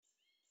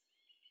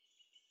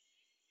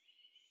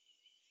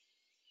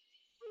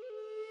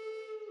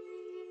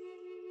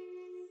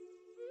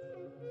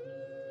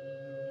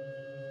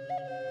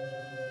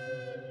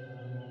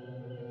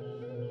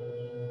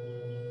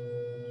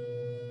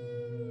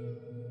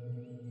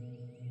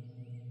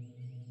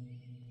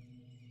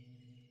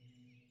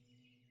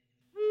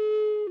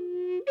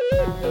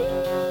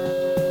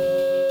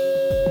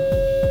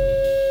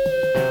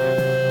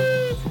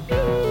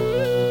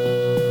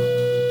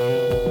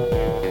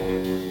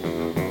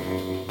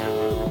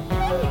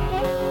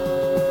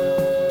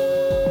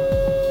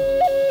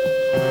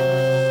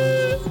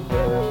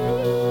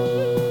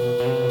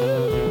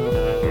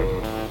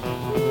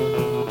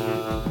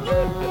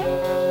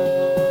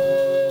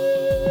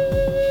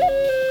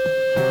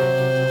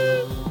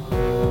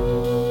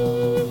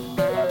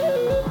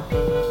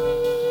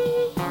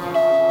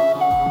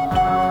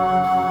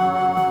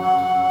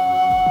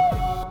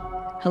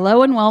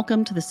Hello and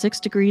welcome to the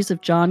 6 Degrees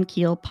of John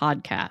Keel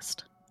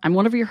podcast. I'm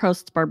one of your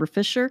hosts, Barbara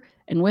Fisher,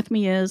 and with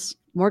me is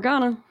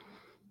Morgana.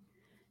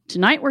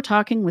 Tonight we're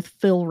talking with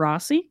Phil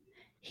Rossi.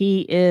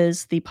 He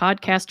is the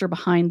podcaster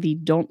behind the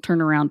Don't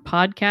Turn Around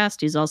podcast.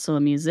 He's also a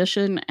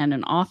musician and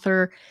an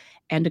author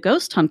and a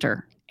ghost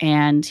hunter.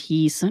 And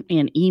he sent me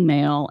an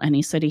email and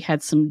he said he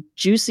had some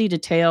juicy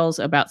details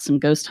about some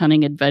ghost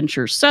hunting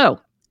adventures. So,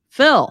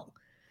 Phil,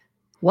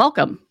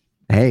 welcome.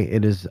 Hey,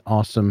 it is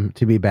awesome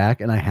to be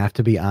back. And I have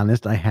to be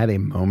honest, I had a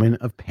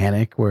moment of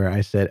panic where I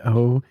said,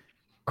 oh,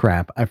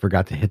 crap, I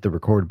forgot to hit the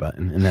record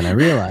button. And then I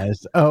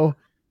realized, oh,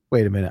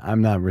 wait a minute,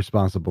 I'm not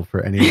responsible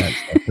for any of that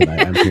stuff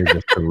tonight. I'm here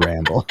just to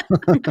ramble.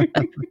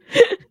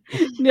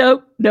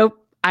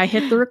 Nope. I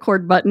hit the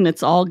record button.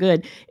 It's all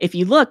good. If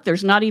you look,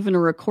 there's not even a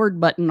record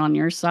button on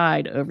your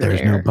side over there.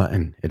 There's no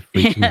button. It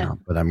freaks me out,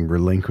 but I'm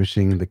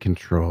relinquishing the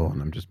control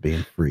and I'm just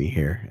being free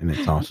here. And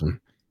it's awesome.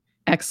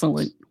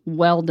 Excellent.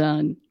 Well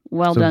done.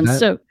 Well done.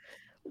 So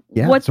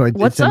I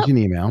did send you an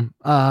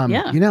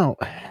email.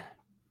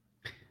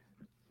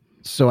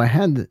 So I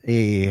had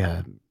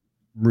a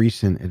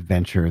recent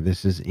adventure.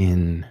 This is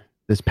in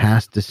this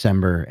past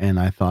December, and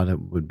I thought it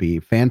would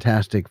be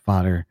fantastic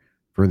fodder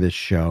for this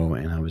show,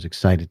 and I was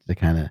excited to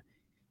kind of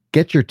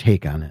get your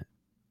take on it,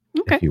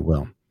 if you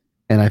will.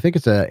 And I think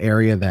it's an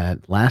area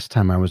that last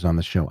time I was on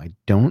the show, I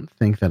don't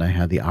think that I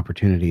had the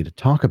opportunity to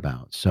talk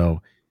about.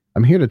 So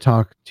I'm here to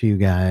talk to you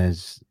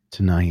guys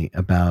tonight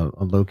about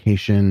a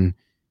location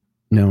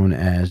known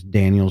as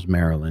Daniels,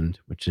 Maryland,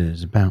 which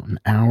is about an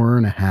hour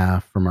and a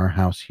half from our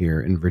house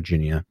here in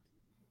Virginia.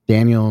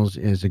 Daniels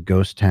is a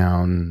ghost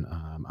town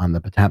on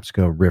the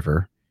Patapsco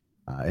River.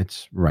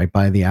 It's right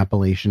by the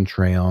Appalachian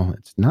Trail.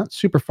 It's not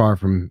super far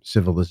from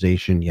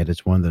civilization, yet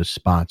it's one of those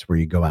spots where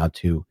you go out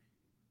to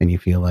and you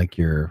feel like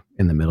you're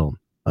in the middle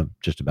of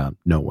just about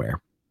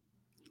nowhere.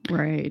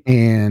 Right.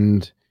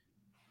 And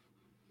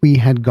we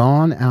had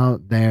gone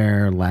out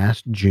there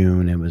last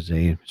June. It was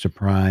a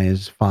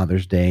surprise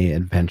Father's Day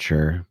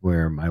adventure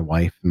where my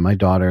wife and my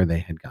daughter, they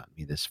had got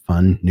me this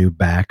fun new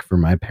back for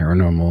my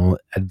paranormal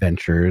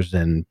adventures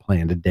and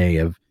planned a day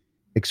of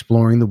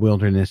exploring the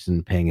wilderness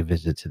and paying a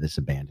visit to this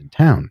abandoned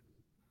town.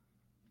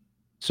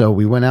 So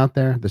we went out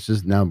there.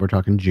 Now we're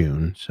talking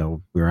June.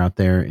 So we were out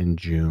there in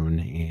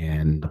June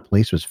and the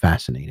place was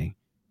fascinating.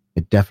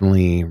 It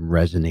definitely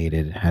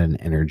resonated, it had an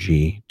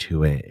energy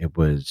to it. It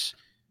was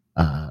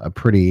a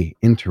pretty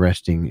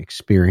interesting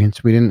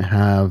experience. We didn't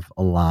have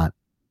a lot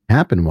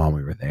happen while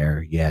we were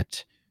there,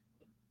 yet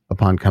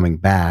upon coming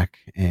back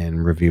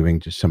and reviewing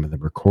just some of the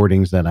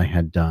recordings that I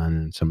had done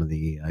and some of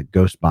the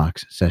ghost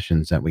box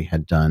sessions that we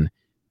had done,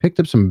 picked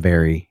up some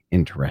very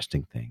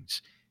interesting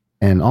things.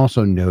 And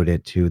also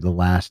noted to the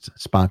last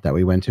spot that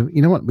we went to,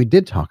 you know what, we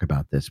did talk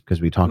about this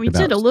because we talked about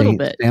did a little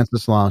bit.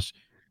 Stanislaus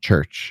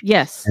Church.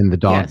 Yes. And the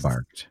dog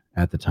barked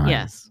at the time.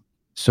 Yes.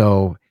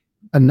 So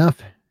enough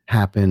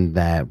happened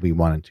that we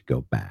wanted to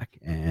go back,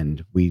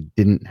 and we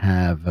didn't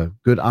have a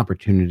good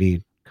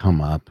opportunity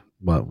come up,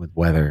 what with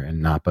weather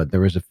and not, but there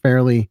was a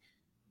fairly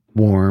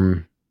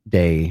warm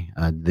day,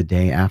 the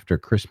day after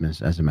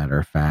Christmas, as a matter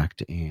of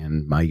fact.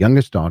 And my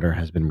youngest daughter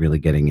has been really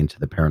getting into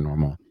the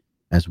paranormal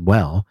as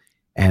well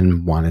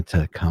and wanted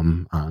to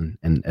come on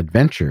an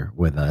adventure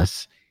with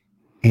us.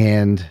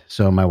 And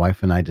so my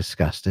wife and I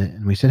discussed it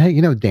and we said, hey,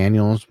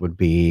 Daniels would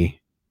be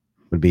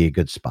a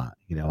good spot.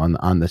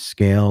 On the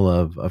scale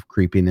of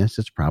creepiness,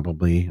 it's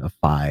probably a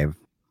 5,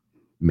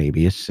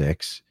 maybe a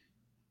 6.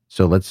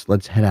 So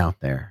let's head out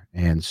there.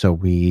 And so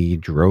we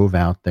drove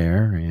out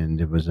there,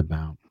 and it was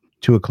about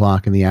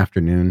 2:00 in the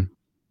afternoon,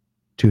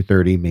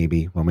 2:30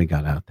 maybe when we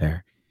got out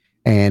there.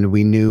 And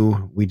we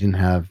knew we didn't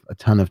have a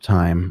ton of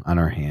time on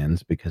our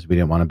hands because we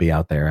didn't want to be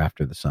out there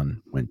after the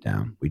sun went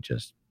down. We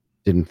just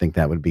didn't think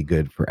that would be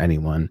good for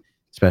anyone,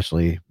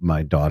 especially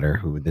my daughter,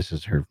 who this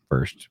is her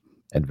first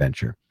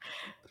adventure.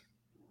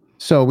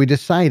 So we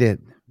decided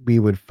we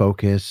would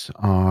focus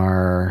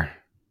our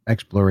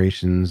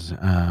explorations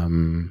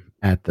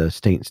at the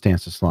St.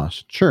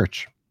 Stanislaus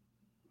Church,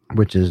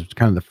 which is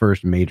kind of the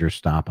first major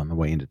stop on the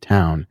way into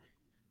town.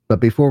 But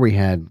before we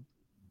had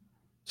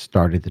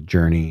started the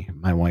journey,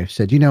 my wife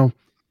said,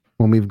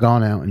 when we've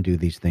gone out and do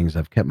these things,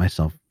 I've kept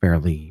myself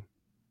fairly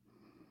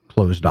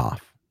closed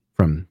off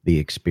from the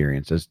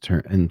experience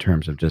in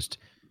terms of just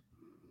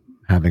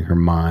having her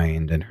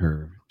mind and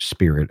her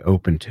spirit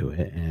open to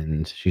it.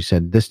 And she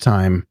said, this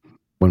time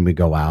when we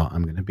go out,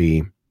 I'm going to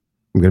be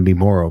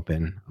more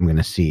open. I'm going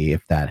to see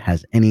if that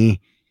has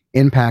any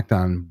impact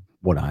on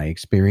what I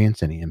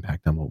experience, any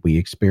impact on what we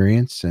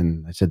experience.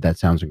 And I said, that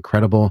sounds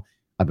incredible.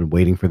 I've been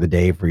waiting for the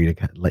day for you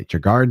to let your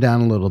guard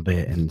down a little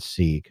bit and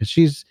see, because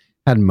she's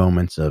had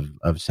moments of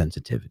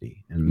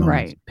sensitivity and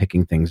moments of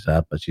picking things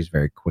up, but she's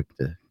very quick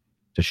to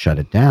shut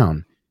it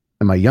down.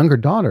 And my younger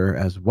daughter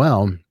as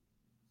well,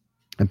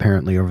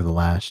 apparently over the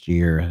last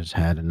year, has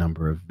had a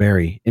number of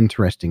very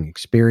interesting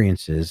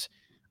experiences,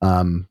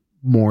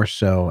 more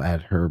so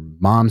at her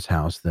mom's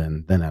house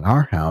than at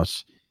our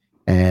house.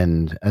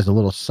 And as a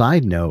little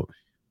side note,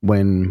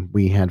 when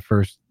we had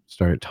first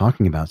started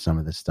talking about some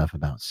of this stuff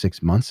about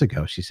 6 months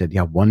ago. She said,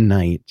 yeah, one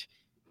night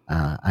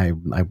I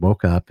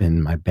woke up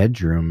in my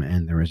bedroom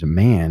and there was a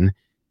man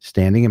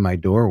standing in my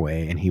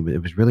doorway, and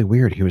it was really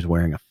weird. He was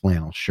wearing a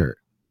flannel shirt.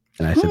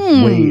 And I said,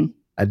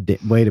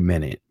 wait a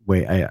minute.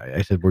 Wait,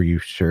 I said, were you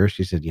sure?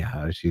 She said,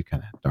 yeah. She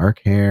kind of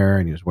dark hair,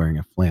 and he was wearing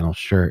a flannel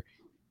shirt.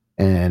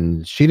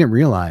 And she didn't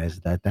realize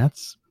that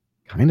that's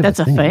kind of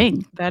a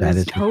thing. That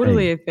is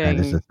totally a thing.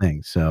 That is a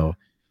thing. So,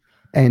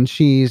 and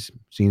she's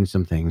seen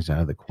some things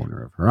out of the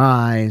corner of her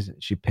eyes.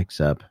 She picks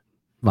up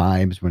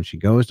vibes when she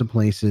goes to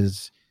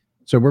places.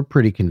 So we're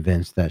pretty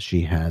convinced that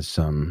she has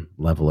some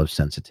level of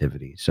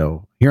sensitivity.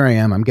 So here I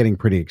am. I'm getting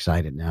pretty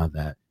excited now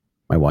that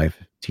my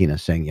wife, Tina,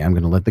 is saying, yeah, I'm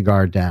going to let the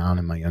guard down.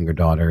 And my younger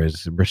daughter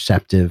is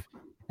receptive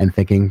and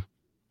thinking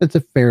it's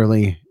a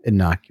fairly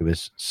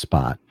innocuous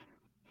spot.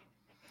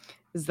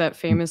 Is that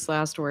famous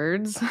last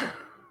words?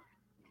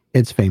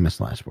 It's famous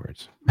last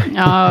words.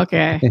 Oh,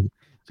 okay.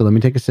 So let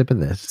me take a sip of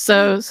this.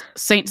 So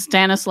St.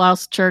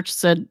 Stanislaus Church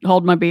said,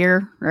 hold my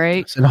beer,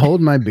 right? Said, hold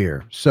my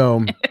beer.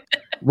 So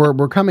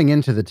we're coming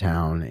into the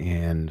town,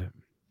 and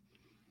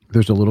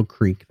there's a little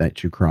creek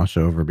that you cross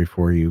over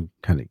before you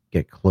kind of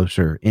get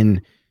closer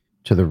in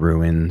to the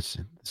ruins.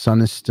 The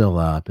sun is still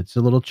up. It's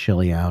a little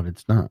chilly out.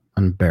 It's not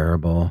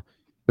unbearable.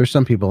 There's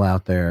some people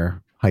out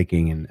there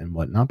hiking and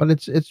whatnot, but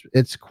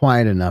it's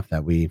quiet enough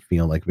that we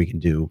feel like we can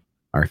do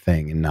our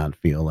thing and not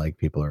feel like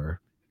people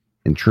are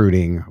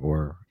intruding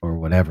or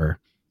whatever.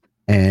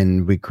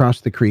 And we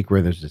cross the creek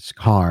where there's this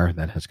car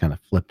that has kind of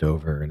flipped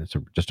over, and it's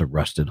just a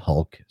rusted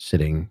hulk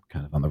sitting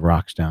kind of on the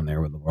rocks down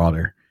there with the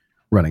water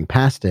running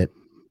past it.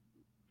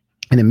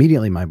 And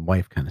immediately my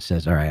wife kind of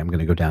says, all right, I'm going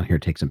to go down here,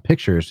 take some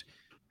pictures.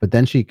 But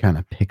then she kind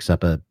of picks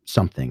up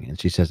something, and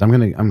she says, I'm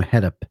going to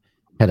head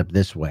up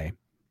this way.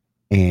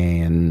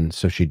 And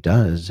so she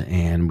does.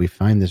 And we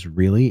find this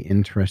really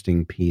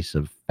interesting piece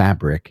of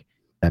fabric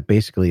that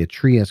basically a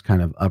tree has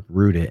kind of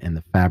uprooted, and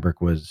the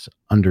fabric was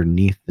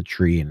underneath the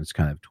tree, and it's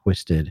kind of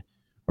twisted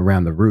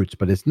around the roots.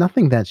 But it's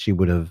nothing that she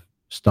would have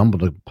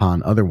stumbled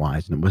upon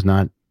otherwise. And it was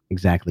not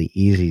exactly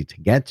easy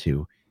to get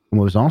to. And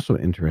what was also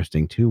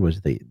interesting too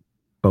was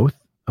both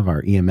of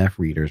our EMF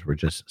readers were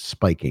just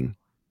spiking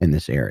in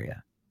this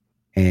area.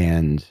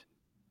 And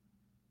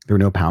there were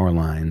no power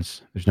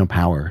lines. There's no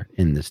power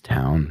in this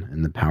town,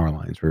 and the power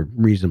lines were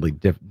reasonably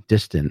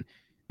distant.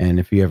 And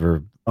if you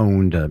ever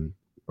owned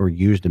or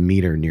used a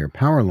meter near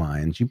power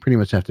lines, you pretty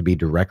much have to be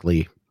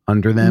directly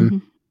under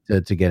them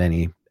to get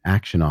any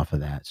action off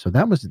of that. So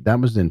that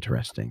was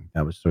interesting.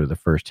 That was sort of the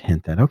first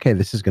hint that, okay,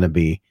 this is going to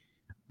be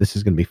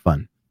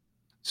fun.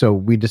 So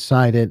we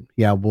decided,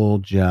 yeah, we'll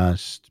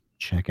just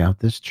check out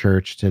this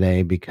church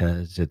today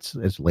because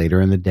it's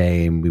later in the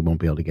day and we won't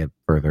be able to get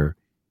further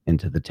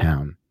into the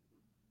town.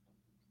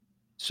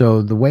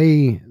 So the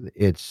way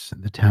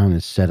the town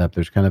is set up,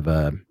 there's kind of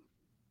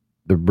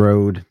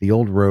the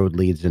old road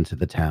leads into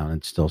the town.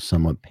 It's still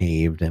somewhat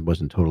paved. It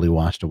wasn't totally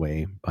washed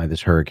away by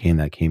this hurricane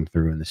that came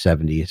through in the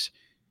 70s.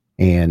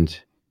 And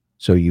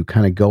so you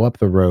kind of go up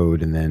the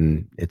road, and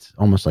then it's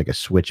almost like a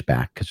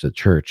switchback because the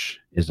church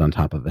is on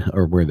top of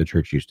or where the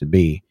church used to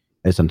be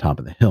is on top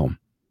of the hill.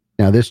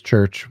 Now, this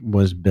church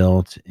was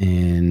built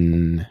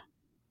in,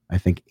 I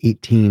think,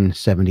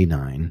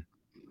 1879.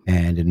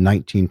 And in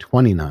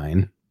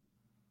 1929,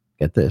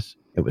 get this,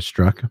 it was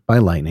struck by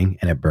lightning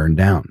and it burned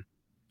down.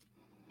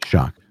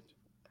 Shocked.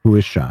 Who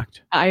is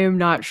shocked? I am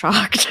not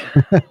shocked.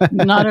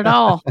 Not at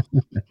all.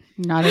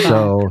 Not at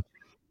all.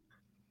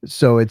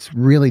 So it's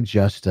really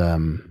just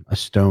a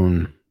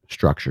stone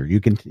structure. You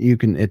can.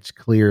 It's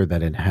clear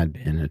that it had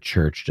been a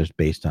church just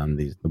based on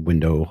the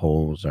window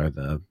holes are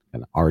the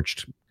kind of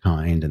arched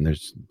kind, and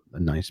there's a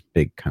nice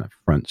big kind of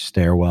front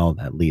stairwell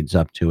that leads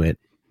up to it.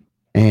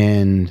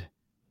 And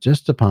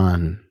just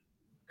upon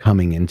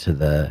coming into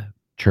the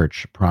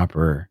church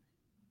proper,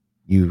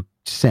 you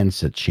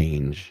sense a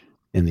change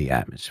in the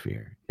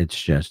atmosphere. It's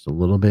just a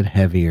little bit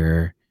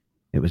heavier.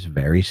 It was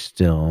very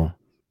still.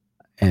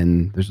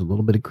 And there's a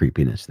little bit of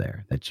creepiness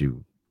there that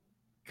you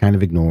kind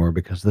of ignore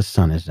because the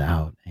sun is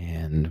out,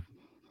 and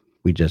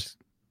we just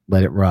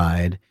let it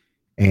ride.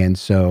 And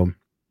so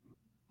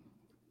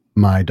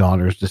my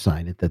daughters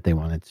decided that they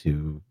wanted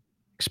to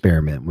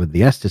experiment with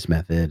the Estes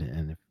method.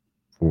 And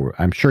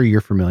I'm sure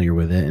you're familiar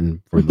with it. And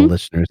for the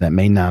listeners that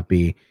may not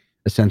be,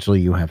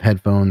 essentially you have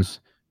headphones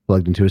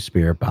plugged into a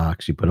spirit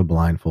box. You put a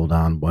blindfold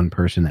on. One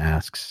person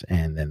asks,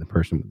 and then the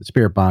person with the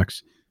spirit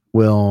box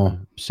will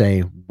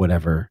say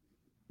whatever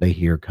they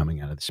hear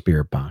coming out of the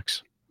spirit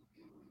box.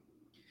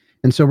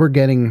 And so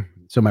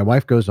so my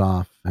wife goes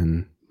off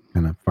and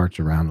kind of farts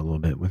around a little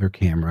bit with her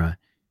camera,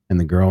 and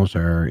the girls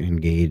are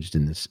engaged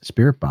in this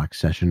spirit box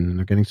session, and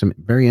they're getting some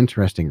very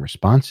interesting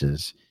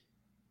responses.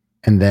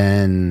 And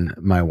then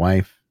my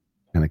wife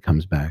kind of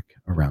comes back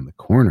around the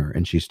corner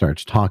and she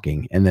starts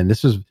talking. And then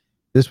this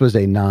was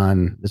a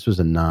non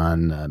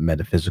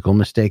metaphysical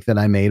mistake that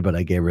I made, but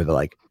I gave her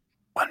the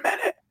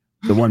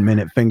 1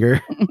 minute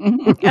finger,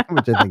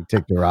 which I think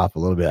ticked her off a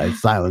little bit. I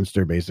silenced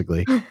her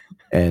basically.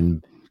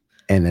 And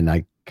then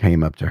I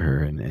came up to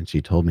her and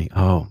she told me,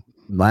 oh,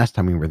 last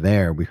time we were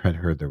there, we had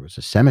heard there was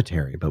a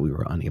cemetery, but we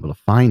were unable to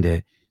find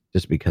it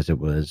just because it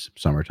was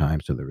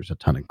summertime. So there was a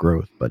ton of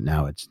growth, but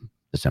now it's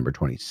December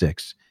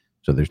 26th.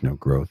 So there's no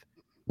growth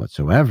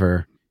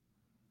whatsoever.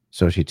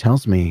 So she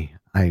tells me,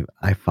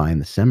 I find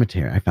the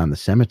cemetery. I found the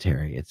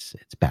cemetery. It's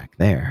back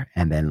there.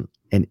 And then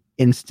an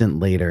instant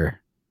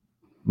later,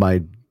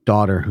 my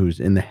daughter,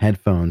 who's in the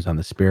headphones on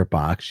the spirit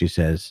box, she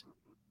says,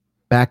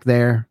 back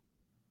there,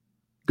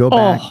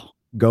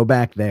 go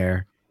back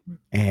there.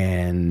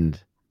 And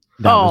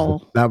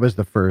that was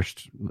the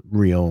first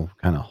real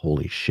kind of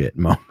holy shit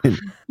moment.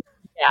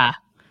 Yeah.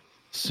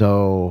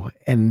 So,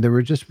 and there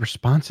were just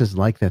responses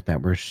like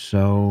that were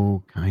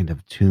so kind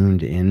of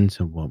tuned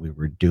into what we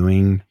were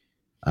doing.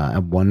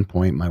 At one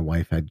point, my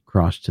wife had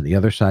crossed to the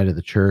other side of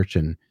the church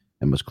and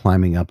was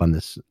climbing up on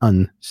this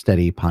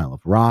unsteady pile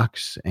of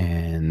rocks.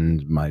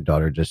 And my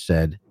daughter just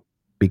said,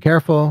 be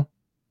careful.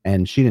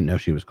 And she didn't know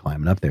she was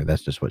climbing up there.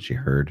 That's just what she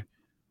heard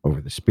over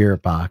the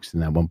spirit box.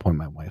 And at one point,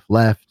 my wife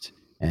left,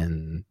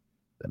 and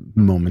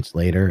moments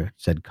later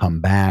said, come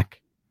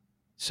back.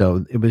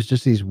 So it was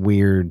just these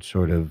weird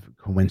sort of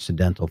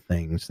coincidental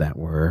things that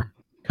were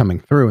coming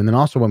through. And then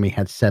also when we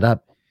had set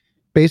up,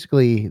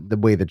 basically the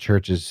way the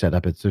church is set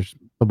up,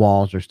 the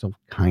walls are still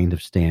kind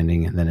of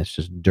standing, and then it's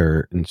just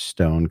dirt and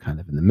stone kind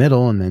of in the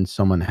middle. And then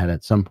someone had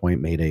at some point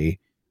made a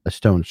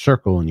stone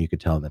circle, and you could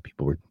tell that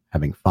people were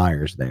having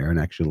fires there. And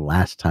actually the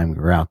last time we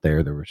were out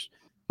there, there was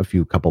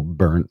a couple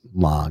burnt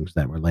logs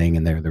that were laying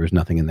in there. There was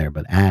nothing in there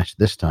but ash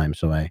this time.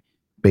 So I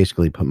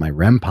basically put my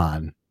REM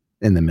pod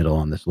in the middle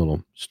on this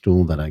little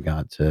stool that I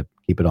got to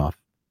keep it off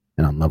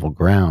and on level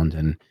ground.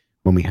 And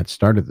when we had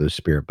started those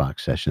spirit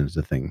box sessions,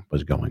 the thing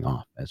was going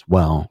off as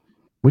well,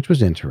 which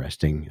was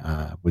interesting,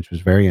 which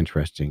was very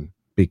interesting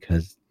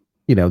because,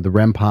 the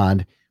REM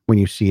pod, when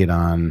you see it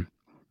on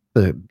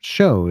the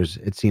shows,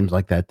 it seems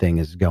like that thing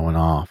is going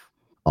off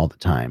all the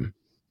time.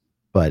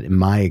 But in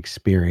my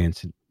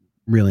experience, it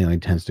really only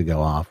tends to go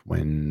off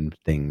when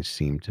things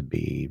seem to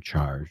be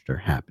charged or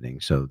happening.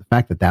 So the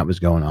fact that was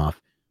going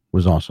off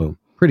was also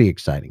pretty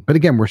exciting. But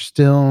again, we're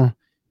still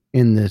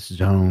in this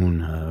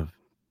zone of,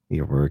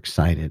 we're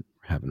excited,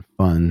 we're having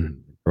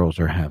fun, the girls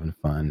are having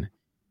fun.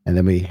 And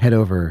then we head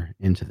over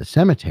into the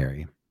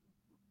cemetery,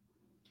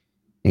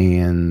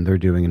 and they're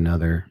doing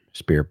another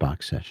spirit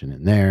box session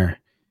in there.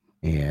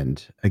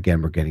 And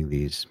again, we're getting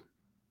these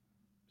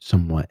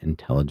somewhat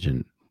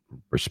intelligent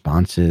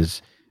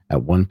responses.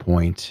 At one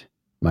point,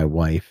 my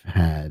wife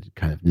had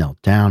kind of knelt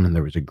down, and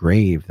there was a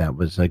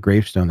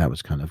gravestone that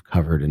was kind of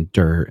covered in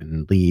dirt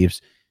and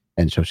leaves.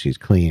 And so she's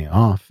cleaning it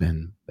off,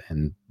 and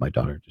my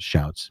daughter just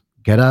shouts,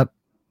 get up,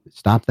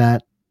 stop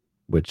that,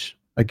 which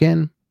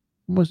again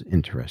was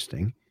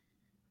interesting.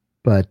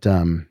 But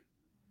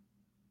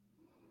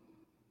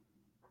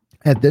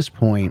at this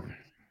point,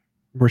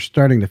 we're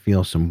starting to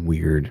feel some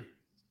weird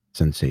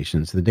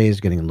sensations. The day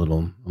is getting a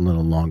little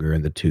longer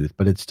in the tooth,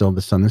 but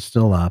the sun is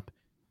still up.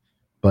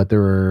 But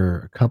there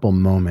were a couple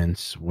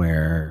moments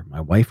where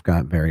my wife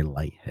got very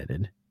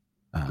lightheaded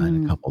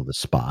in a couple of the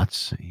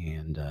spots,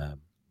 and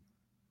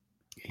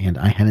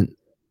I hadn't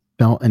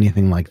felt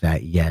anything like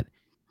that yet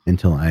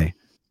until I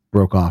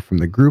broke off from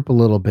the group a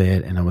little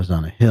bit, and I was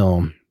on a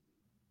hill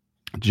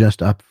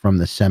just up from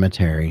the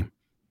cemetery,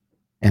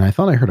 and I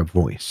thought I heard a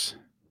voice.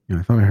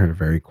 I thought I heard a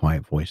very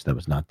quiet voice that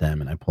was not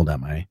them, and I pulled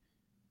out I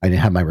didn't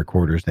have my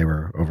recorders. They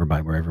were over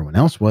by where everyone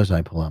else was.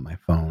 I pull out my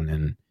phone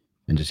and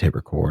just hit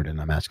record, and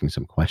I'm asking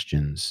some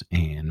questions.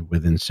 And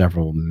within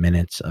several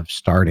minutes of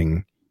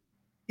starting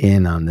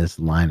in on this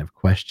line of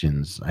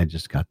questions, I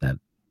just got that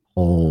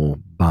whole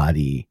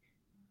body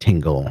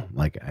tingle.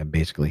 Like I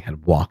basically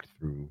had walked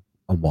through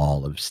a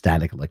wall of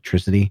static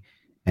electricity,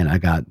 and I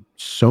got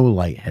so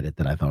lightheaded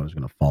that I thought I was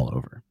going to fall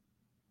over.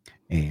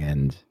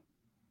 And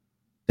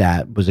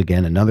that was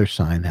again another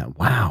sign that,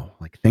 wow,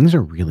 like things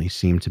are really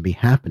seem to be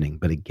happening,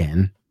 but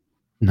again,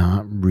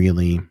 not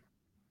really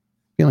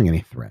feeling any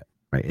threat,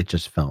 right? It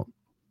just felt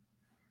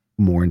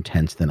more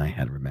intense than I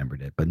had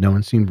remembered it, but no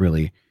one seemed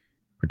really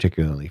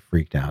particularly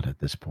freaked out at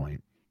this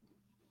point.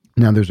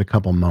 Now, there's a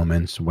couple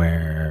moments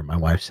where my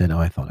wife said,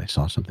 I thought I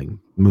saw something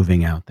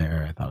moving out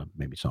there. I thought I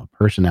maybe saw a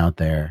person out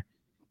there.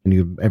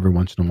 And every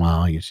once in a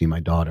while, you see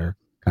my daughter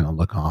kind of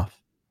look off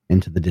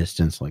into the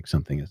distance like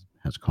something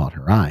has caught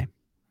her eye.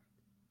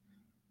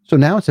 So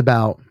now it's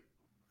about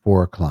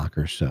 4:00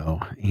 or so,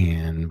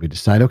 and we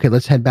decide, okay,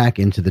 let's head back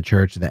into the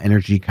church. The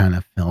energy kind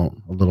of felt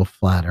a little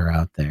flatter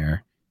out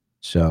there.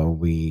 So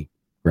we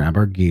grab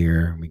our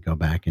gear, we go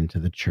back into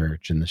the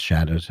church, and the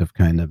shadows have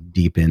kind of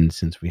deepened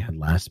since we had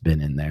last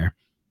been in there.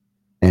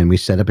 And we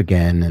set up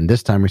again, and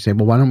this time we say,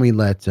 well, why don't we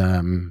let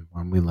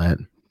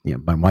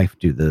my wife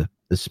do the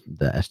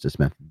Estes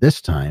method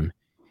this time?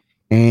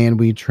 And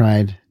we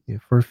tried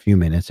for a few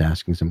minutes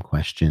asking some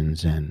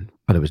questions,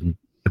 but it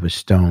was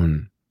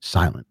stone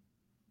silent.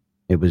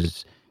 It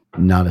was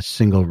not a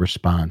single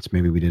response.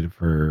 Maybe we did it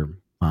for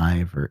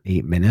 5 or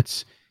 8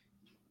 minutes.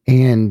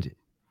 And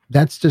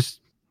that's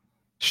just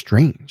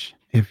strange.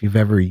 If you've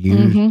ever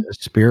used a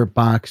spirit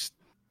box,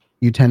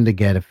 you tend to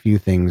get a few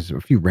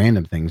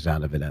random things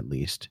out of it at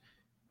least.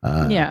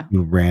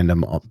 few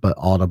random but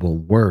audible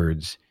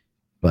words,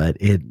 but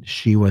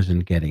she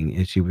wasn't getting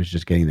it. She was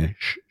just getting the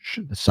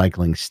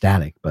cycling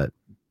static, but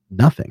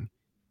nothing.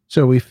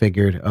 So we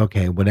figured,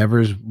 okay,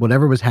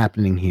 whatever was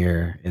happening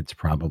here, it's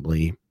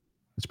probably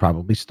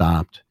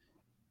stopped.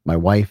 My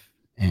wife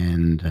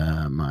and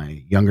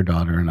my younger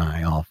daughter and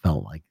I all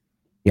felt like,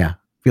 yeah,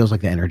 feels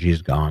like the energy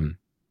is gone.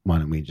 Why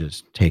don't we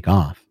just take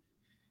off?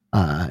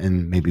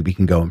 And maybe we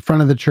can go in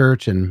front of the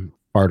church and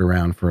fart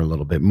around for a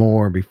little bit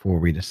more before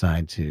we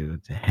decide to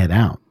head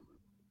out.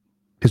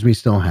 Because we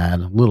still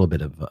had a little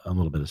bit of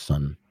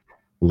sun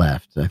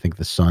left. I think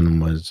the sun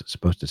was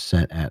supposed to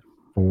set at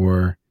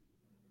 4.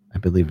 I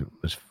believe it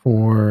was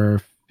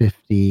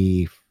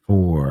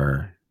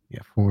 4:54. Yeah,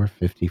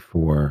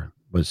 4:54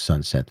 was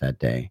sunset that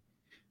day.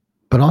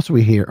 But also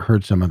we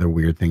heard some other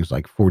weird things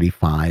like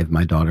 45.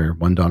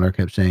 One daughter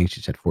kept saying, she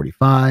said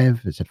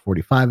 45. It said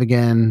 45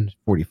 again.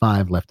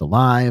 45 left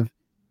alive,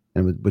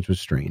 which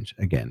was strange.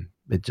 Again,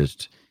 it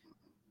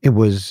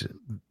was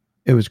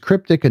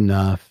cryptic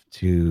enough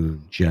to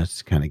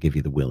just kind of give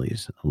you the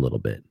willies a little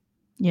bit.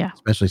 Yeah.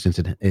 Especially since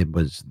it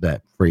was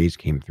that phrase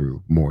came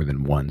through more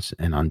than once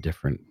and on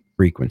different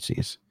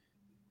frequencies.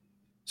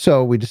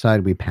 So we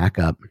decided we pack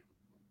up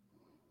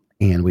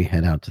and we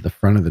head out to the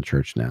front of the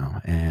church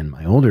now. And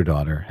my older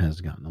daughter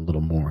has gotten a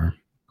little more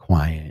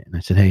quiet. And I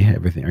said, "Hey,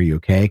 are you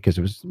okay?" Because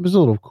it was a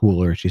little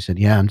cooler. She said,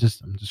 "Yeah, I'm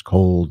just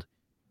cold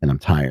and I'm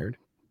tired."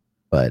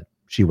 But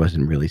she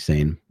wasn't really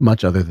saying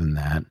much other than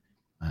that.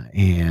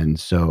 And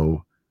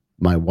so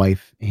my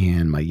wife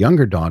and my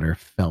younger daughter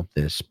felt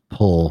this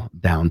pull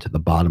down to the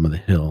bottom of the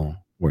hill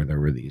where there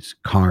were these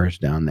cars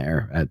down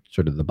there at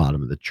sort of the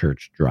bottom of the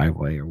church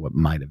driveway or what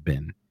might have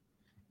been.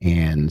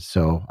 And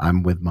so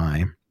I'm with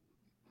my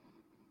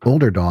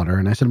older daughter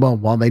and I said, well,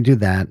 while they do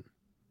that,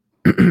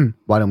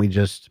 why don't we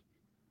just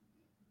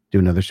do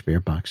another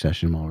spirit box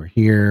session while we're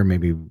here?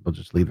 Maybe we'll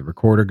just leave the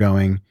recorder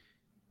going.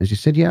 And she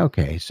said, yeah,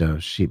 okay.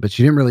 But she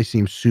didn't really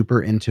seem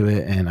super into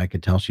it. And I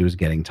could tell she was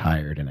getting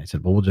tired. And I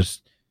said, well, we'll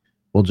just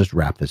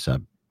wrap this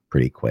up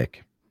pretty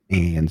quick.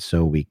 And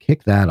so we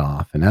kick that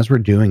off. And as we're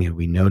doing it,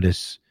 we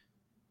notice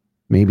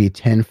maybe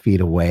 10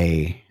 feet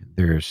away,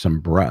 there's some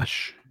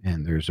brush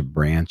and there's a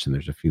branch and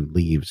there's a few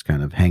leaves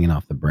kind of hanging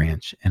off the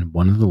branch. And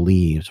one of the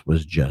leaves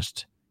was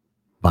just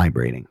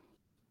vibrating.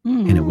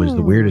 And it was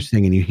the weirdest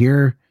thing. And you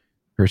hear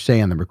her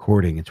say on the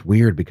recording, it's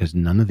weird because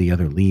none of the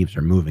other leaves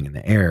are moving and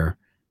the air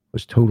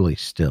was totally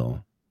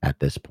still at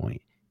this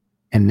point.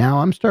 And now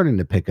I'm starting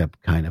to pick up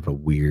kind of a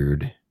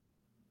weird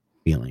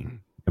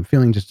feeling. I'm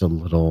feeling just a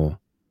little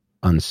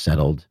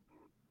unsettled.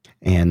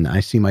 And I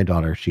see my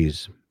daughter,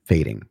 she's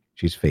fading.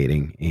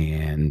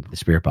 And the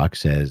spirit box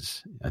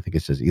says, I think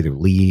it says either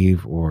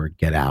leave or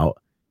get out.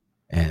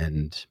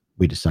 And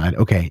we decide,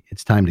 okay,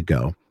 it's time to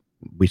go.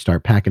 We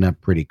start packing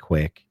up pretty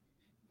quick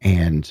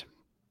and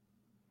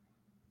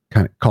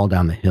kind of call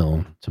down the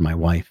hill to my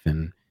wife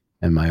and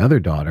my other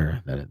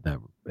daughter that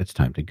it's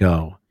time to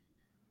go.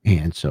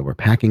 And so we're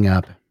packing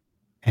up.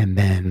 And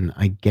then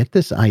I get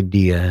this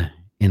idea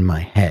in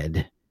my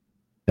head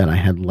that I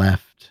had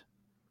left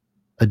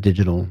a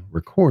digital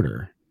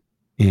recorder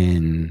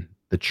in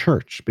the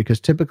church, because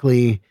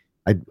typically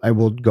I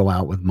will go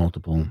out with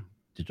multiple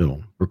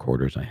digital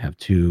recorders. I have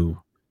 2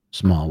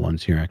 small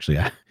ones here. Actually,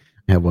 I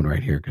have one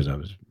right here because I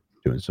was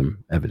doing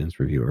some evidence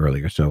review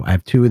earlier. So I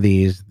have 2 of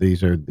these.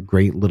 These are the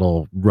great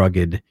little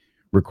rugged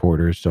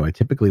recorders. So I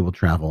typically will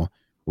travel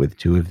with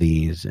 2 of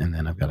these, and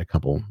then I've got a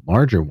couple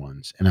larger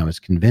ones. And I was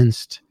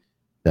convinced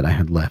that I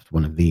had left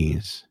one of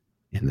these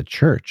in the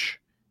church.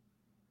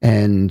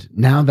 And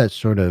now that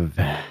sort of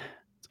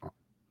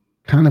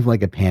kind of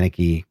like a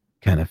panicky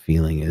kind of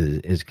feeling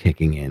is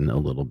kicking in a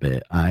little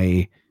bit.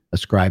 I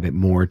ascribe it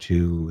more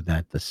to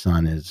that the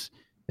sun is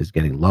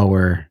getting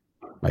lower.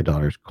 My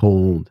daughter's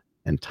cold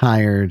and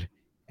tired,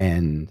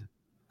 and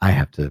I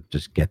have to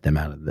just get them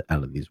out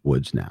of these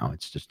woods now.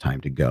 It's just time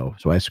to go.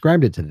 So I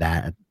ascribed it to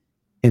that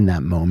in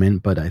that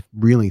moment, but I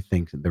really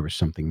think that there was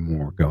something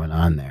more going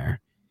on there.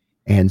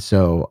 And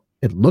so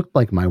it looked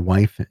like my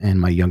wife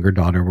and my younger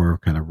daughter were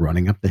kind of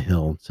running up the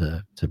hill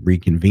to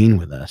reconvene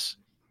with us.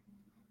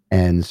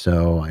 And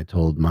so I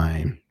told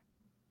my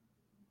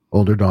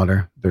older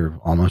daughter, they're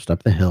almost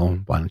up the hill.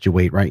 Why don't you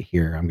wait right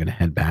here? I'm going to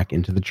head back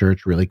into the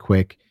church really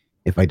quick.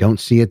 If I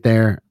don't see it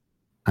there,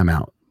 I'm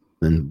out.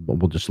 Then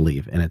we'll just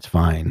leave. And it's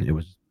fine. It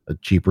was a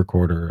cheap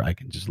recorder. I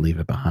can just leave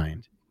it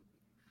behind.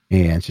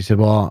 And she said,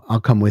 well,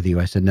 I'll come with you.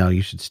 I said, no,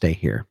 you should stay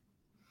here.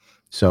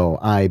 So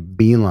I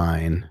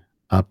beeline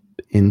up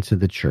into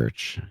the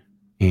church.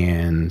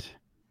 And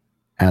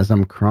as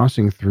I'm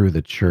crossing through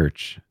the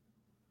church,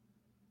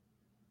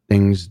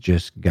 things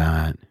just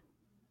got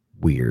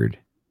weird.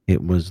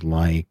 It was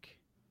like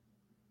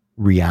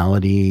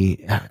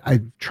reality.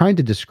 I've tried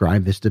to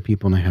describe this to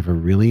people and I have a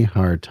really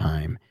hard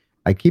time.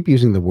 I keep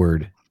using the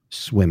word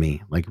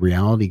swimmy, like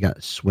reality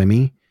got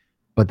swimmy,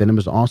 but then it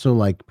was also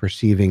like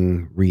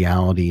perceiving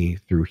reality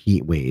through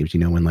heat waves,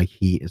 when like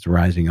heat is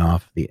rising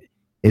off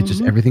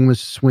just everything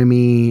was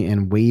swimmy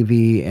and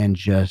wavy and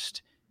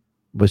just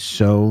was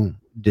so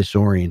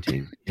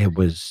disorienting. It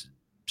was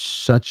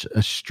such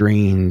a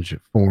strange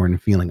foreign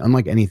feeling,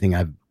 unlike anything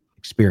I've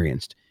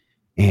experienced.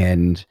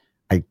 And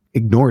I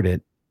ignored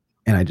it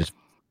and I just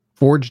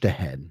forged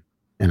ahead,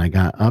 and I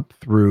got up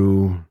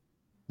through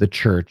the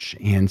church,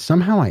 and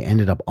somehow I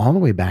ended up all the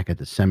way back at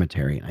the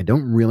cemetery. I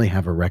don't really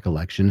have a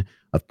recollection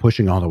of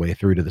pushing all the way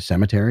through to the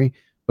cemetery,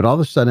 but all of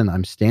a sudden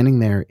I'm standing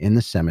there in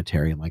the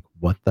cemetery like,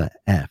 what the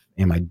F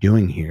am I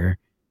doing here?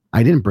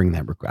 I didn't bring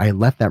that. I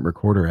left that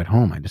recorder at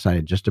home. I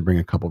decided just to bring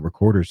a couple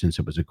recorders since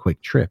it was a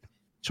quick trip.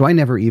 So I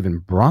never even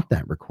brought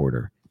that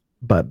recorder.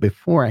 But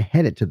before I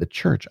headed to the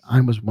church,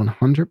 I was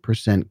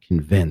 100%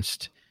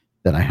 convinced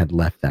that I had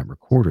left that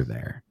recorder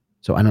there.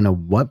 So I don't know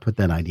what put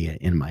that idea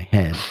in my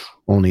head,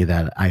 only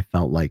that I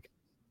felt like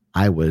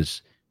I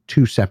was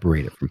too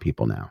separated from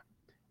people now,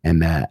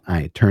 and that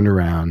I turned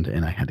around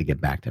and I had to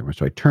get back to everyone.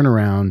 So I turn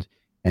around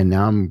and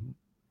now I'm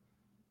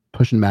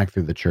pushing back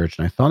through the church,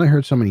 and I thought I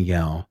heard somebody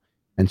yell.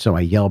 And so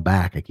I yell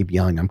back. I keep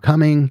yelling, I'm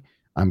coming.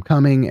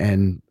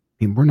 And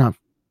we're not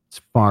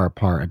far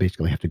apart. I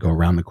basically have to go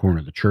around the corner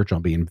of the church. I'll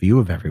be in view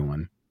of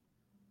everyone.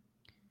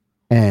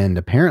 And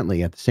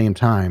apparently at the same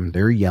time,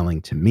 they're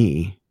yelling to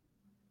me,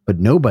 but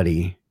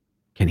nobody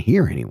can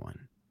hear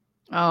anyone.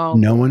 Oh,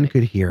 no one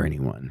could hear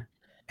anyone.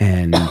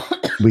 And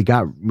we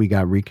got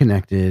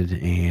reconnected.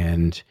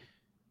 And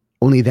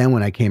only then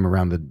when I came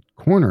around the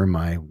corner,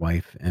 my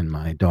wife and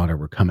my daughter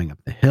were coming up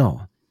the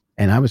hill.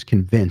 And I was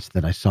convinced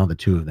that I saw the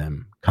two of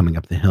them coming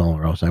up the hill,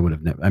 or else I would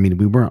have never. I mean,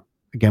 we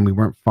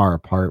weren't far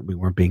apart. We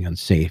weren't being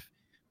unsafe.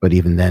 But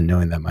even then,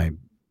 knowing that my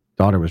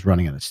daughter was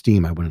running out of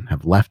steam, I wouldn't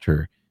have left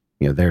her,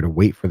 there to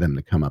wait for them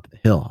to come up the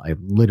hill. I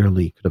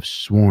literally could have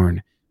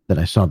sworn that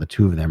I saw the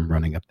two of them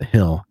running up the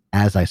hill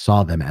as I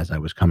saw them as I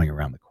was coming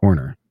around the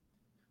corner.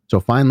 So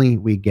finally,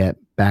 we get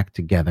back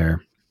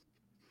together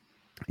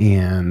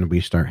and we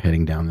start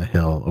heading down the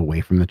hill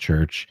away from the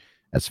church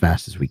as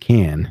fast as we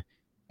can.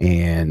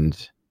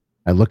 And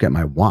I look at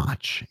my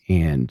watch,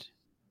 and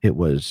it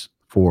was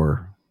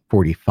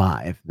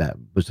 4:45. That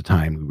was the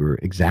time. We were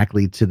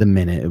exactly to the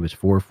minute. It was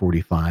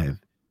 4:45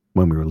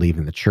 when we were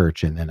leaving the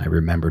church. And then I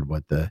remembered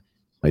what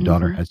my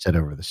daughter had said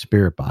over the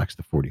spirit box,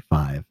 the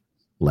 45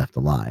 left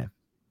alive,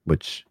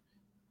 which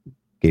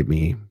gave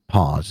me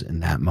pause in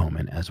that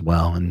moment as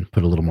well and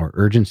put a little more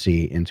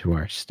urgency into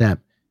our step.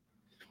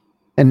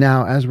 And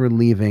now as we're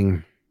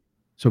leaving,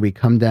 so we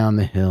come down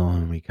the hill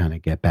and we kind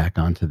of get back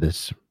onto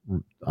this,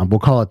 we'll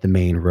call it the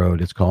main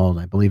road.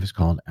 I believe it's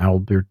called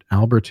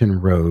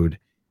Alberton Road.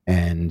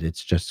 And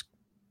it's just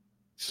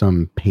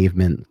some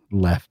pavement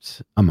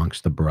left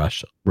amongst the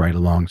brush right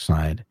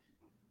alongside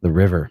the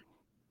river.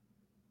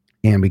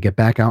 And we get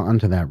back out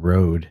onto that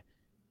road,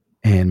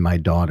 and my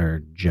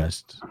daughter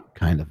just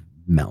kind of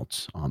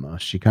melts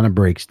almost. She kind of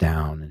breaks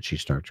down and she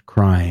starts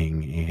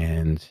crying,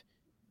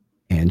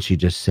 and she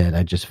just said,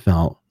 I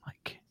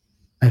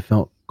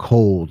felt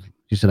cold.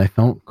 She said, I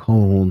felt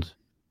cold,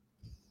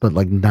 but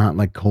like not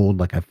like cold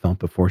like I felt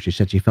before. She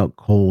said she felt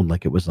cold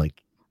like it was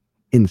like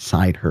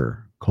inside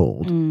her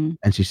cold.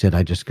 And she said,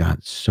 I just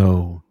got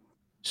so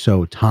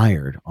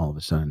tired all of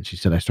a sudden. She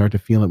said, I started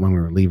to feel it when we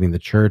were leaving the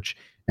church,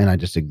 and I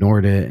just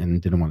ignored it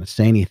and didn't want to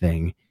say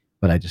anything,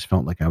 but I just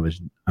felt like I was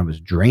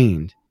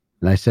drained.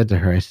 And I said to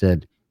her, I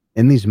said,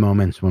 in these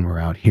moments when we're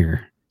out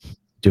here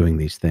doing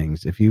these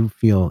things, if you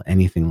feel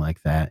anything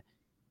like that,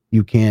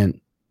 you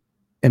can't,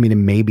 I mean, it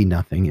may be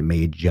nothing. It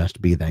may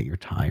just be that you're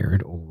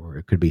tired, or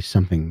it could be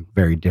something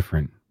very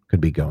different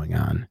could be going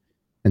on.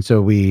 And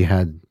so she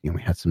had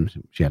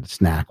a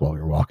snack while we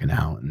were walking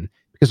out. And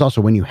because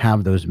also when you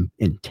have those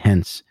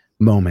intense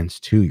moments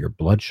too, your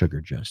blood sugar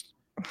just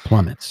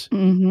plummets.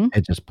 Mm-hmm.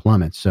 It just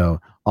plummets.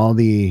 So all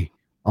the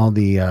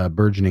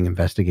burgeoning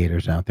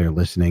investigators out there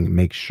listening,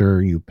 make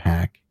sure you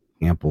pack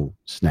ample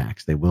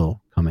snacks. They will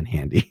come in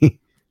handy.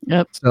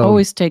 Yep. So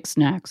always take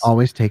snacks.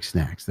 Always take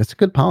snacks. That's a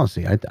good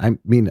policy. I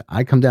mean,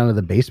 I come down to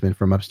the basement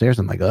from upstairs.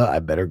 I'm like, I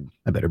better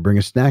bring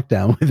a snack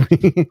down with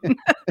me.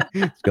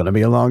 It's going to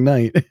be a long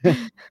night.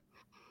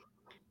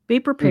 Be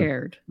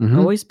prepared. Mm-hmm.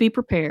 Always be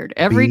prepared.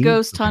 Every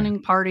ghost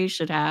hunting party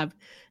should have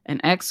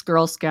an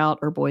ex-Girl Scout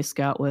or Boy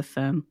Scout with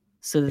them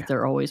so that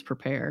they're always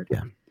prepared.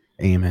 Yeah.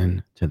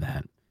 Amen to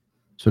that.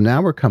 So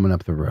now we're coming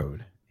up the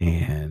road,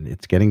 and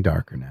it's getting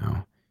darker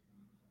now.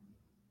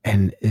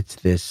 And it's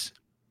this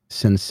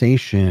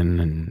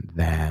sensation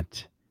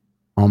that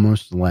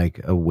almost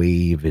like a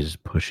wave is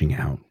pushing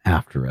out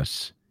after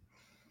us,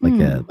 like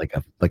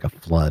a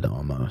flood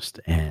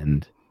almost.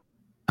 And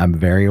I'm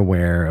very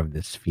aware of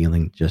this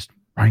feeling just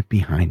right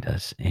behind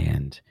us,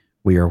 and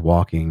we are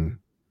walking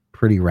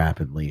pretty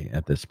rapidly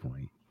at this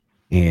point.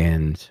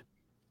 And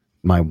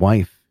my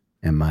wife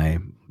and my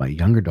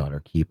younger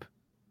daughter keep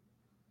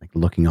like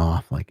looking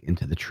off like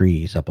into the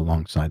trees up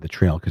alongside the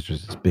trail, because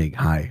there's this big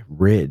high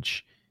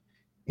ridge.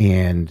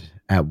 And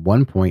at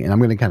one point, and I'm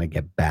going to kind of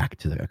get back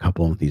to a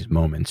couple of these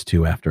moments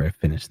too after I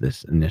finish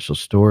this initial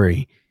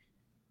story.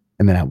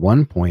 And then at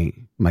one point,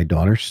 my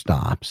daughter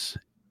stops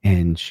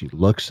and she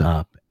looks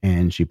up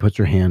and she puts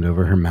her hand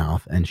over her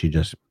mouth and she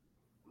just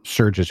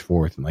surges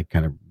forth and like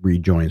kind of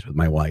rejoins with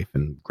my wife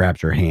and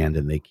grabs her hand,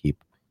 and they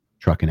keep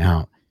trucking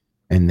out.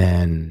 And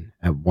then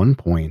at one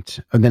point,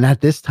 and then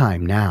at this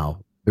time now,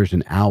 there's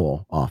an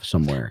owl off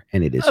somewhere,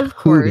 and it is Of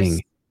course.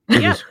 hooting.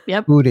 It is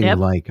hooting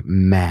like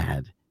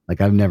mad, like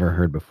I've never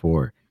heard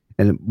before.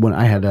 And when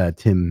I had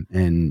Tim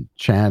and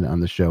Chad on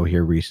the show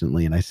here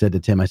recently, and I said to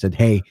Tim, I said,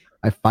 "Hey,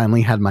 I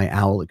finally had my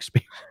owl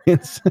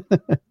experience."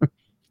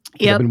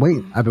 Yep.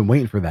 I've been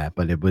waiting for that,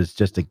 but it was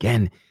just,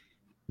 again,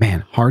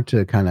 man, hard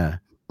to kind of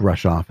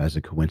brush off as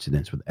a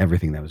coincidence with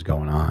everything that was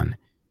going on.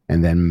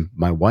 And then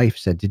my wife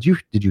said, "Did you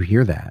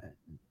hear that?"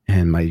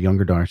 And my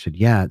younger daughter said,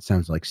 "Yeah, it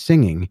sounds like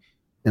singing."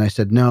 And I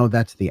said, "No,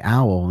 that's the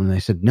owl." And they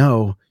said,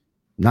 "No,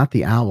 not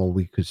the owl.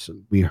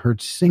 We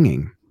heard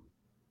singing."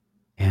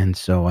 And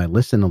so I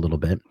listened a little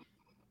bit,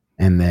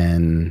 and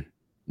then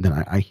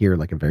I hear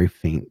like a very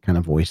faint kind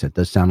of voice that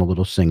does sound a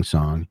little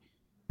sing-song.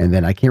 And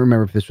then I can't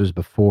remember if this was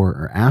before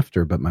or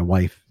after, but my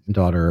wife and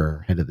daughter are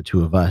ahead of the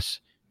two of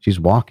us. She's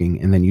walking,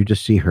 and then you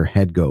just see her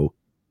head go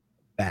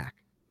back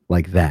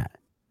like that.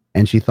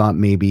 And she thought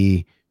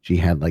maybe she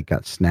had like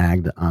got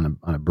snagged on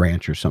a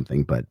branch or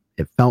something, but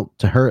it felt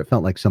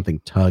like something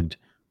tugged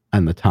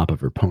on the top of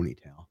her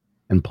ponytail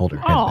and pulled her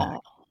head back.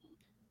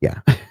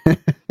 Yeah.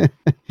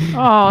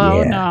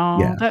 Oh, no.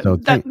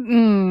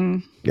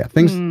 Yeah.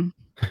 Things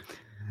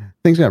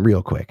got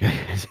real quick.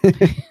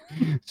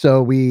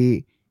 So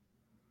we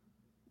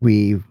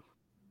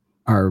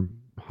are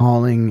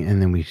hauling,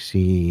 and then we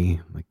see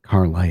like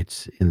car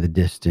lights in the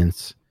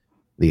distance.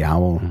 The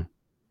owl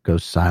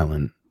goes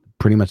silent.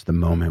 Pretty much the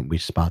moment we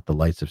spot the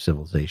lights of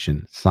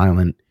civilization,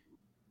 silent,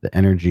 the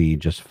energy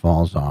just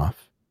falls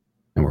off,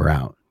 and we're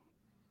out.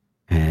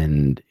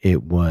 And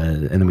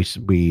then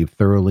we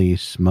thoroughly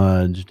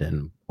smudged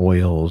and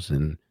oils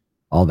and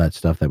all that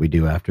stuff that we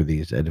do after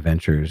these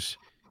adventures.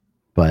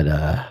 But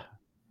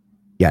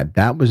yeah,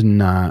 that was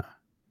not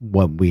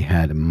what we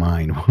had in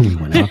mind when we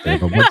went out there.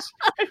 But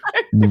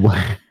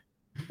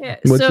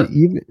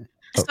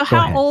so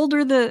how old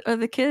are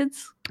the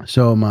kids?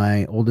 So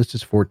my oldest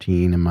is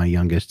 14 and my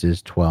youngest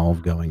is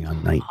 12 going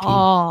on 19.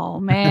 Oh,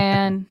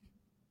 man.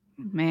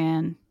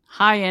 Man.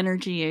 High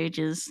energy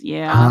ages.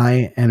 Yeah.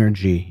 High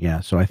energy.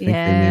 Yeah. So I think they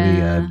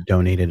maybe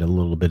donated a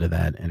little bit of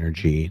that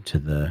energy to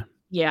the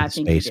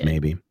space,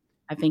 maybe.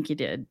 I think you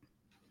did.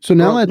 So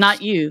now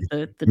not you,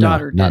 the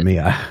daughter did. Not me.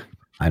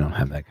 I don't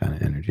have that kind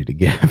of energy to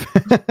give.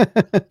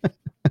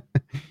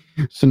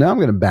 So now I'm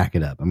going to back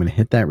it up. I'm going to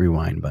hit that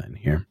rewind button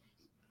here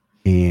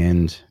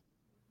and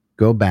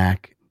go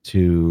back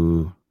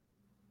to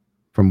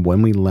from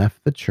when we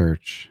left the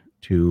church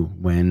to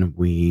when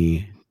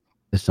we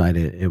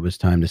decided it was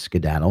time to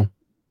skedaddle.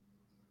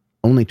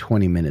 Only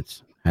 20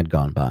 minutes had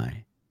gone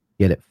by,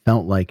 yet it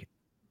felt like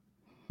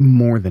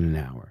more than an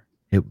hour.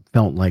 It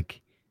felt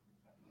like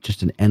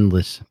just an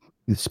endless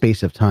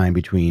space of time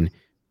between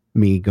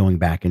me going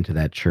back into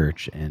that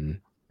church and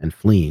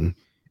fleeing.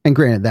 And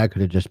granted, that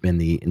could have just been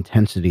the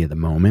intensity of the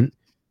moment,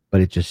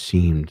 but it just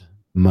seemed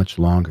much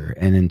longer.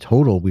 And in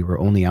total, we were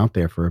only out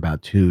there for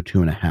about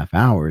 2.5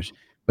 hours.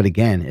 But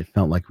again, it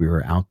felt like we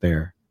were out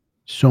there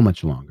so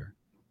much longer.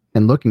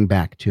 And looking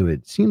back to it,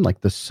 it seemed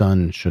like the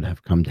sun should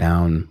have come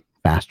down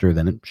faster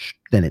than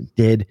it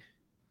did.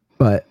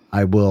 But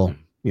I will,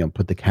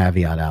 put the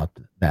caveat out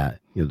that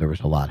there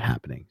was a lot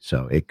happening,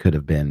 so it could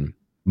have been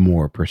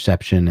more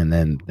perception and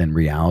than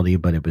reality.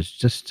 But it was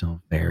just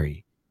still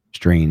very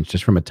strange,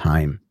 just from a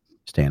time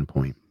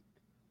standpoint.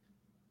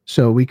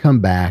 So we come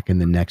back, and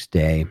the next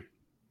day,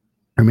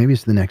 or maybe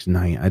it's the next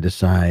night, I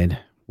decide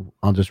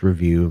I'll just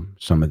review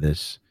some of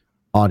this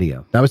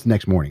audio. That was the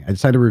next morning. I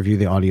decided to review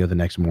the audio the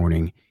next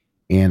morning,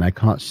 and I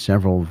caught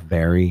several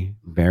very,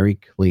 very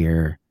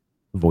clear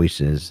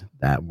voices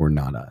that were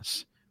not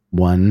us.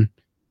 One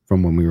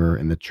from when we were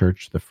in the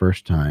church the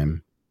first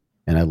time,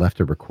 and I left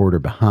a recorder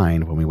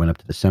behind when we went up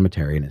to the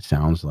cemetery, and it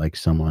sounds like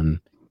someone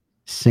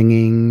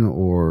singing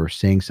or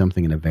saying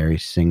something in a very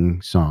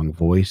sing-song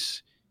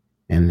voice.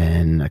 And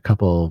then a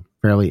couple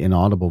fairly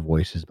inaudible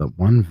voices, but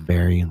one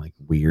very like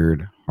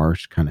weird,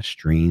 harsh, kind of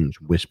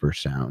strange whisper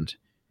sound.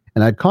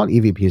 And I'd caught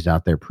EVPs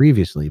out there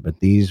previously, but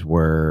these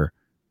were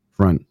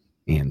front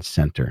and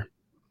center.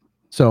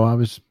 So I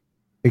was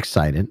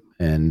excited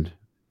and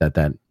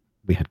that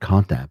we had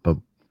caught that. But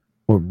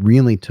what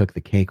really took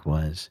the cake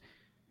was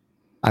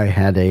I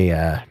had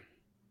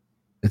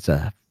it's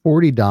a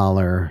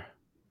 $40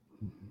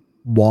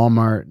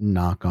 Walmart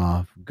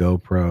knockoff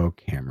GoPro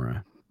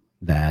camera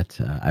that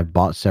I've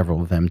bought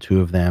several of them.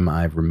 2 of them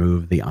I've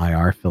removed the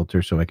IR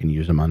filter so I can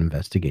use them on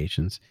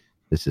investigations.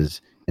 This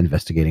is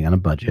investigating on a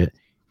budget.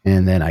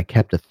 And then I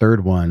kept a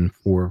third one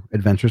for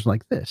adventures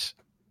like this.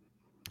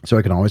 So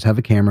I can always have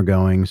a camera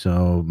going,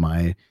 so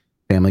my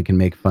family can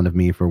make fun of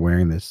me for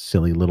wearing this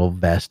silly little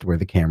vest where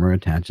the camera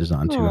attaches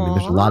onto. Aww. I mean,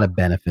 there's a lot of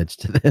benefits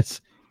to this.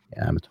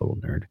 Yeah, I'm a total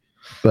nerd.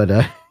 But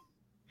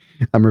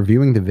I'm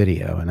reviewing the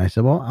video, and I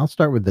said, well, I'll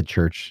start with the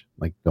church,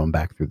 like going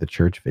back through the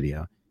church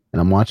video. And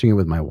I'm watching it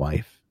with my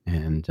wife,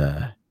 and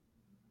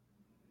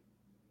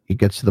it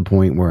gets to the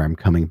point where I'm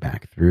coming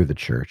back through the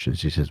church, and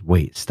she says,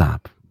 wait,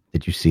 stop.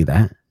 Did you see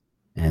that?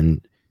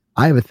 And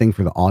I have a thing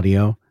for the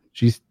audio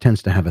she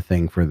tends to have a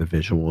thing for the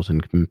visuals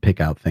and can pick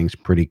out things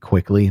pretty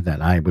quickly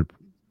that I would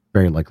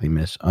very likely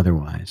miss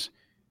otherwise.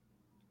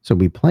 So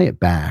we play it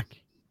back,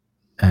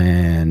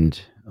 and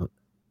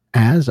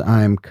as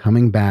I'm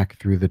coming back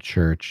through the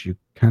church, you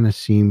kind of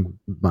see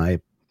my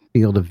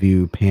field of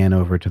view pan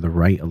over to the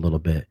right a little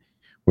bit,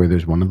 where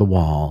there's one of the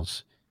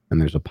walls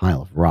and there's a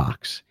pile of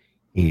rocks.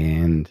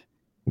 And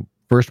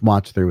first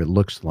watch through, it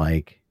looks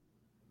like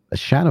a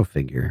shadow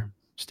figure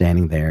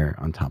standing there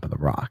on top of the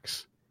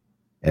rocks.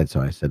 And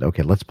so I said,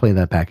 okay, let's play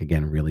that back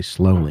again really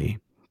slowly.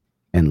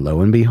 And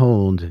lo and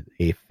behold,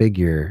 a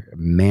figure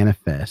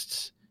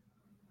manifests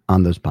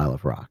on those pile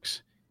of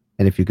rocks.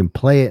 And if you can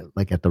play it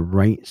like at the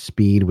right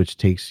speed, which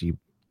takes you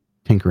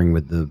tinkering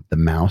with the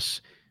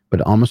mouse, but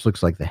it almost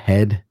looks like the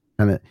head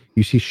kind of,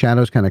 you see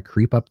shadows kind of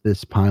creep up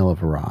this pile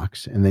of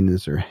rocks, and then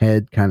as her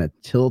head kind of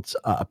tilts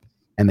up,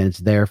 and then it's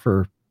there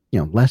for,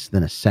 less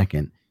than a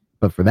second.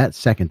 But for that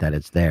second that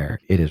it's there,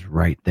 it is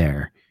right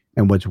there.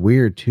 And what's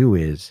weird too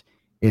is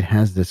it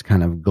has this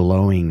kind of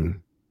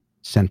glowing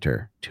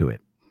center to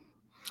it.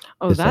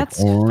 Oh, this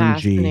that's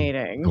orangey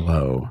fascinating.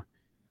 glow.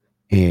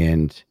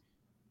 And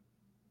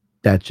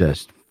that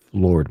just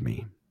floored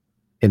me.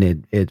 And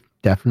it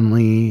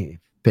definitely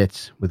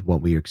fits with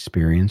what we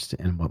experienced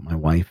and what my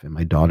wife and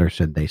my daughter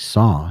said they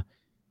saw.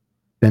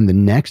 Then the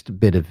next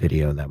bit of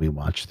video that we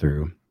watched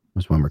through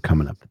was when we're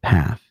coming up the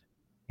path.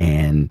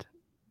 And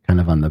kind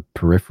of on the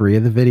periphery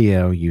of the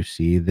video, you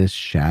see this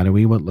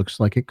shadowy, what looks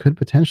like it could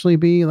potentially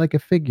be like a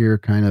figure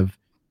kind of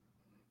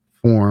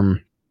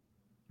form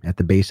at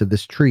the base of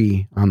this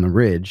tree on the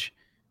ridge.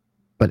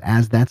 But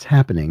as that's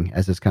happening,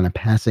 as it's kind of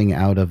passing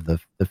out of the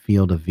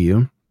field of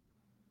view,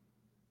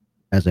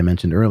 as I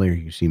mentioned earlier,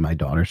 you see my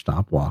daughter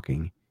stop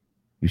walking.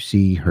 You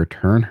see her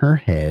turn her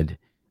head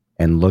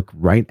and look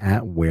right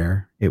at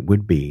where it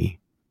would be,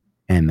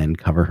 and then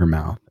cover her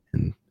mouth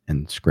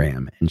and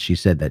scram. And she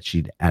said that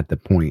she'd, at the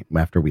point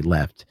after we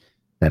left,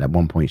 that at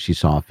one point she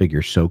saw a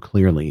figure so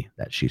clearly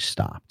that she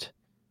stopped.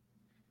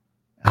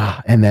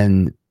 And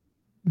then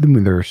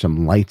there are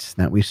some lights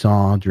that we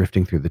saw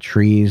drifting through the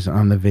trees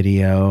on the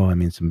video. I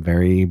mean, some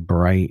very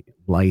bright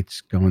lights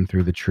going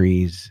through the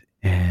trees.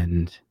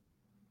 And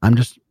I'm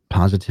just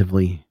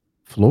positively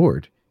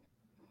floored.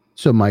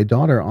 So my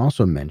daughter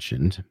also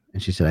mentioned,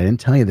 and she said, I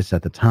didn't tell you this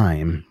at the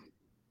time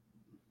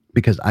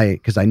because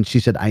she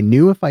said, I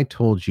knew if I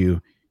told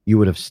you, you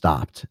would have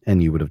stopped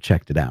and you would have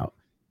checked it out.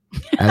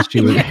 As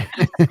she was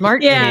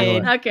Smart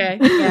kid. Okay.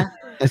 Yeah.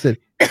 I said,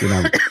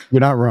 you're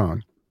not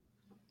wrong.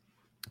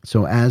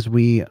 So as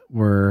we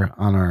were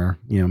on our,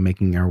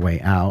 making our way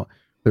out,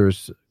 there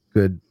was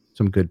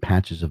some good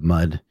patches of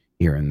mud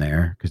here and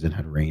there because it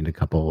had rained a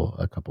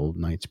couple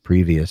nights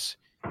previous.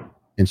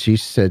 And she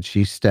said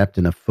she stepped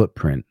in a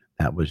footprint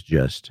that was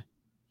just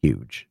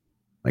huge.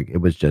 Like it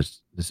was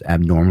just this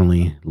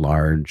abnormally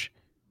large,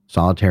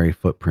 solitary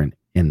footprint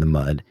in the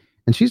mud.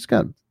 And she's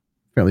got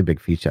fairly big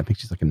feet. I think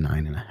she's like a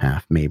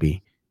 9.5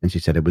 maybe. And she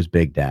said, it was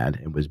big, Dad.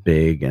 It was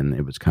big and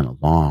it was kind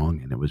of long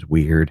and it was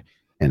weird.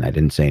 And I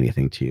didn't say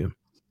anything to you.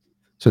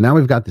 So now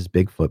we've got this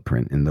big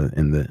footprint in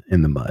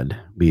the mud.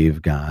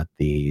 We've got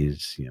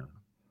these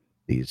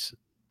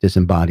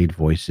disembodied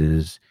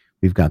voices.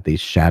 We've got these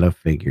shadow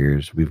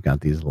figures. We've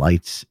got these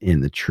lights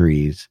in the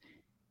trees.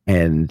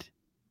 And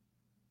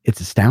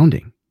it's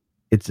astounding.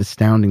 It's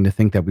astounding to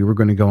think that we were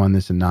going to go on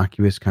this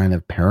innocuous kind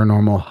of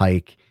paranormal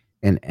hike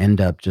and end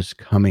up just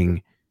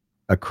coming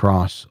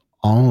across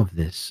all of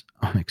this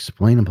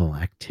unexplainable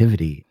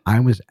activity. I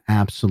was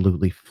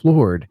absolutely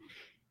floored.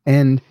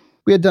 And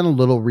we had done a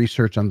little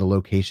research on the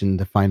location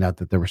to find out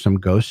that there were some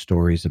ghost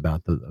stories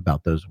about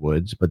those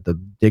woods. But the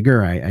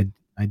digger, I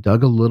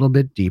dug a little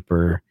bit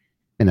deeper.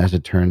 And as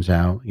it turns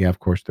out, yeah, of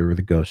course, there were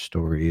the ghost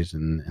stories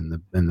and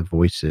the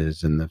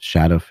voices and the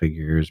shadow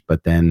figures.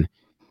 But then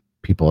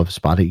people have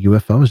spotted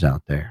UFOs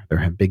out there. There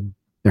have been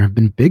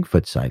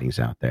Bigfoot sightings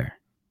out there.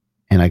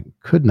 And I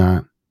could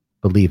not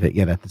believe it,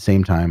 yet at the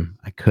same time,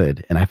 I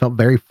could. And I felt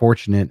very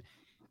fortunate.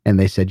 And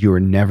they said, you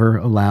are never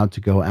allowed to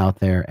go out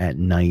there at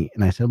night.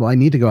 And I said, well, I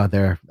need to go out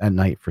there at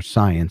night for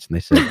science. And they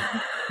said,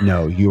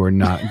 no, you are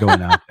not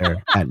going out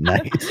there at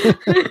night.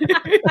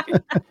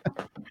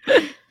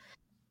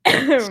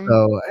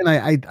 So, and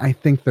I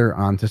think they're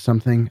onto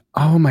something.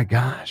 Oh my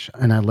gosh.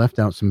 And I left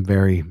out some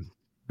very,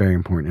 very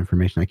important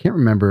information. I can't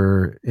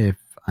remember if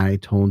I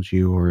told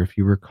you or if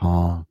you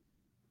recall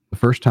the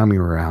first time we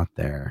were out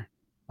there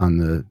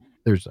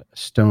there's a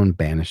stone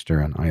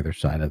banister on either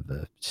side of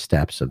the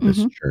steps of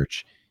this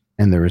church.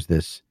 And there was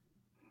this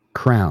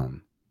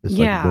crown, this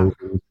like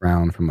woven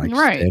crown from like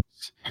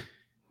sticks.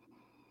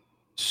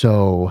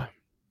 So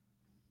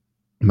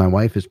my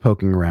wife is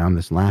poking around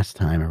this last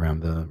time around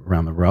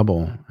the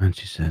rubble, and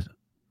she says,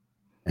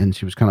 and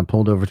she was kind of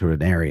pulled over to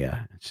an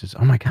area. And she says,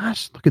 "Oh my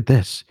gosh, look at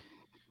this!"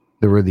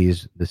 There were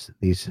these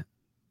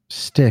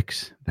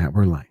sticks that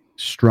were like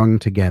strung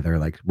together,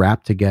 like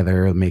wrapped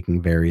together,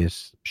 making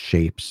various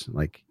shapes.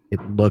 Like it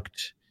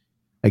looked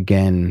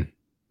again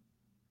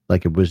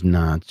Like it was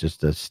not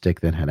just a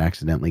stick that had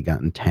accidentally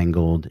gotten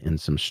tangled in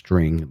some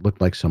string. It looked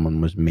like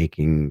someone was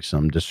making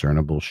some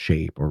discernible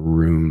shape or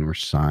rune or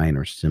sign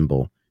or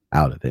symbol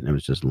out of it. And it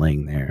was just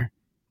laying there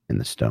in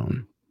the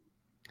stone.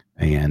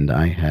 And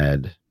I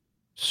had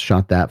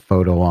shot that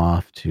photo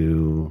off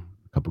to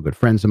a couple good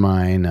friends of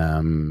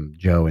mine,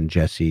 Joe and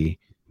Jesse,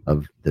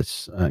 of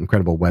this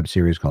incredible web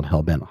series called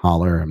Hellbent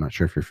Holler. I'm not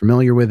sure if you're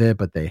familiar with it,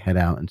 but they head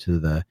out into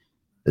the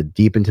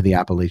deep into the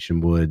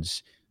Appalachian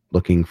woods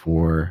looking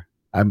for,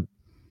 I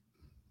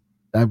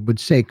would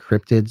say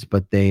cryptids,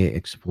 but they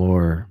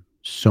explore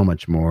so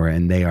much more,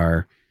 and they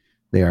are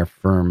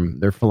firm.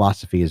 Their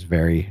philosophy is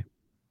very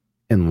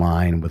in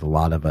line with a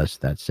lot of us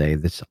that say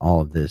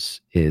all of this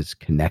is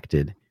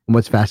connected. And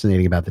what's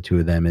fascinating about the two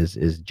of them is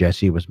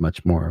Jesse was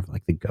much more of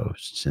like the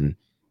ghosts, and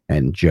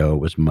Joe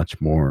was much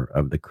more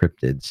of the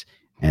cryptids.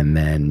 And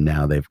then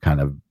now they've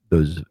kind of,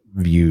 those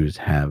views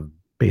have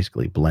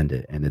basically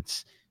blended, and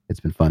it's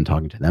been fun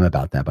talking to them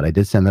about that. But I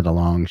did send that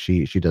along.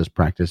 She does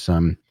practice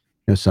some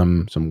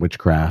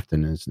witchcraft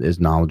and is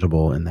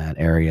knowledgeable in that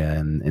area,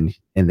 and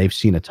they've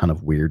seen a ton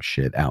of weird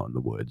shit out in the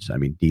woods. I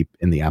mean, deep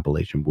in the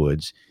Appalachian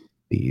woods,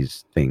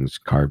 these things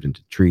carved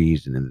into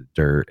trees and in the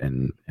dirt,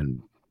 and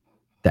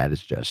that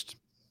is just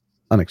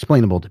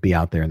unexplainable to be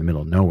out there in the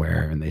middle of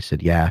nowhere. And they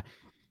said, yeah,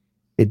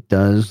 it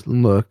does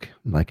look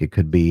like it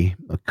could be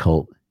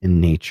occult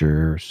in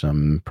nature,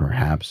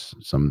 perhaps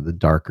some of the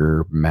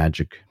darker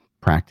magic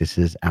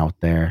practices out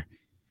there.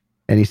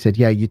 And he said,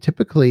 yeah, you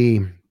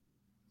typically,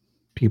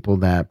 people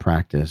that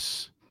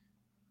practice,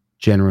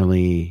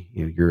 generally,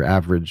 your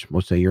average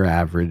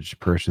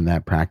person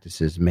that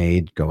practices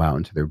may go out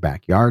into their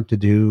backyard to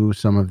do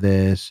some of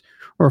this,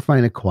 or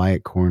find a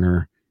quiet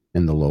corner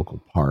in the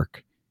local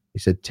park. He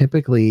said,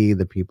 typically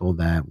the people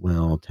that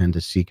will tend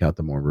to seek out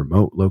the more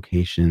remote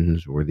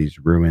locations or these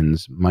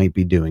ruins might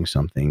be doing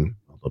something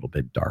a little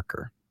bit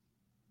darker.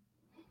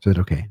 So I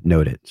said, okay,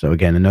 note it. So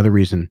again, another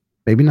reason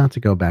maybe not to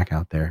go back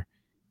out there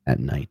at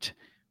night.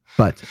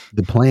 But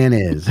the plan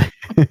is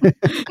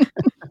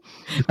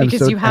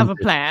because you have a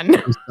plan.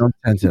 I'm so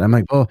tempted. I'm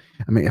like,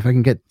 if I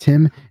can get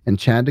Tim and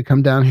Chad to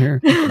come down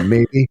here,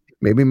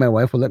 maybe my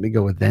wife will let me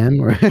go with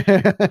them. Or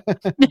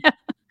yeah.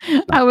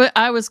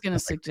 I was going to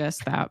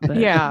suggest that, but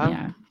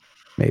yeah.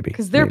 Maybe.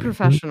 Because they're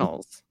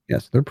professionals.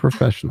 Yes, they're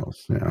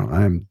professionals.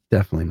 I'm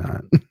definitely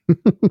not.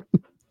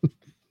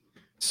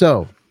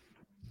 So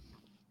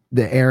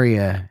the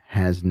area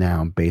has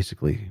now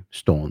basically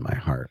stolen my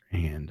heart,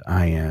 and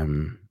I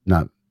am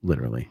not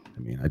literally. I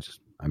mean,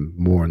 I'm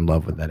more in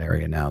love with that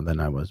area now than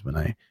I was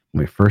when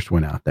we first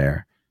went out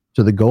there.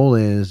 So the goal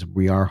is,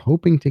 we are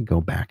hoping to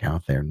go back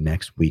out there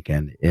next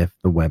weekend if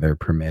the weather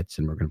permits,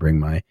 and we're going to bring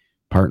my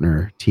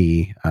partner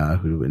T,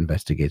 who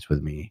investigates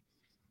with me,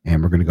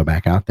 and we're going to go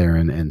back out there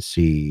and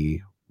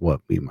see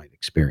what we might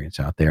experience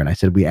out there. And I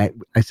said,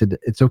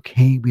 it's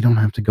okay, we don't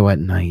have to go at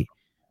night,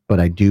 but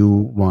I do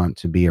want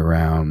to be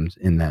around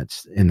in that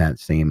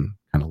same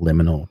kind of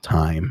liminal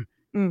time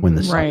when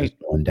the sun is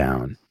going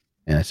down.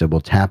 And I said,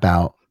 we'll tap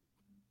out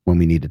when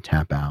we need to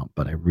tap out,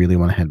 but I really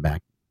want to head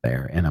back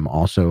there. And I'm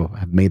also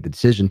have made the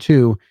decision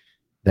too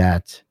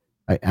that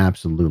I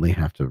absolutely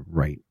have to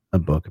write a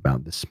book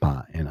about this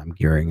spot, and I'm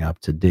gearing up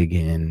to dig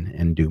in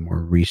and do more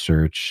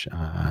research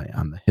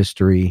on the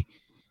history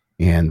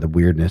and the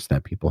weirdness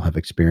that people have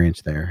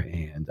experienced there.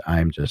 And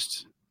I'm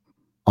just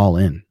all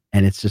in.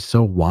 And it's just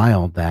so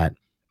wild that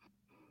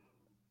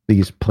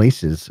these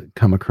places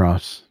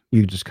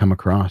you just come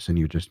across and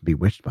you're just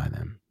bewitched by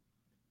them.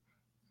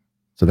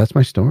 So that's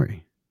my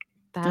story.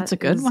 That's a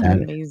good one.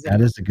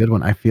 That is a good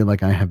one. I feel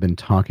like I have been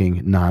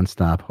talking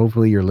nonstop.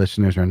 Hopefully your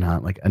listeners are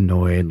not like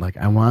annoyed. Like,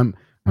 I want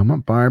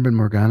Barb and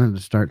Morgana to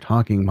start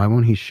talking. Why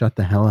won't he shut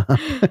the hell up?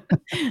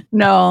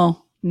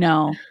 No.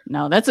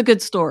 That's a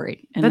good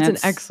story. And that's an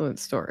excellent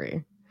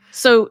story.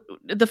 So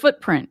the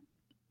footprint,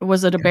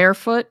 was it a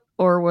barefoot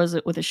or was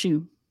it with a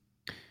shoe?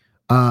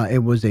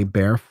 It was a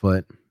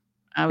barefoot.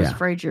 I was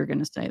afraid you were going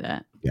to say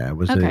that. Yeah, it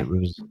was. Okay.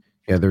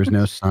 There was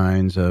no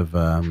signs of.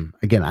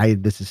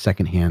 Again, this is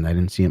secondhand. I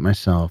didn't see it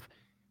myself,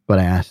 but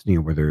I asked,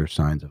 were there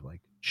signs of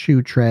like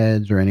shoe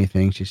treads or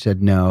anything? She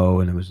said no,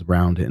 and it was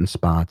rounded in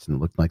spots, and it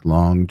looked like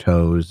long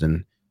toes.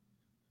 And I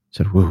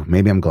said, "Whoa,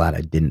 maybe I'm glad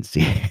I didn't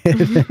see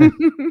it."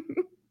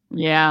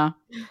 Yeah,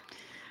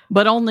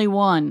 but only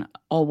one,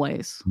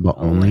 always. But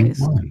only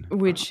one,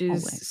 which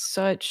is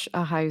such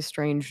a high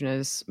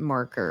strangeness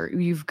marker.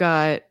 You've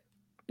got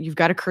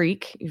a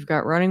creek, you've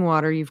got running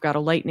water, you've got a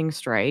lightning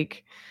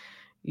strike.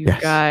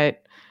 You've got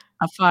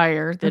a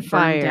fire that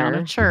burned down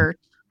a church.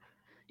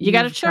 You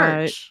got a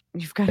church.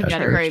 You've got a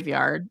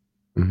graveyard.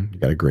 Mm-hmm. You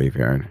got a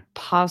graveyard.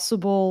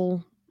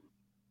 Possible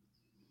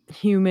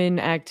human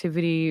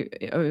activity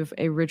of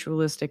a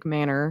ritualistic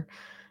manner.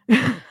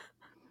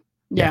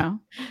 Yeah.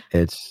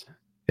 It's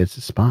a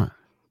spot.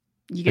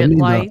 You get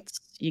lights.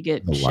 You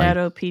get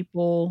shadow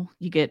people.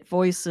 You get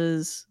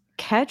voices.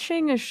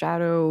 Catching a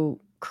shadow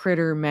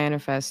critter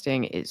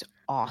manifesting is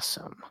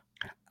awesome.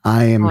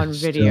 I am on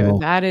video.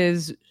 That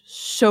is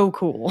so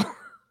cool.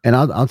 And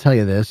I'll tell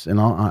you this, and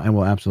I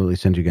will absolutely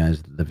send you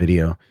guys the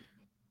video.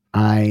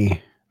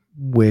 I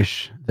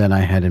wish that I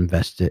had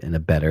invested in a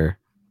better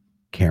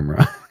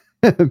camera,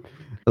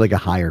 like a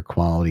higher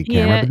quality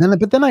camera. Yeah.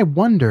 But then I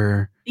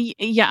wonder.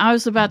 Yeah, I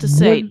was about to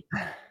say,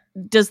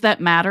 does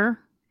that matter?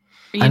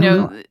 You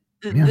know,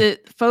 the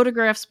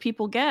photographs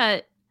people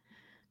get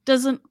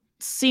doesn't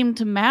seem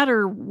to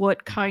matter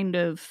what kind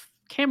of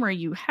camera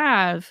you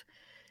have.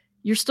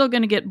 You're still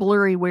going to get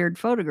blurry, weird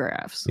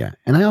photographs. Yeah.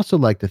 And I also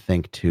like to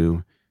think,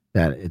 too,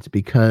 that it's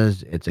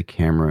because it's a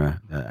camera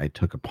that I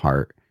took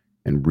apart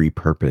and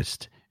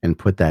repurposed and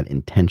put that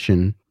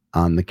intention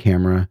on the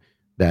camera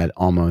that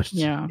almost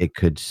it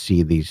could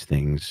see these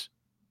things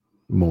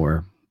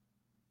more.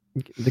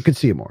 They could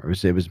see it more.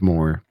 It was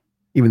more,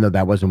 even though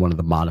that wasn't one of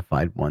the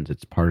modified ones,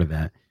 it's part of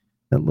that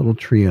little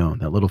trio,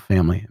 that little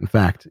family. In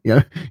fact,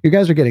 you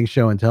guys are getting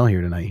show and tell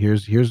here tonight.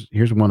 Here's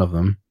one of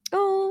them.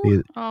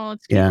 Oh,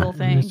 it's a cute little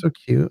thing. It's so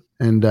cute.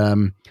 And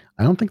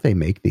I don't think they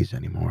make these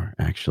anymore,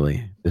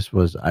 actually. Here's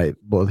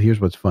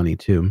what's funny,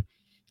 too,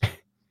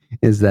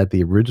 is that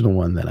the original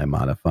one that I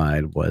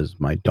modified was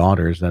my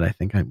daughter's that I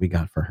think we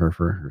got for her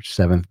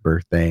 7th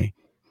birthday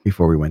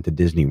before we went to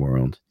Disney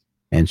World.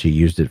 And she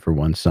used it for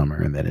one summer,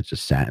 and then it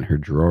just sat in her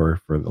drawer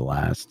for the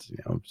last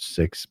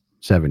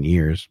 6-7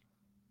 years.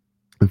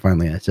 And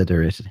finally I said to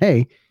her,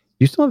 hey,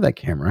 you still have that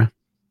camera?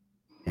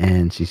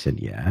 And she said,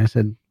 yeah. I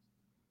said,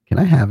 can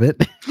I have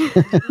it?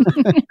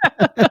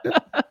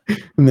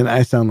 And then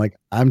I sound like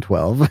I'm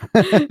 12.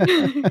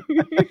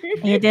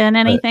 You doing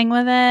anything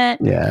with it?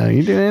 Yeah,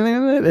 you doing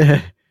anything with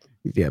it?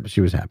 Yeah, but she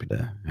was happy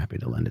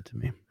to lend it to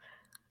me.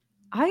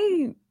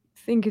 I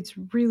think it's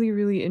really,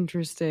 really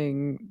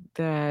interesting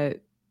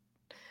that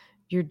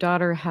your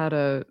daughter had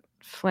a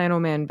flannel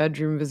man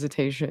bedroom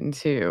visitation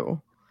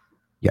too.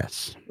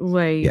 Yes.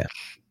 I'm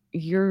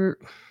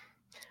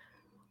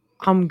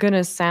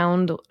gonna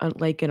sound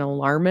like an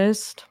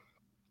alarmist,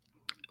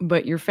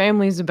 but your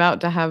family's about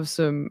to have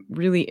some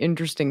really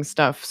interesting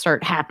stuff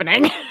start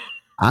happening.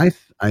 I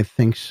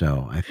think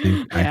so. I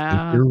think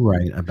you're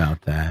right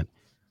about that.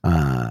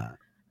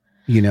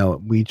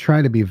 We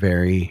try to be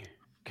very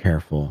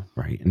careful,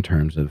 right, in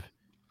terms of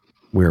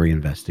where we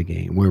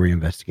investigate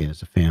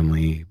as a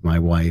family. My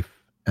wife,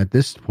 at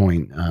this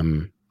point,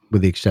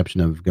 with the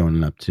exception of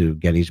going up to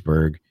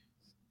Gettysburg,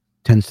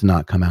 tends to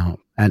not come out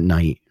at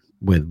night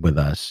with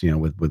us,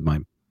 with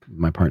my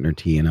partner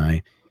T and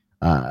I.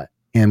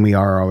 And we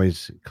are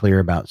always clear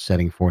about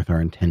setting forth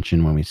our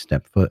intention when we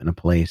step foot in a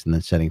place, and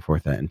then setting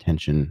forth that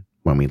intention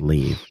when we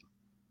leave.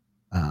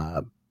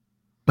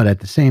 But at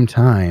the same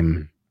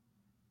time,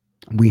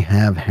 we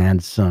have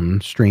had some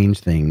strange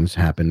things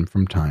happen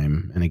from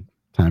time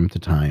to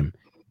time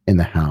in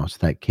the house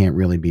that can't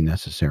really be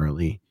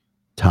necessarily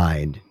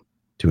tied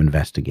to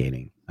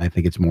investigating. I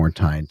think it's more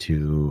tied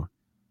to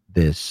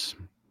this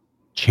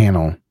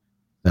channel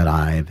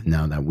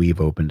that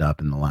we've opened up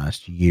in the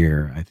last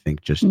year. I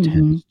think just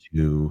tends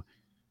to,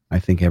 I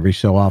think every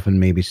so often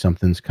maybe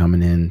something's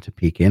coming in to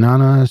peek in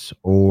on us,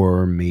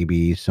 or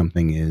maybe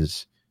something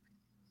is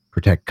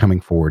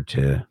coming forward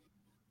to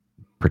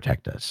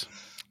protect us.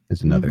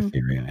 Is another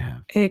theory I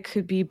have. It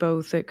could be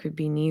both. It could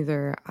be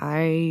neither.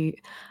 I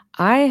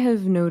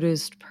have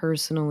noticed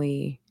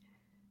personally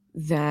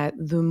that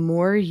the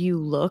more you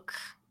look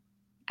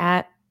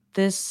at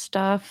this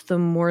stuff, the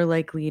more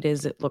likely it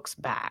is it looks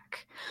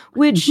back,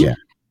 which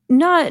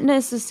not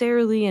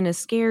necessarily in a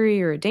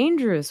scary or a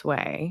dangerous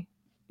way,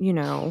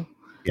 but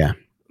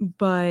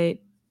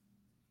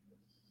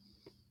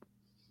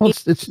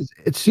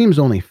it seems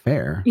only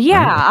fair.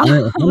 Yeah.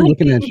 Right? I'm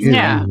looking at you.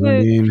 Yeah.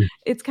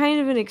 It's kind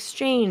of an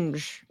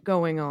exchange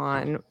going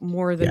on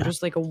more than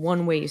just like a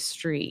one-way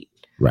street.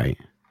 Right.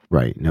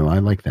 No, I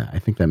like that. I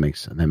think that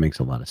makes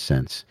a lot of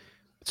sense.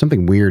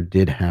 Something weird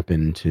did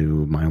happen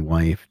to my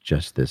wife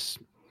just this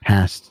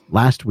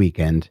last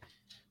weekend.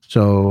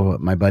 So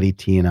my buddy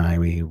T and I,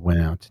 we went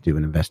out to do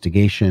an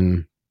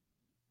investigation.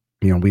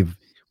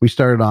 We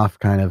started off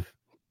kind of,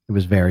 it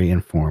was very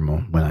informal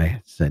when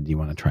I said, do you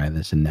want to try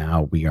this? And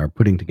now we are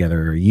putting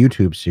together a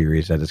YouTube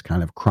series that is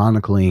kind of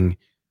chronicling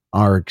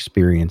our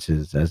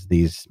experiences as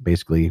these,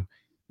 basically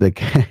the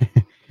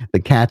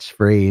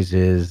catchphrase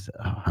is,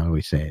 how do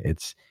we say it?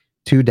 It's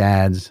two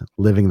dads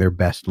living their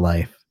best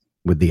life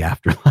with the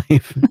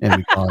afterlife.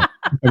 And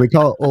we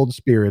call it old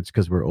spirits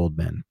because we're old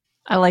men.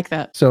 I like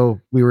that. So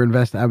we were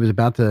I was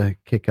about to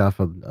kick off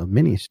a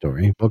mini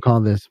story. We'll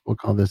call this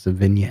a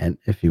vignette,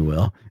 if you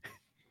will.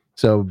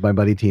 So my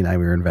buddy T and I,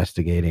 we were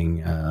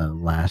investigating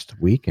last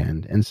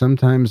weekend, and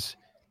sometimes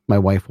my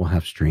wife will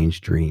have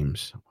strange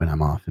dreams when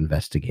I'm off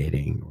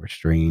investigating, or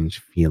strange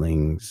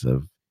feelings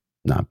of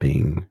not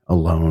being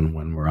alone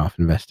when we're off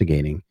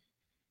investigating.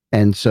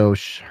 And so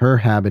her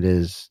habit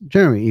is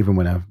generally, even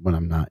when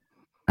I'm not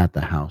at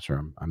the house,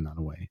 or I'm not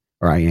away,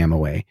 or I am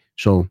away,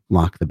 she'll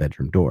lock the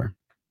bedroom door.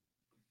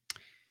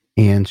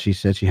 And she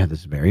said she had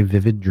this very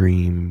vivid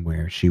dream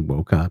where she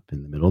woke up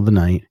in the middle of the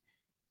night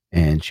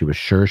and she was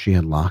sure she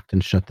had locked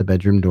and shut the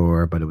bedroom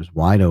door, but it was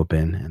wide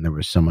open and there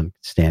was someone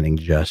standing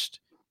just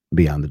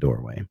beyond the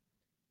doorway.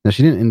 Now,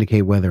 she didn't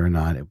indicate whether or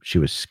not she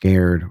was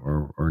scared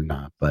or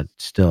not, but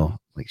still,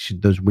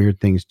 those weird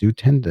things do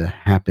tend to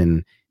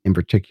happen, in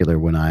particular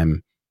when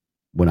I'm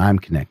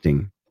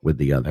connecting with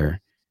the other.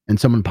 And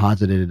someone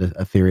posited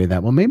a theory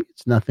that, well, maybe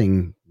it's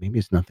nothing,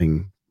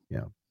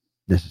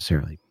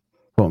 necessarily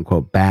quote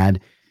unquote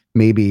bad.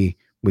 Maybe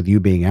with you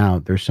being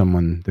out, there's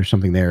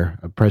something there,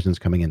 a presence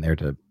coming in there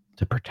to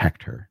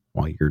protect her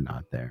while you're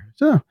not there.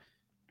 So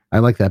I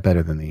like that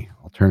better than the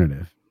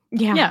alternative.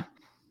 Yeah.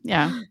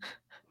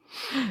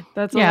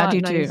 That's Yeah, I a lot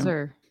do too.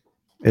 nicer.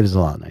 It is a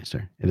lot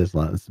nicer.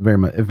 It's very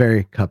much a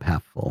very cup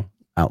half full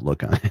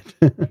outlook on it.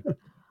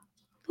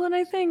 Well, and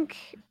I think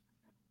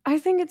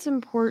it's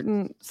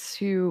important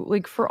to,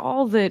 like, for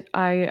all that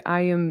I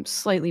am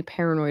slightly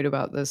paranoid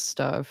about this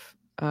stuff,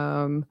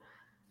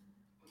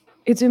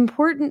 it's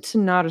important to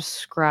not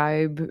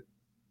ascribe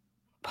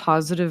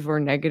positive or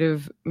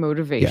negative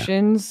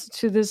motivations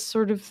to this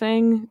sort of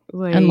thing.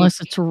 Like,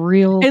 Unless it's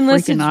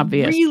freaking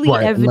obvious. really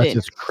evident. Unless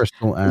it's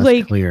crystal as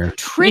Like, clear.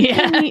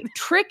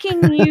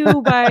 tricking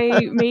you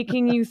by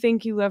making you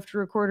think you left a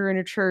recorder in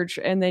a church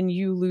and then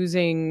you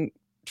losing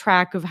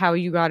track of how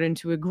you got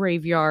into a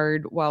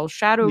graveyard while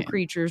shadow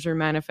creatures are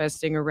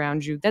manifesting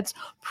around you. That's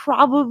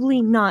probably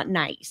not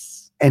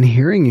nice. And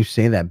hearing you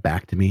say that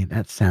back to me,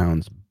 that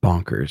sounds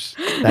bonkers.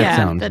 That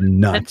sounds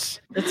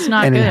nuts. That's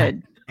not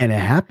good. And it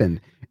happened.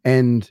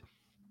 And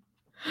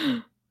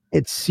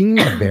it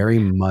seemed very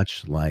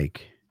much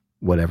like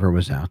whatever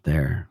was out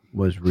there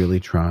was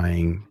really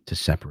trying to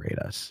separate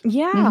us.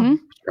 Yeah. Mhm.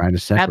 Trying to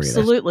separate us.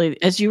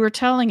 Absolutely. As you were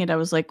telling it, I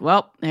was like,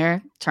 well,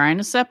 they're trying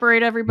to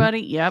separate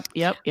everybody. Yep.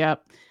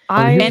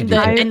 And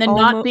then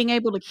not being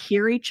able to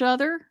hear each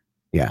other.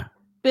 Yeah.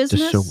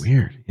 Business. Just so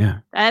weird. Yeah.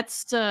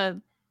 That's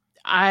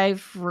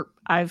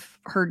I've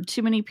heard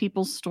too many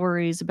people's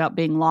stories about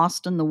being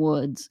lost in the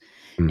woods,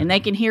 and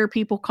they can hear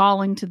people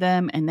calling to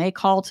them, and they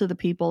call to the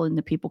people, and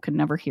the people can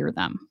never hear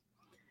them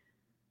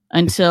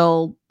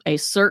until a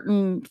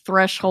certain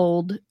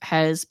threshold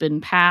has been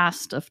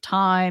passed of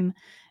time,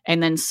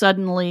 and then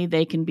suddenly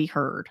they can be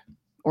heard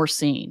or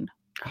seen.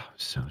 Oh,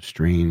 so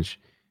strange.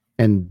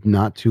 And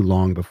not too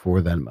long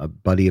before that, a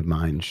buddy of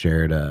mine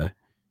shared a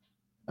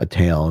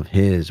tale of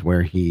his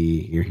where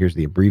here's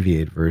the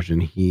abbreviated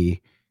version.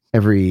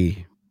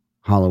 Every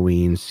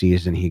Halloween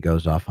season, he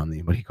goes off on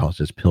what he calls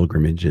his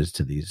pilgrimages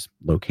to these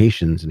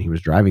locations. And he was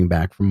driving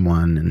back from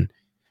one, and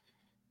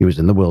he was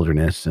in the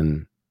wilderness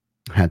and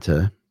had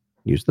to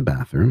use the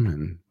bathroom.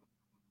 And,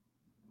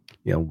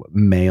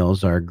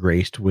 males are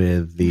graced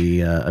with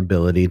the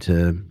ability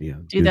to,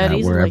 do that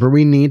wherever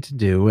we need to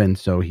do. And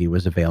so he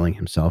was availing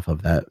himself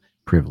of that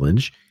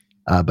privilege,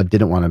 but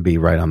didn't want to be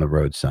right on the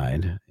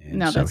roadside. And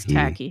no, that's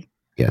tacky.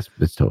 Yes,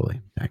 it's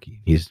totally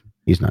tacky. He's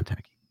not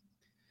tacky.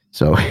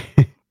 So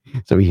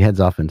he heads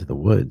off into the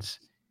woods,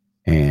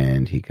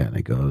 and he kind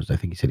of goes, I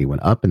think he said he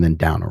went up and then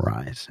down a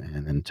rise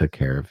and then took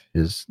care of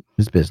his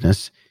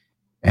business.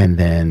 And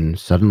then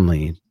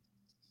suddenly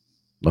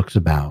looks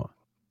about,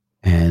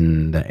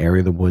 and the area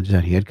of the woods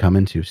that he had come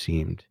into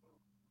seemed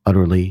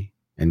utterly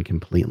and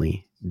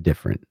completely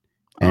different.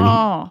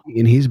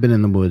 And he's been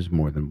in the woods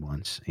more than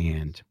once,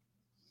 and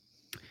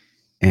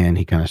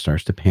he kind of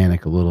starts to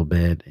panic a little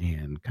bit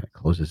and kind of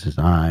closes his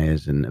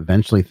eyes, and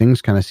eventually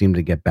things kind of seem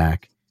to get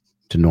back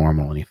to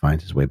normal, and he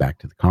finds his way back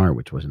to the car,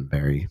 which wasn't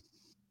very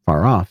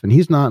far off. And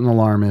he's not an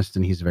alarmist,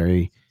 and he's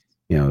very,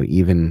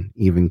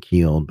 even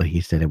keeled, but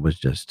he said it was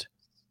just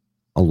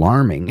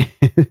alarming.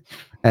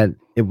 And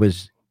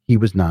he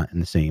was not in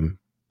the same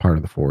part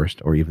of the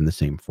forest or even the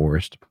same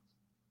forest.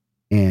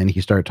 And he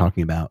started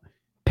talking about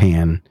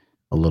Pan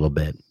a little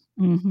bit.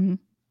 Mm-hmm.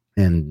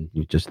 And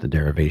just the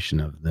derivation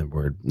of the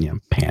word,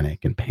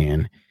 panic and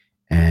Pan.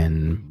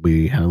 And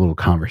we had a little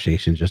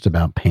conversation just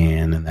about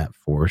Pan and that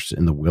force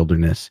in the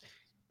wilderness.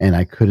 And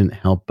I couldn't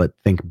help but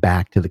think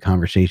back to the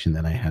conversation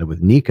that I had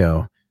with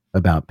Nico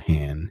about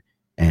Pan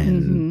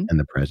and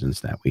the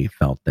presence that we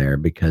felt there,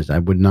 because I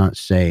would not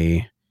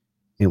say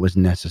it was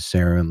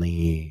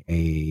necessarily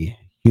a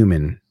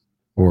human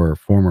or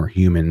former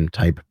human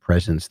type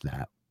presence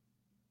that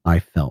I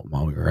felt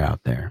while we were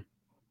out there.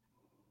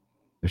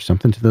 There's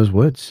something to those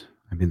woods.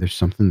 I mean, there's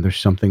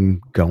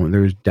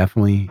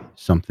definitely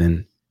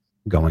something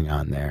going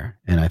on there.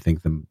 And I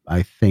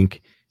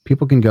think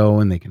people can go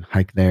and they can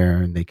hike there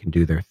and they can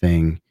do their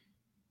thing.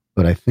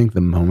 But I think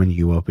the moment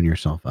you open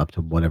yourself up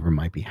to whatever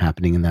might be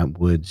happening in that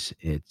woods,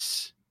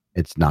 it's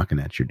knocking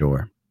at your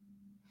door.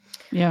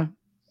 Yeah.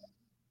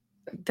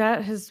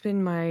 That has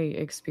been my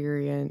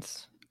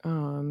experience.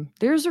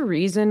 There's a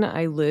reason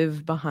I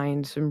live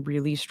behind some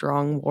really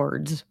strong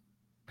wards.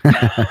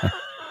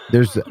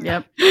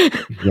 Yep.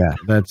 Yeah,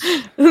 that's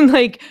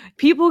like,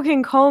 people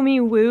can call me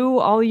woo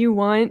all you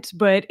want,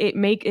 but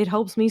it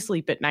helps me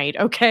sleep at night,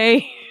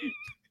 okay?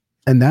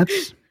 And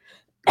there's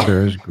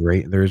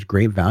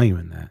great value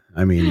in that.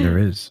 I mean, there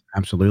is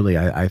absolutely.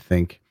 I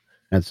think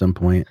at some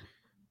point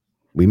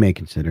we may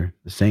consider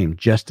the same,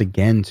 just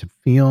again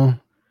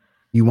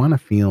you want to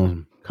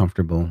feel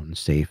comfortable and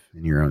safe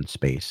in your own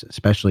space,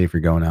 especially if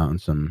you're going out on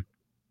some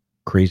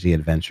crazy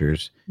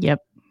adventures.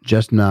 Yep.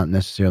 Just not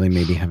necessarily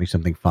maybe having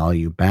something follow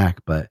you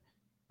back, but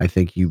I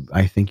think your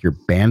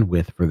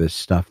bandwidth for this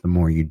stuff, the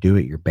more you do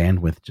it, your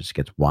bandwidth just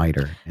gets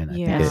wider, and I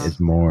think it is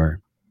more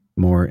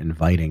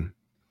inviting.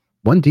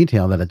 One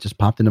detail that just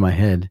popped into my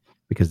head,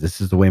 because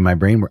this is the way my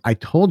brain works. I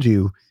told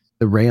you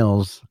the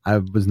rails, I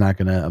was not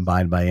going to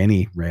abide by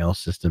any rail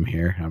system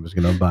here. I was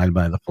going to abide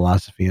by the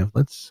philosophy of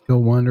let's go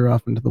wander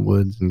off into the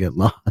woods and get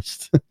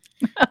lost.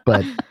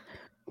 But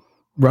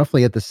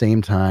roughly at the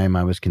same time,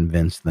 I was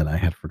convinced that I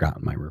had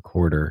forgotten my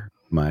recorder.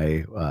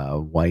 My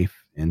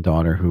wife and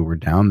daughter, who were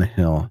down the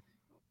hill,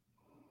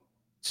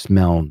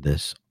 smelled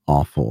this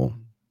awful,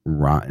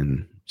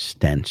 rotten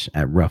stench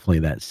at roughly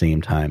that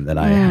same time that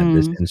I had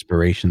this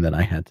inspiration that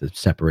I had to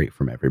separate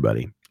from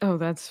everybody. Oh,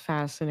 that's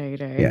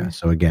fascinating. Yeah.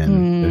 So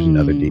again, there's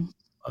another deep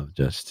of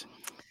just.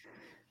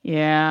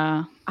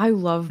 Yeah. I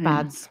love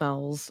bad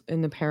smells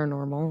in the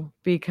paranormal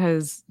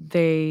because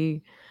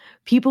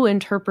people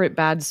interpret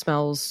bad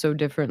smells so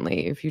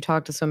differently. If you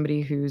talk to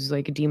somebody who's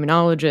like a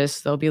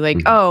demonologist, they'll be like,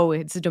 oh,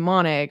 it's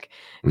demonic.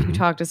 If you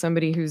talk to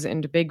somebody who's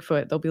into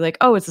Bigfoot, they'll be like,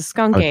 oh, it's a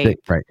skunk ape.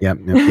 Right. Yeah,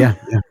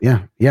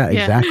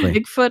 exactly.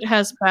 Bigfoot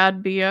has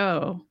bad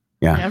BO.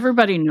 Yeah.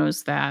 Everybody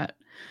knows that.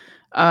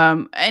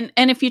 And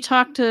if you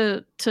talk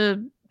to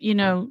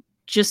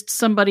just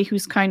somebody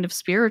who's kind of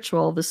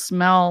spiritual, the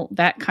smell,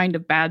 that kind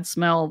of bad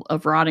smell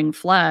of rotting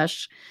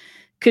flesh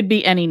could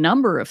be any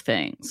number of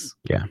things.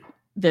 Yeah.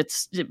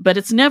 But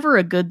it's never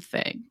a good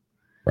thing.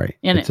 Right.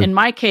 In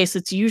my case,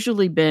 it's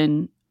usually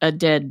been a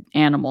dead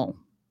animal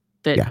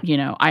that,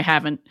 I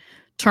haven't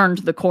turned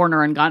the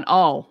corner and gone,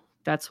 oh,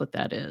 that's what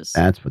that is.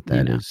 That's what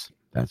that is.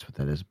 That's what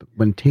that is. But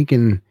when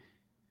taken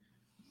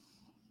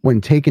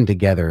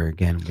together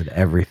again with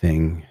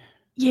everything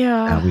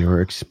that we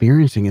were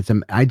experiencing,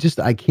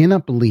 I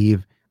cannot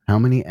believe how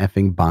many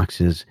effing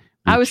boxes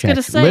I was going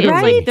to say, it's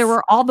like there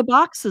were all the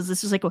boxes.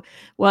 This is like,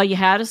 well, you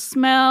had a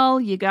smell,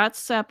 you got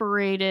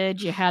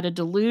separated, you had a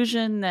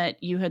delusion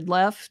that you had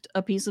left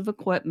a piece of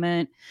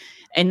equipment,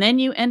 and then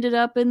you ended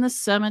up in the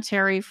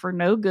cemetery for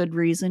no good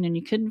reason, and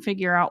you couldn't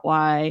figure out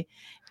why.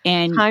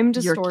 And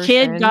your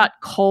kid got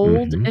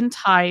cold and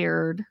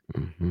tired.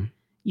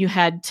 You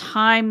had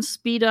time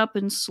speed up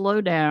and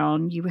slow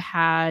down. You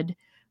had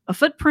a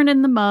footprint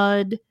in the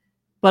mud,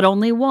 but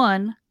only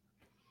one.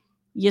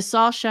 You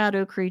saw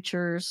shadow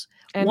creatures.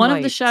 And one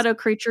of the shadow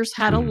creatures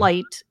had a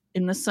light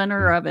in the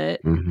center of it.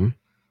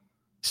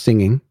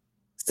 Singing.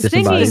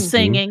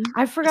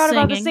 I forgot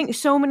about the singing.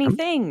 So many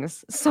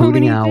things. So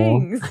many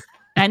things.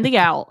 And the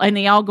owl. And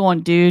the owl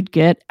going, dude,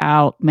 get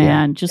out,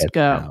 man. Just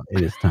go. Out.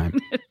 It is time.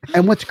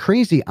 And what's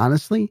crazy,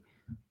 honestly,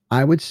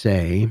 I would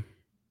say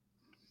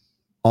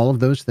all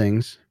of those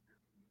things,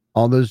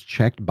 all those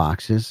checked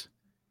boxes,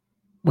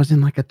 was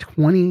in like a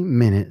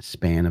 20-minute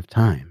span of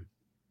time.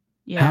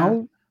 Yeah.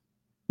 How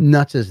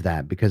nuts is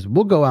that? Because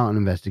we'll go out on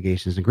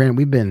investigations, and granted,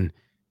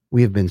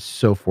 we have been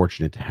so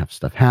fortunate to have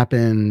stuff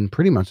happen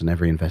pretty much in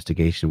every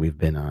investigation we've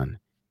been on,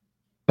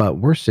 but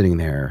we're sitting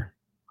there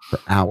for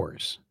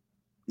hours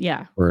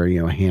for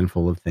a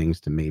handful of things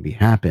to maybe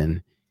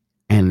happen,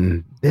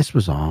 and this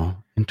was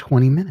all in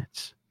 20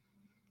 minutes.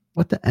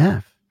 What the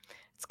F?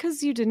 It's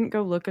because you didn't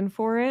go looking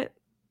for it.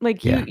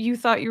 Like you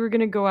thought you were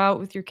gonna go out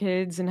with your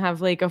kids and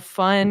have like a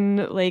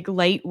fun, like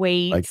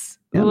lightweight,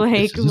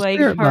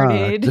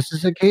 light-hearted. This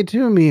is a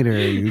K2 meter.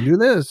 You do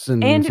this,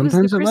 and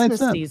sometimes it was the it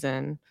Christmas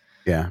season.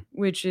 Yeah,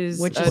 which is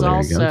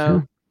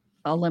also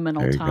a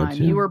liminal time.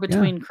 You were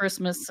between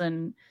Christmas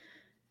and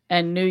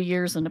New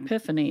Year's and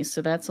Epiphany,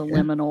 so that's a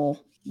liminal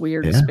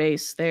weird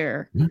space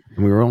there. Yeah.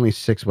 And we were only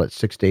 6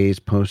 days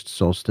post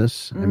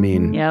solstice. I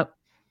mean,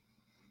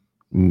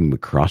 we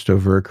crossed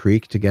over a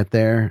creek to get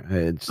there.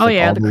 It's the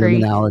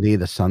creek. Liminality,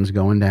 the sun's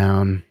going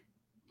down.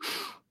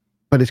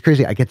 But it's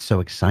crazy. I get so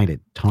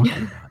excited talking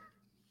about it.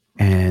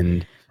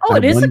 And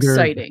it is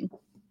exciting.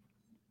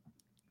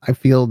 I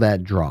feel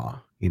that draw.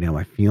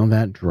 I feel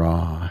that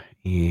draw,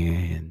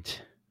 and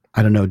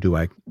I don't know. Do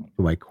I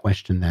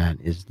question that?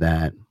 Is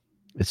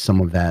some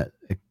of that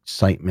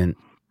excitement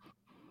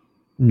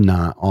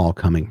not all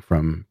coming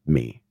from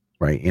me?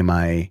 Right? Am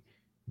I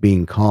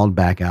being called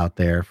back out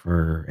there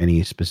for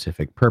any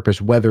specific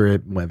purpose, whether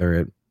it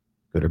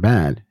good or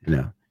bad?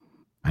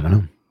 I don't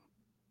know.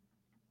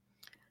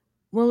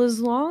 Well, as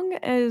long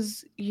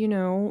as, you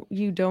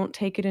don't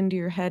take it into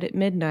your head at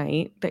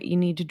midnight that you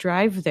need to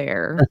drive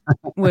there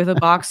with a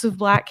box of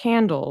black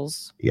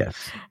candles.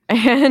 Yes.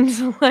 And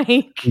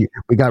we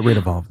got rid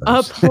of all of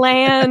those. A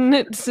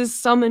plan to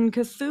summon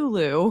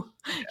Cthulhu,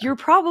 you're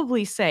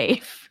probably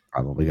safe.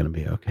 Probably going to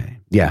be okay.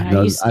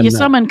 Yeah. You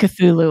summon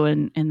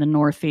Cthulhu in the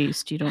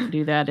Northeast. You don't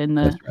do that in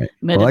the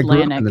Mid-Atlantic. Well, I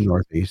grew up in the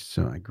Northeast,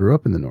 so I grew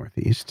up in the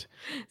Northeast.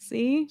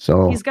 See?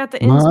 So he's got the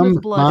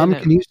Innsmouth blood Mom, in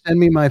him. Can you send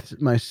me my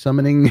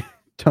summoning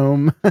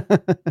tome?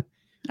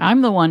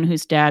 I'm the one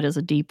whose dad is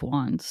a deep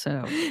one,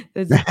 so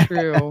that's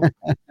true.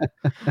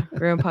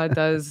 Grandpa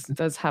does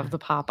have the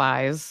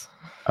Popeyes.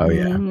 Oh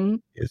yeah,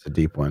 it's a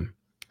deep one.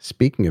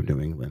 Speaking of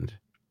New England,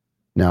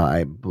 now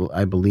I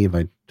believe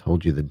I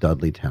told you the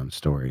Dudleytown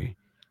story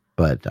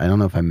But I don't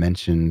know if I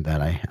mentioned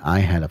that I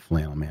had a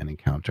flannel man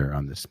encounter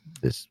on this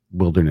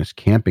wilderness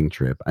camping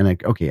trip. And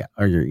like, okay,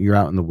 you're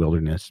out in the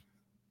wilderness,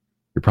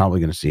 you're probably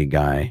going to see a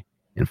guy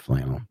in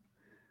flannel.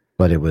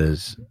 But it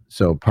was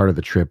so part of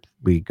the trip.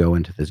 We go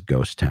into this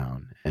ghost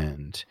town,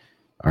 and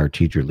our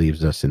teacher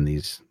leaves us in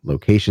these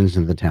locations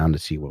in the town to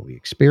see what we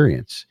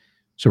experience.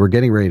 So we're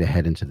getting ready to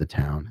head into the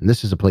town, and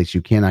this is a place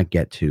you cannot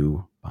get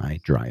to by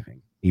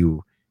driving.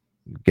 You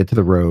get to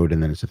the road,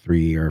 and then it's a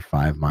 3 or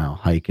 5 mile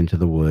hike into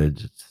the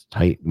woods. It's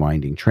tight,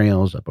 winding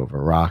trails up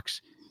over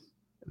rocks.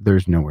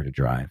 There's nowhere to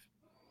drive.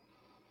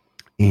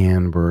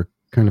 And we're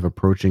kind of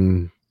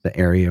approaching the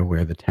area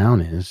where the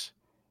town is.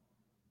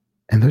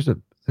 And there's a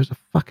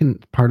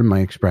fucking, pardon my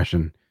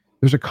expression,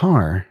 there's a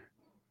car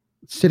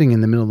sitting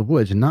in the middle of the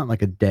woods, and not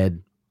like a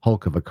dead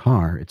hulk of a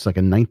car. It's like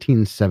a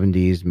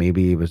 1970s,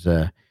 maybe it was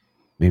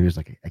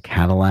like a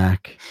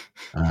Cadillac.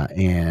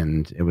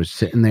 And it was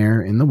sitting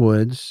there in the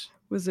woods.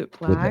 Was it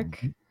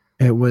black?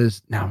 It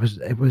was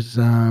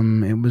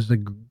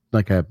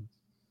like a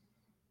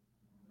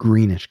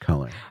greenish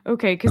color.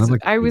 Okay, because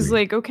I was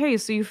like, okay,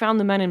 so you found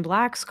the Men in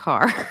Black's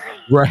car.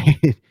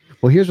 Right.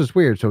 Well, here's what's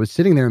weird. So it's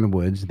sitting there in the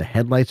woods. The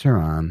headlights are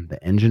on.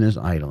 The engine is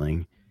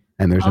idling.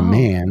 And there's a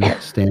man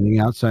standing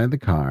outside the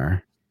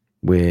car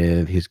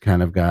he's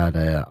kind of got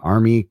a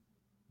army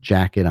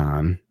jacket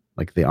on,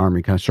 like the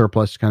army kind of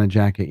surplus kind of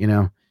jacket, you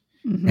know?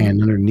 Mm-hmm.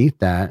 And underneath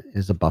that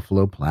is a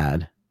buffalo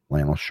plaid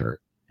flannel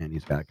shirt. And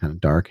he's got kind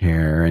of dark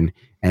hair,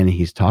 and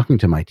he's talking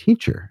to my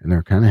teacher, and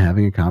they're kind of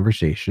having a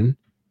conversation.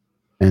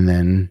 And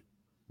then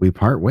we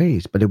part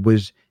ways. But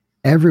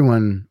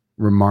everyone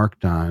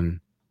remarked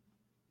on,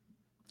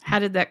 how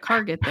did that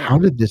car get there? How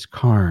did this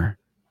car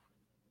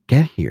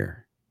get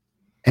here?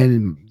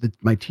 And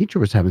my teacher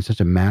was having such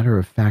a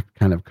matter-of-fact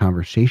kind of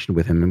conversation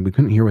with him, and we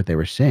couldn't hear what they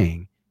were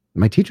saying.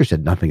 My teacher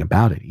said nothing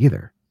about it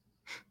either.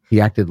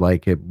 He acted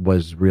like it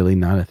was really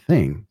not a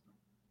thing.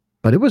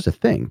 But it was a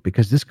thing,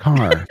 because this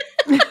car...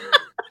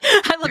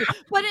 I love it.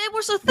 But it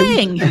was a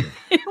thing.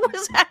 It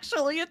was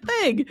actually a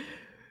thing.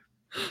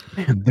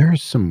 Man,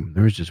 there's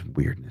just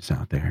weirdness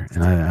out there,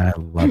 and I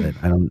love it.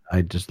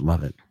 I just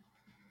love it.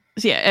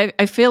 Yeah,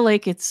 I feel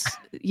like it's,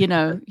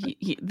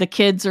 the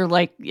kids are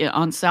like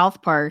on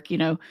South Park,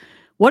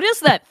 what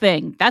is that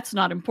thing? That's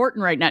not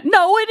important right now.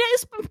 No, it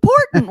is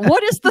important.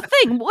 What is the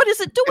thing? What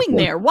is it doing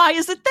there? Why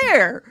is it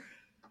there?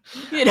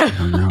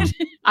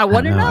 I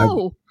want to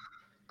know.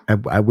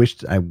 I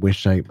wish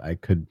I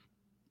could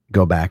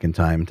go back in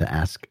time to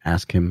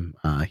ask him.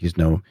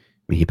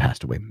 He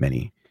passed away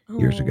many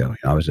years ago.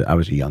 I was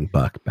a young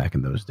buck back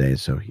in those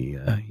days, so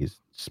he's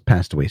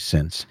passed away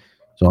since.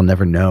 So I'll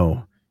never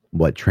know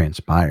what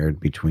transpired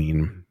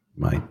between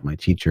my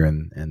teacher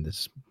and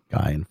this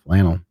guy in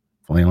flannel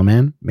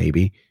man.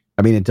 Maybe,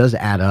 I mean, it does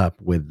add up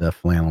with the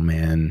flannel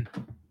man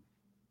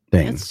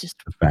thing. It's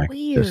just the fact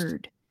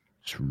weird.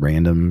 Just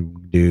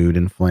random dude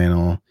in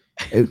flannel.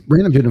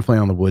 Random dude in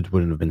flannel in the woods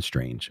wouldn't have been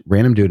strange.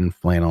 Random dude in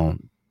flannel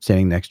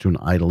standing next to an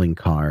idling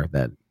car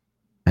that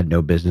had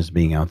no business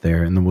being out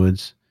there in the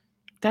woods.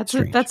 That's a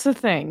thing. That's a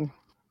thing.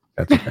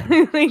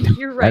 Like,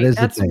 you're right.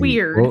 That's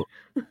weird.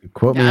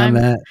 Quote me on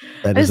that.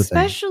 That is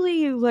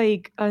especially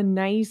like a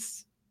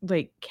nice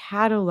like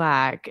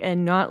Cadillac,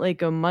 and not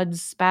like a mud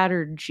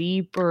spattered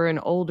Jeep or an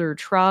older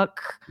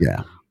truck.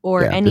 Yeah.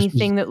 Or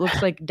anything that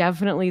looks like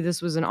definitely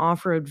this was an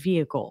off-road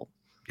vehicle.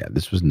 Yeah,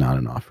 this was not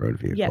an off-road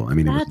vehicle. Yeah, I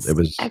mean, it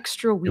was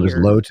extra weird. It was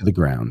low to the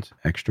ground.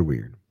 Extra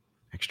weird.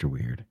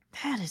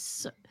 That is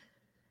so...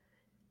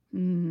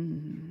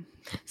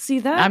 See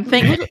that? I'm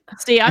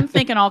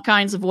thinking all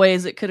kinds of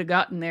ways it could have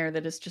gotten there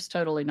that is just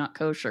totally not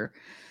kosher.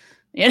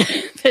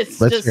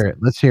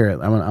 Let's hear it.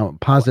 I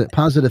want to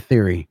posit a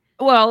theory.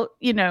 Well,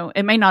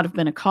 it may not have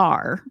been a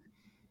car.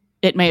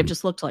 It may have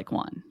just looked like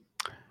one.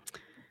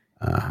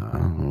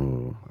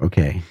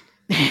 Okay.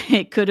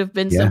 It could have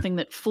been something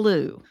that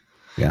flew.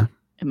 Yeah.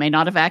 It may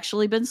not have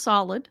actually been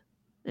solid.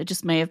 It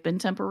just may have been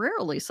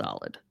temporarily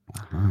solid.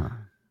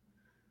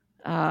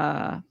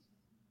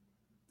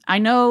 I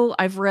know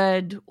I've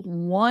read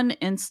one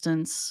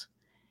instance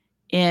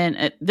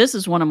this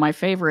is one of my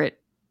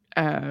favorite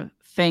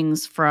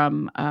things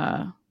from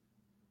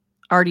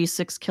R.D.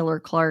 Six Killer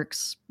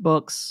Clark's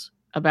books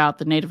about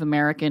the Native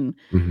American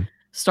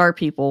Star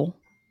People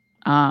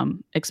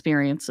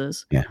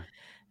experiences. Yeah.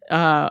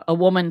 A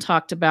woman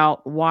talked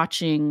about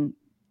watching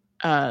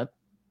a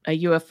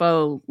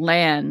UFO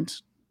land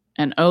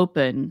and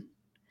open,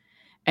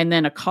 and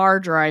then a car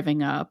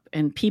driving up,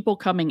 and people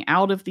coming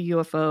out of the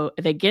UFO.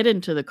 They get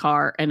into the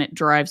car and it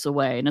drives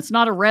away, and it's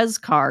not a res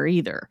car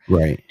either.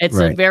 Right. It's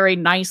a very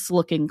nice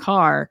looking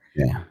car.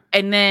 Yeah.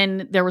 And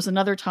then there was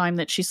another time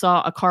that she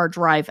saw a car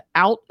drive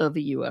out of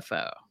a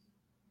UFO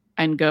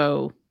and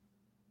go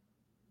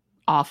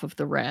off of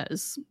the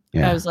res.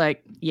 Yeah. I was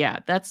like, yeah,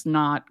 that's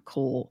not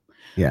cool.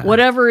 Yeah.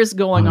 Whatever is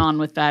going on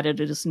with that, it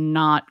is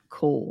not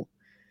cool.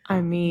 I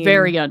mean,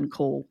 very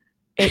uncool.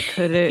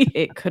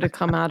 It could have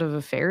come out of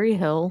a fairy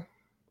hill.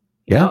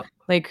 Yeah.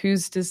 Like,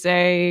 who's to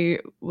say,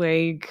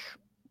 like,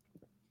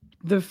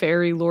 the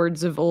fairy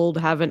lords of old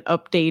haven't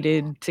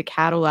updated to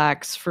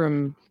Cadillacs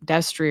from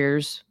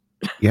destriers.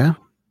 Yeah.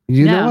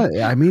 You know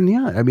Yeah. what? I mean,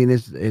 yeah. I mean,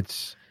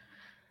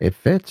 it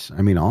fits.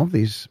 I mean, all of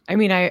these. I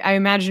mean, I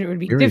imagine it would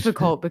be Fairies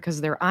difficult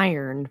because they're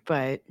iron,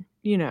 but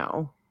you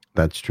know.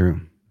 That's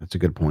true. That's a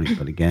good point.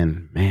 But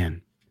again,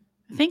 man,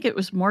 I think it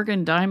was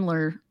Morgan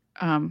Daimler.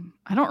 I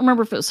don't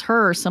remember if it was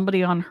her or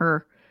somebody on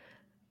her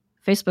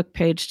Facebook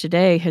page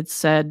today had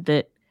said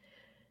that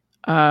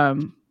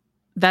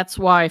that's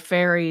why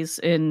fairies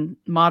in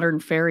modern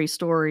fairy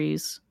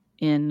stories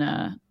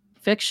in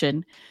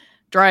fiction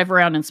drive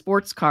around in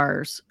sports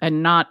cars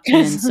and not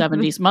in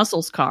 70s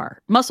muscle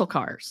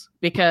cars,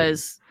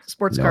 because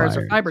sports No cars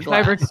iron. are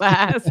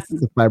fiberglass,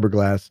 the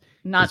fiberglass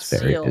not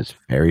steel. is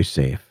very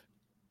safe.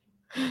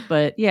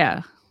 But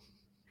yeah.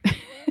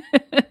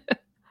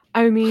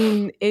 I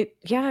mean, it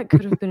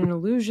could have been an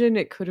illusion.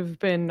 It could have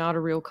been not a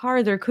real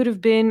car. There could have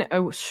been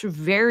a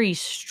very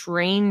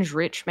strange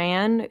rich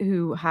man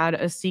who had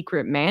a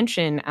secret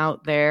mansion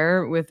out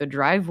there with a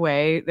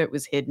driveway that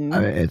was hidden.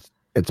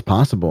 It's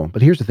possible.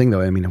 But here's the thing,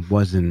 though. I mean, it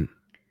wasn't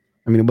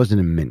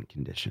in mint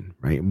condition,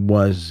 right? It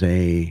was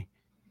a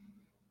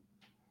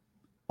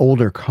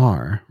older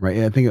car,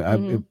 right? I think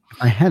if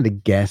I had to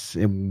guess,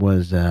 it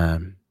was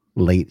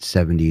late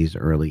 70s,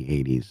 early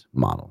 80s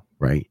model,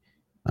 right?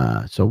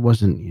 So it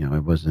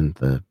wasn't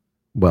the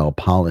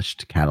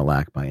well-polished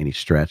Cadillac by any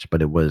stretch,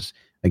 but it was,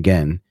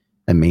 again,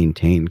 a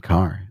maintained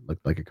car. It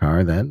looked like a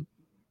car that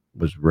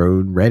was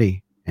road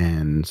ready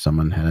and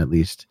someone had at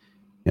least,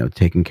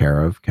 taken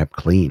care of, kept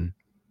clean.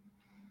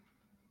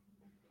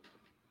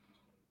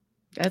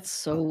 That's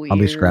so weird. I'll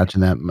be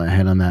scratching my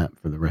head on that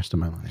for the rest of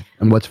my life.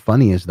 And what's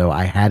funny is, though,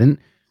 that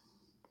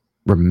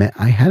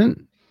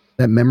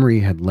memory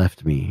had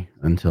left me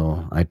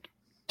until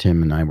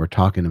Tim and I were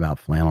talking about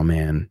Flannel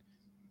Man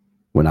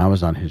when I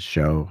was on his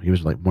show. He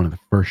was like one of the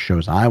first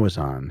shows I was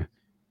on,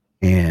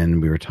 and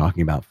we were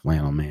talking about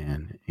Flannel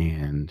Man,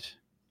 and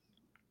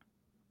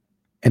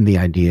the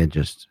idea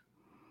just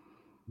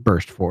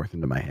burst forth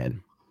into my head.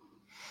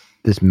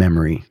 This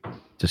memory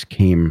just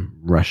came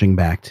rushing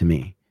back to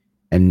me.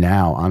 And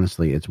now,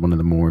 honestly, it's one of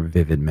the more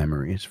vivid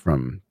memories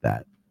from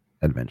that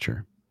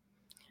adventure.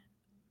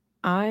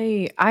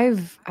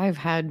 I've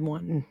had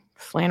one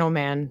Flannel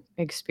Man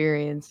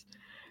experience,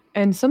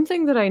 and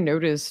something that I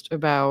noticed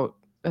about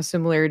a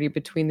similarity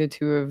between the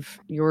two of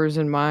yours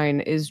and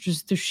mine is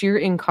just the sheer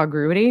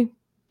incongruity.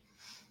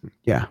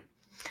 Yeah.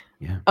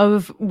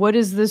 Of what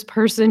is this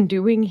person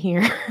doing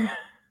here?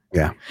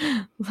 Yeah.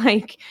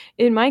 Like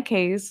in my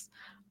case,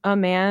 a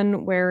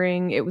man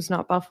wearing, it was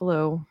not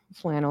buffalo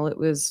flannel, it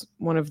was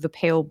one of the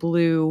pale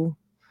blue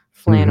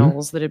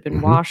flannels that had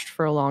been washed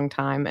for a long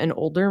time. An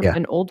older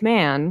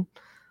man,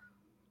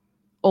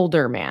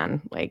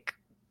 like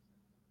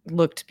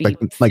looked to be like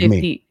 50.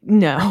 Me.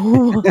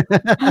 No.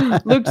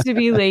 Looked to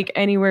be like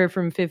anywhere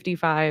from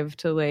 55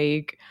 to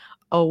like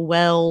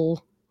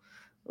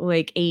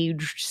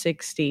aged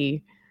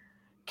 60.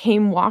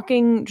 Came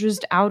walking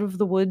just out of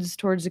the woods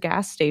towards a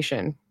gas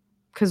station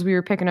because we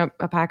were picking up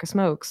a pack of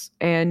smokes,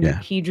 and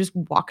he just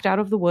walked out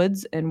of the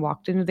woods and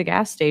walked into the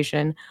gas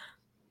station.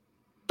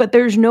 But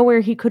there's nowhere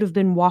he could have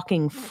been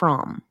walking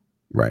from.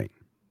 Right.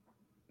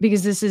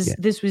 Because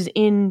this was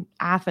in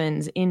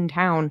Athens, in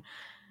town.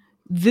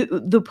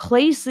 The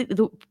place,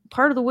 the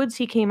part of the woods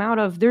he came out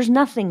of, there's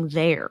nothing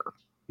there.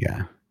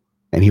 Yeah.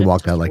 And he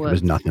walked out like it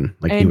was nothing.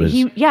 Like he was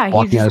he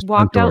just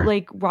walked out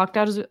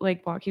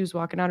he was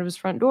walking out of his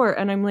front door,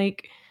 and I'm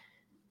like,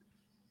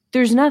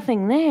 there's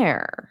nothing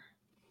there.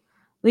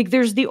 Like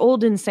there's the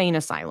old insane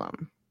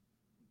asylum.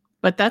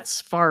 But that's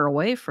far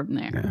away from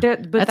there. Yeah.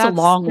 That's a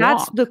long walk.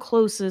 That's the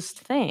closest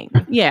thing.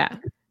 Yeah.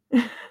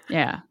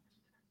 Yeah.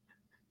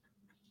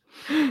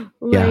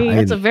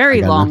 It's a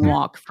very long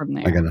walk from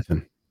there. I got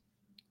nothing.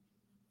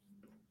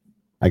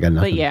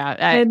 But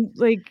yeah.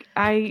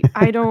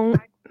 I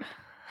don't.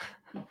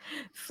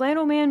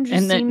 Flannel Man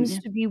just seems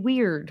to be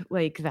weird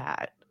like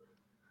that.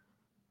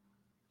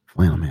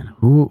 Flannel Man.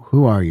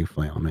 Who are you,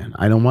 Flannel Man?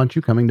 I don't want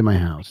you coming to my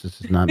house.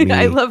 This is not me.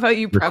 I love how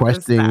you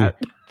preface that.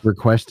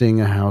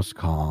 Requesting a house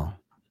call.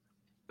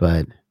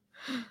 But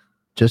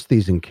just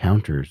these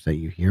encounters that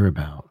you hear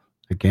about,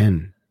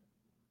 again,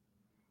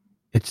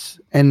 it's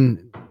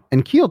and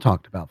Keel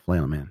talked about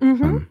Flannel Man,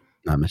 if I'm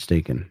not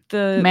mistaken.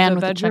 The man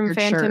with bedroom the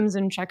checkered phantoms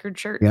shirt. and checkered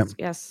shirts. Yep.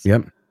 Yes.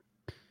 Yep.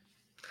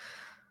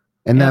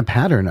 And that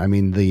pattern, I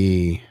mean,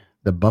 the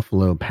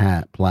buffalo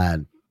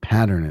plaid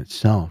pattern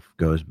itself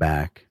goes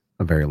back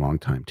a very long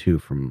time too,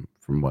 from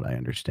what I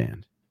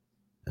understand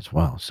as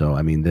well. So,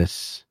 I mean,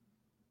 this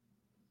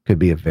could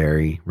be a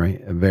very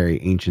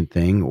ancient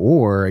thing,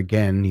 or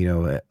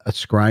again,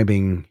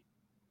 ascribing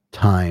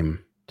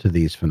time to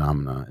these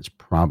phenomena is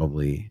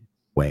probably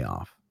way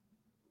off.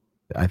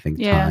 I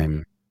think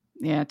time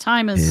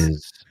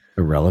is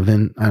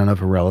irrelevant. I don't know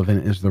if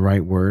irrelevant is the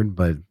right word,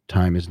 but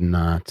time is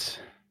not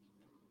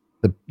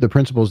the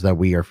principles that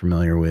we are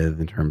familiar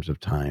with in terms of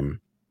time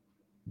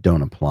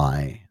don't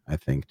apply, I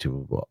think,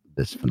 to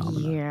this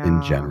phenomenon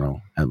in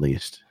general, at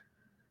least.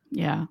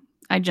 Yeah,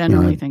 I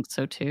generally think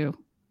so too.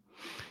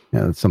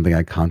 Yeah, that's something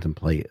I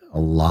contemplate a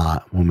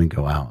lot when we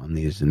go out on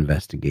these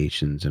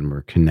investigations and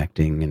we're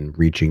connecting and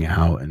reaching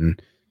out. And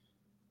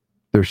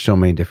there's so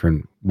many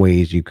different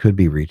ways you could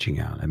be reaching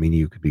out. I mean,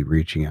 you could be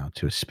reaching out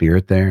to a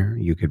spirit there.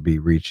 You could be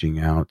reaching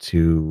out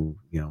to,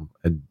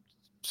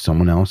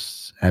 someone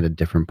else at a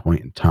different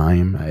point in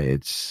time.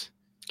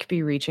 Could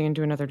be reaching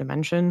into another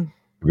dimension.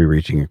 Be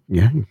reaching,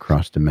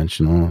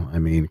 cross-dimensional. I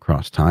mean,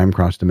 cross-time,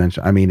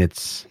 cross-dimensional. I mean,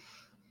 but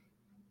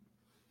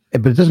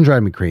it doesn't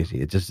drive me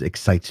crazy. It just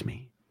excites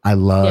me. I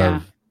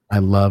love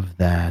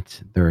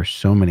that there are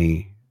so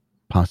many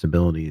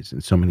possibilities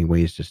and so many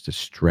ways just to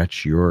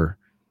stretch your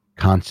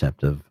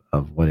concept of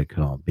what it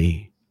could all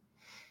be.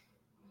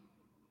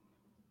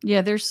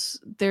 Yeah,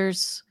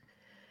 there's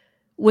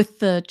with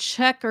the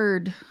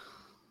checkered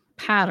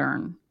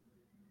pattern,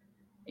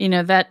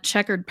 that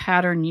checkered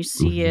pattern, you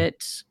see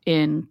it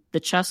in the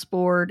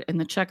chessboard and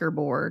the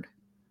checkerboard.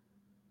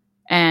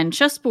 And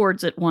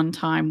chessboards at one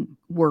time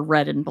were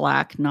red and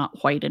black,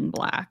 not white and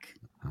black.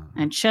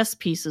 And chess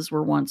pieces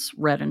were once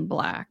red and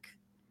black,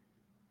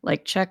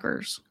 like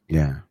checkers.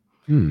 Yeah.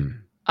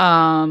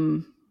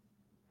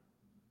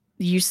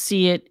 You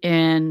see it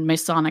in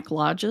Masonic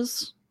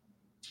lodges.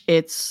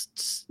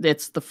 It's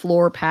the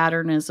floor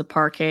pattern is a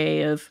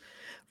parquet of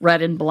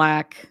red and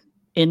black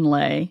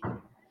inlay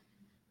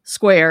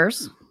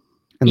squares.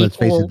 And let's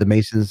face it, the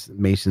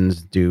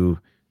Masons do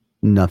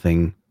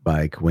nothing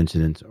by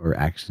coincidence or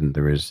accident.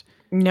 There's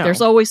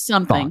always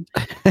something.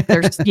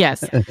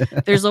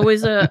 There's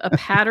always a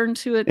pattern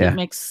to it that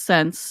makes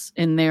sense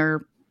in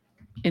their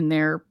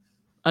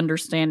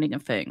understanding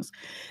of things.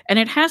 And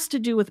it has to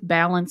do with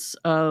balance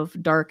of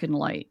dark and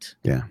light.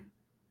 Yeah.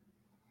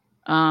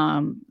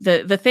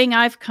 The thing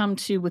I've come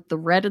to with the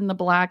red and the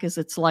black is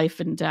it's life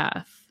and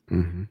death.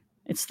 Mm-hmm.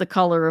 It's the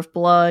color of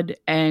blood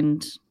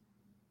and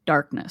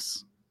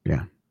darkness.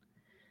 Yeah.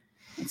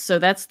 So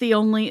that's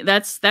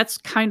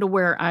kind of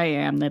where I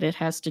am, that it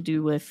has to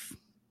do with,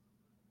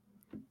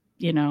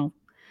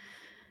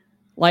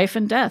 life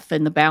and death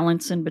and the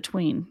balance in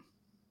between.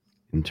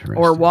 Interesting.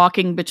 Or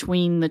walking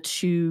between the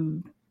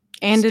two.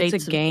 And states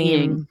it's a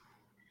game.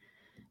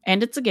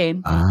 And it's a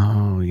game.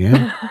 Oh,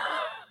 yeah.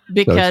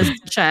 Because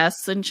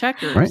chess and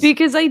checkers. Right.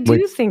 Because I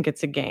do think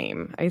it's a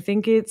game. I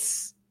think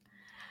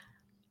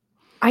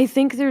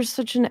there's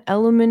such an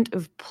element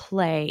of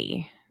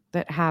play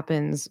that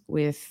happens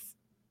with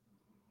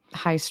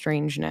high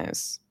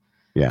strangeness.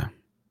 Yeah.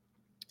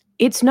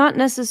 It's not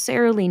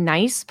necessarily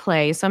nice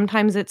play.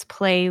 Sometimes it's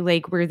play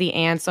like we're the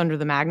ants under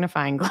the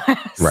magnifying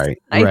glass.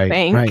 Right. I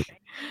think. Right.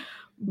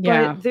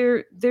 But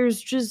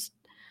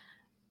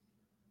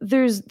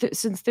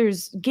since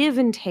there's give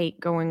and take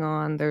going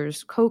on,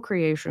 there's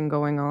co-creation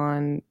going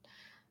on,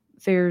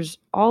 there's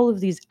all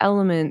of these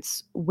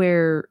elements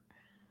where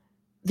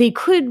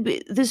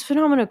this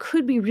phenomena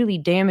could be really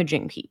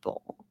damaging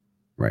people.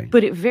 Right.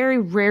 But it very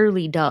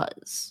rarely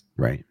does.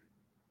 Right.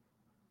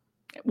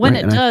 When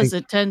it does,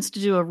 it tends to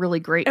do a really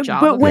great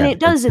job. But when it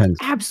does, it's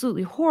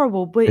absolutely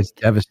horrible. But it's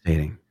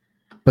devastating.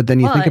 But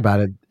then you think about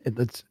it,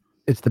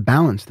 it's the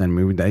balance then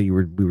we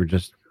were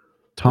just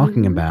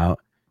talking about.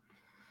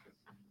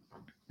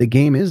 The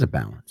game is a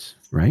balance,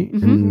 right?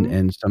 Mm-hmm.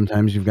 And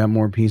sometimes you've got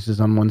more pieces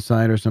on one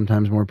side or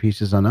sometimes more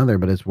pieces on other,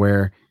 but it's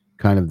where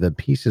kind of the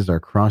pieces are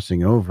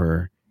crossing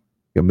over.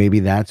 Maybe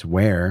that's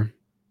where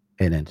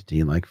an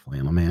entity like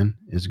Flannel Man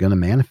is going to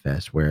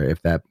manifest,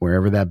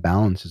 wherever that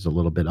balance is a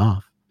little bit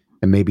off.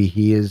 And maybe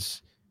he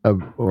is,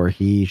 or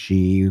he,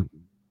 she,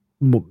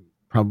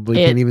 probably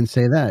can't even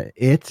say that.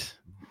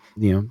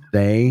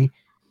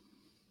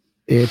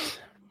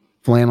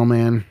 Flannel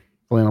Man,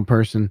 flannel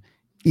person.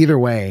 Either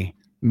way,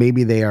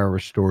 maybe they are a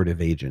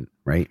restorative agent,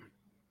 right?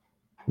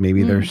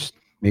 Maybe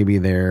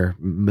they're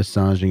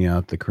massaging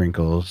out the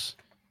crinkles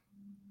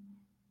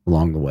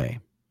along the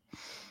way.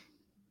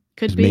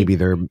 Could be. Maybe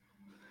they're.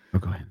 Oh,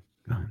 go ahead.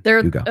 They're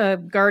a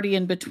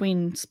guardian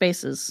between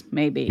spaces,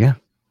 maybe.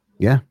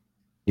 Yeah.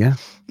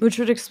 Which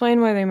would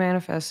explain why they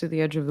manifest through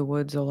the edge of the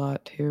woods a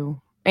lot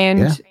too,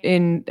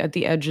 and at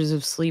the edges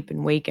of sleep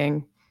and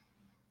waking,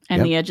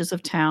 and the edges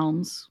of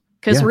towns.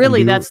 Because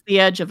really, that's the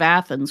edge of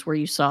Athens where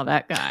you saw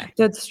that guy.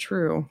 That's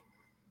true.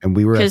 And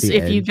we were at the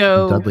edge you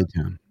go of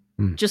Dudleytown.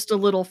 Just a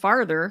little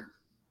farther,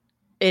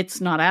 it's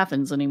not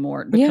Athens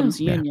anymore. It becomes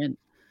Union.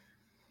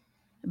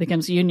 It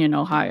becomes Union,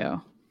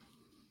 Ohio.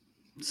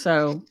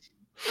 So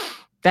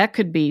that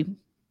could be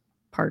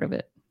part of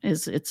it.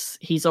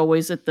 He's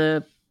always at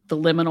the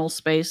liminal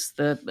space.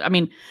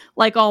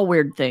 Like all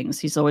weird things,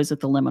 he's always at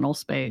the liminal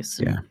space.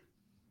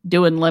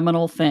 Doing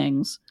liminal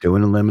things.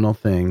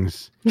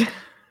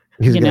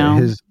 He's got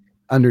his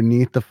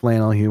underneath the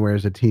flannel. He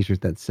wears a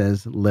T-shirt that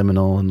says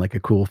 "liminal" in like a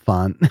cool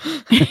font.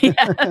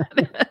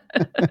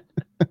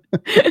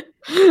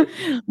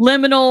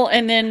 Liminal,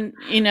 and then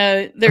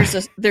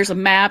there's a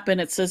map and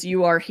it says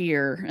 "You are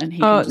here," and he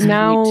can just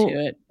point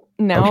to it.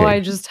 Now I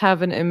just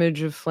have an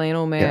image of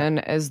Flannel Man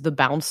as the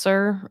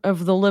bouncer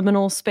of the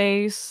liminal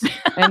space,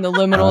 and the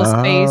liminal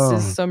space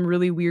is some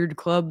really weird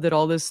club that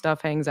all this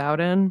stuff hangs out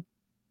in.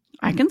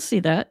 I can see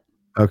that.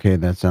 Okay,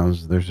 there's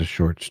a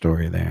short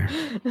story there.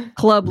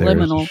 Club There's a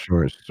Liminal.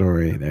 short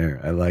story there.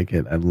 I like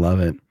it. I love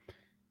it.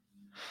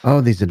 Oh,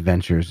 these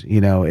adventures.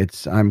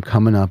 I'm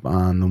coming up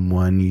on the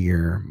 1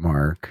 year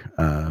mark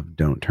of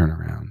Don't Turn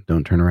Around.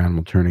 Don't Turn Around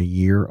will turn a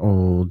year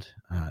old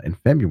in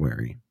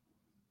February.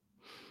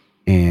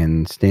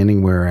 And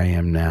standing where I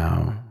am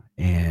now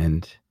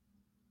and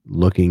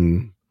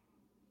looking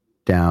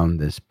down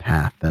this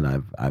path that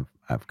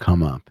I've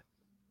come up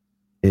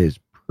is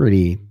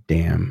pretty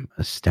damn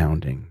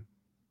astounding.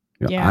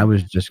 Yeah. I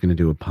was just going to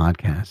do a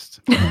podcast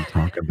and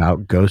talk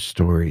about ghost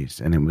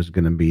stories, and it was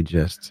going to be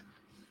just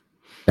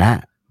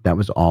that. That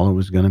was all it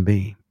was going to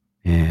be.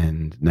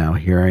 And now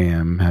here I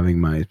am having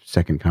my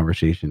second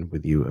conversation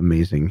with you,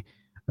 amazing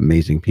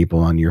people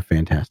on your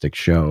fantastic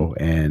show,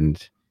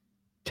 and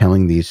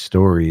telling these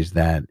stories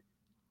that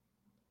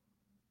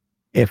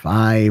if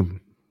I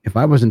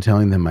wasn't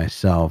telling them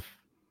myself,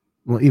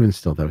 well, even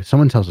still though,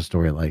 someone tells a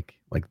story like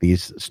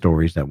these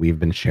stories that we've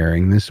been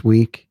sharing this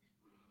week.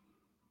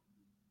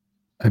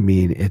 I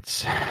mean,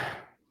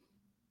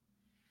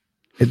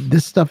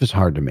 this stuff is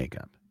hard to make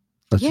up.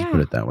 Let's just put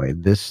it that way.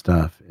 This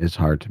stuff is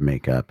hard to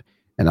make up.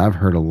 And I've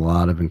heard a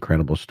lot of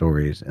incredible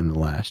stories in the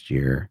last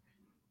year.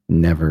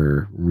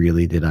 Never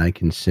really did I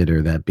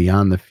consider that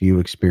beyond the few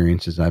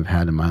experiences I've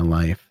had in my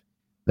life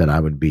that I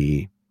would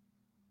be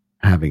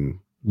adding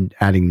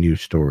new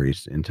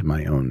stories into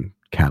my own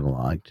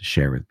catalog to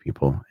share with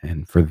people.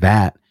 And for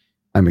that,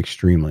 I'm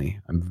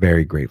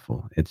very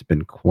grateful. It's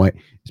been quite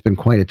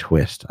a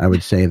twist. I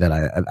would say that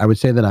I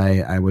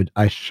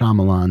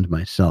Shyamalan'd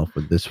myself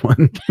with this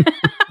one.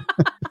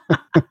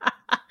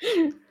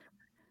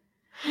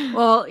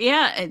 Well,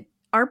 yeah,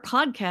 our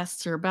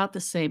podcasts are about the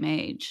same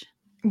age,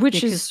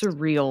 which is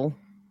surreal.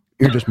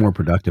 You're just more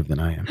productive than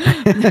I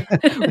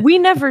am. We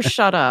never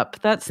shut up.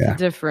 That's the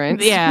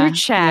difference. Yeah. We're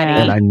chatty.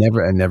 And I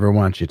never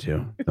want you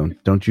to.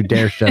 Don't you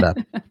dare shut up.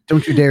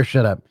 Don't you dare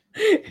shut up.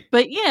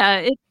 But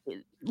yeah,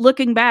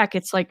 looking back,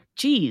 it's like,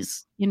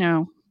 geez,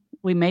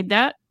 we made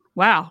that.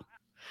 Wow.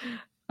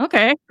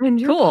 Okay. And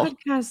your cool.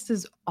 podcast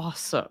is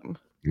awesome.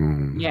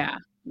 Yeah.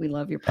 We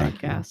love your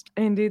podcast.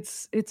 And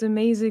it's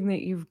amazing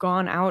that you've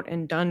gone out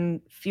and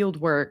done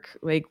field work.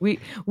 Like we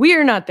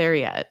are not there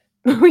yet.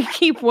 We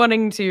keep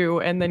wanting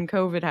to, and then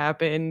COVID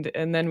happened,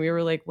 and then we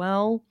were like,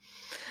 well,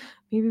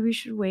 maybe we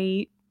should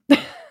wait.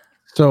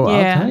 So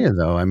I'll tell you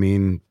though, I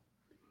mean,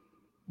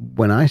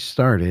 when I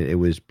started, it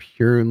was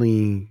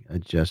purely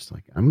just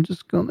like, I'm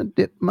just going to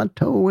dip my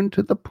toe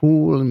into the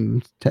pool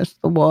and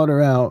test the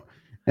water out.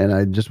 And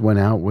I just went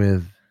out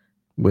with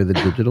a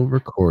digital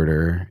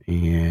recorder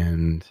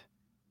and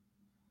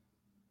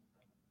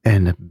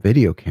a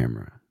video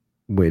camera,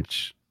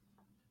 which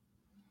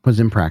was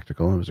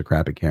impractical. It was a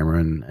crappy camera,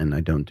 and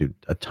I don't do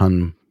a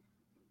ton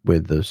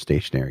with those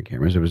stationary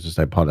cameras. It was just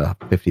I bought a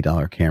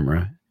 $50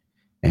 camera,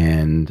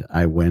 and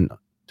I went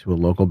to a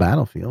local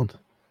battlefield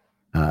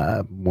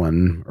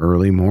one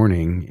early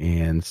morning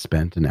and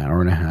spent an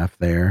hour and a half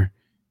there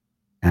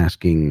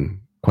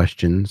asking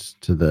questions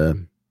to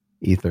the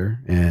ether,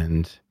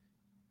 and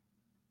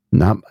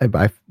there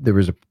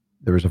was a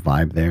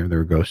vibe there. There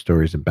were ghost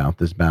stories about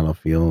this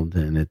battlefield,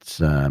 and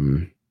it's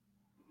I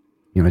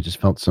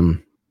just felt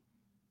some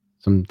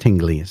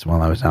tinglies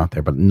while I was out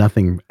there, but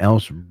nothing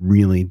else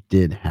really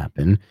did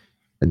happen.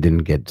 I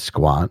didn't get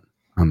squat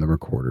on the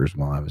recorders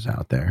while I was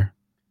out there,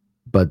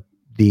 but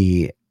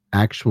the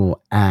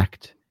actual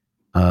act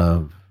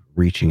of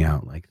reaching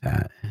out like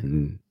that,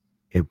 and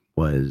it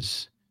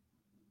was,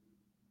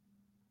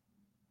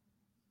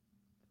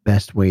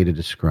 best way to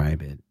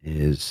describe it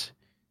is,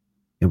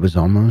 it was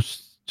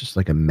almost just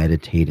like a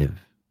meditative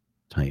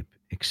type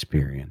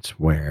experience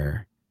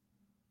where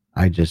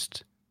I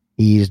just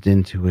eased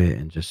into it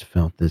and just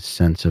felt this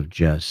sense of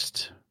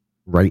just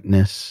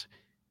rightness,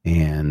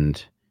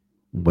 and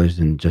was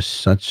in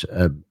just such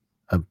a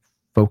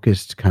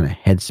focused kind of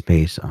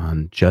headspace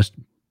on just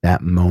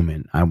that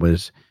moment. I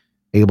was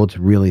able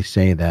to really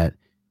say that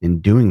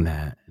in doing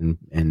that,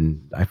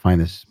 and I find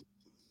this,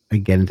 I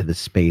get into this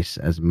space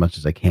as much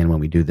as I can when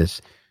we do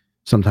this.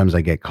 Sometimes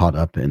I get caught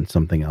up in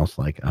something else,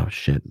 like, oh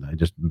shit,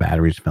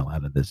 batteries fell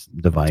out of this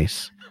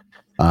device.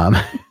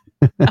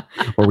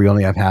 Or we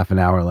only have half an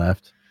hour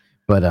left.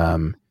 But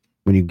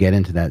when you get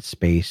into that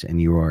space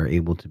and you are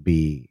able to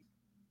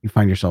you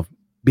find yourself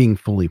being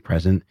fully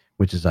present,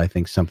 which is, I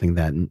think, something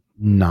that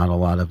not a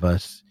lot of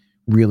us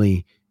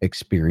really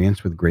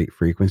experience with great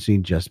frequency,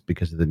 just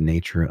because of the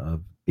nature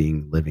of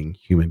being living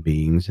human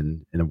beings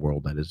in a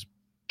world that is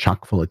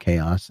chock full of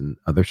chaos and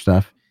other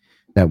stuff.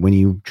 That when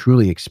you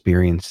truly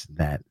experience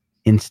that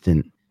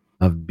instant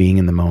of being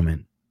in the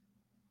moment,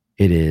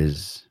 it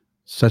is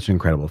such an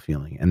incredible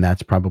feeling. And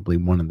that's probably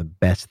one of the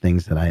best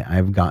things that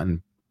I've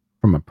gotten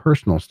from a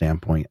personal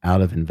standpoint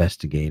out of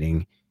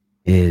investigating,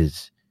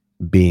 is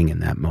being in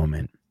that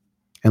moment.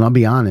 And I'll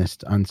be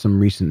honest, on some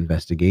recent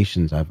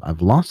investigations,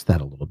 I've lost that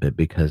a little bit,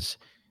 because,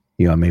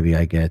 maybe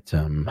I get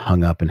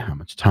hung up in how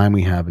much time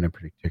we have in a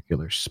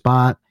particular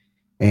spot.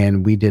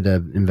 And we did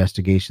an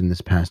investigation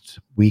this past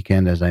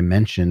weekend, as I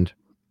mentioned,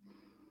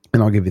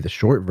 And I'll give you the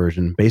short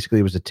version. Basically,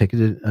 it was a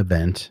ticketed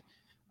event,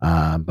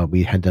 but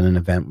we had done an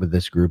event with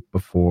this group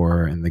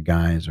before, and the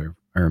guys are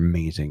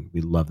amazing.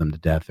 We love them to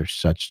death. They're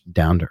such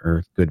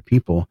down-to-earth, good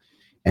people.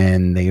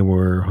 And they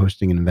were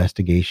hosting an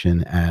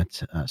investigation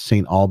at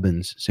St.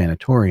 Albans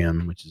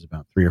Sanatorium, which is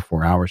about 3 or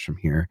 4 hours from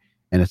here.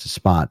 And it's a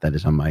spot that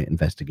is on my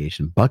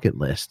investigation bucket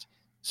list.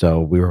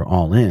 So we were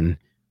all in.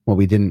 What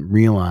we didn't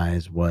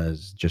realize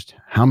was just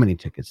how many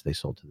tickets they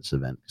sold to this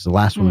event. Because the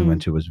last one we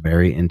went to was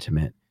very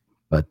intimate,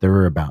 but there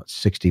were about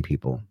 60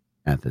 people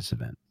at this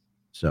event.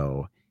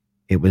 So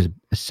it was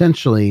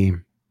essentially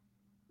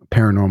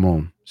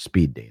paranormal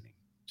speed dating.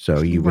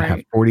 So you would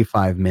have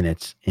 45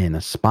 minutes in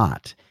a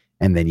spot,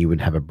 and then you would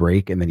have a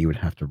break, and then you would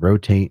have to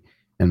rotate.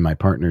 And my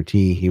partner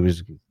T, he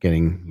was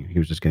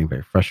just getting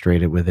very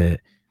frustrated with it.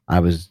 I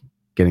was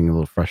getting a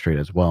little frustrated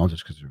as well,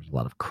 just because there was a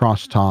lot of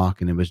crosstalk,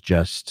 and it was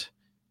just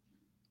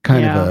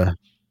kind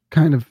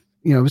of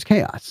it was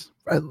chaos,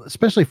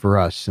 especially for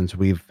us, since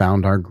we've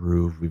found our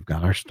groove, we've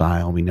got our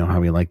style, we know how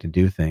we like to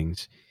do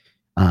things.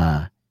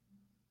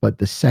 But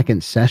the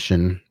second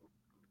session,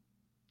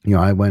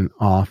 I went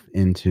off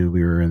we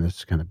were in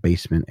this kind of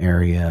basement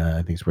area.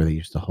 I think it's where they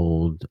used to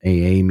hold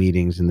AA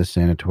meetings in the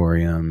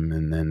sanatorium.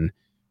 And then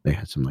they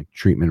had some like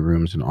treatment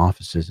rooms and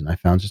offices. And I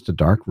found just a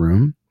dark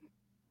room.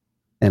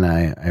 And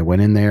I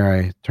went in there,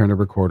 I turned a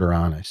recorder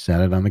on, I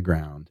sat it on the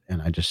ground,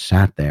 and I just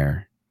sat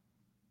there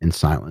in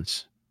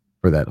silence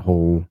for that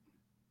whole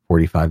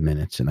 45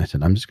 minutes. And I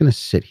said, I'm just going to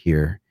sit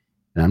here,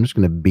 and I'm just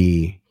going to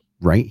be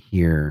right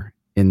here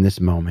in this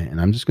moment.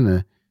 And I'm just going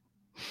to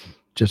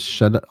just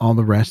shut all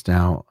the rest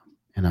out.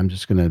 And I'm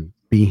just going to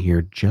be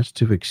here just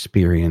to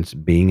experience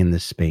being in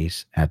this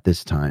space at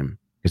this time,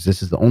 because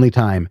this is the only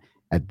time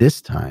at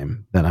this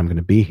time that I'm going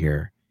to be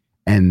here.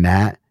 And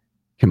that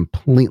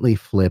completely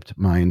flipped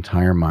my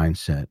entire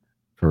mindset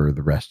for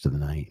the rest of the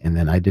night. And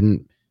then I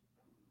didn't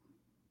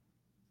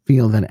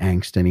feel that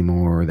angst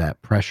anymore, or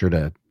that pressure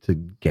to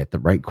get the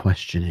right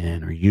question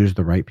in or use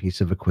the right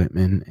piece of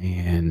equipment.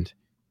 And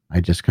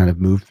I just kind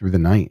of moved through the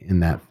night in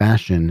that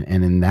fashion.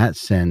 And in that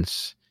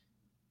sense,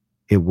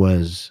 it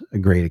was a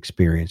great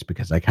experience,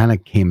 because I kind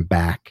of came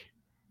back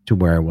to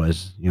where I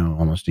was,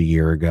 almost a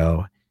year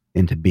ago,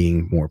 into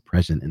being more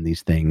present in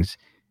these things.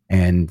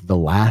 And the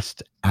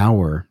last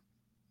hour,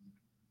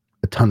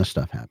 a ton of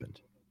stuff happened.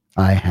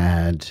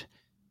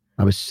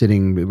 I was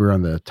sitting, we were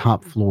on the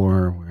top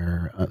floor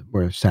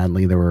where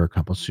sadly there were a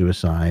couple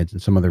suicides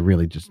and some other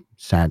really just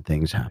sad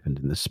things happened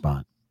in this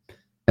spot.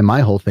 And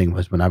my whole thing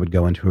was, when I would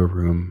go into a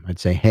room, I'd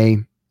say, hey,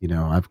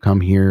 I've come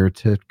here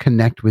to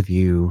connect with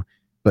you,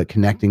 but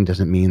connecting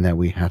doesn't mean that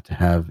we have to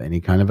have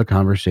any kind of a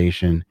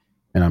conversation.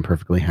 And I'm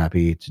perfectly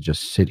happy to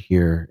just sit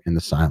here in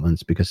the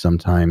silence, because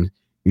sometimes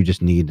you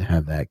just need to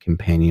have that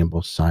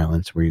companionable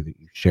silence where you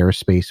share a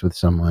space with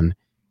someone,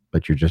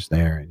 but you're just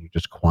there and you're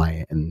just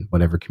quiet, and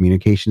whatever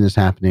communication is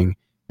happening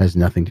has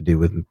nothing to do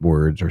with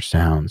words or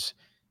sounds.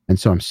 And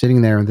so I'm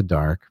sitting there in the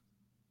dark,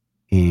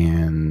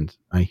 and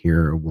I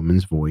hear a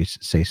woman's voice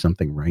say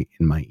something right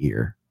in my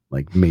ear,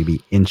 like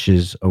maybe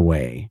inches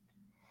away.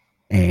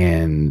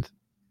 And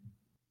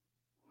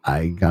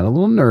I got a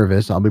little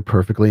nervous. I'll be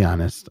perfectly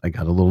honest. I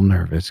got a little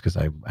nervous because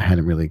I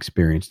hadn't really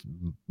experienced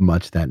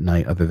much that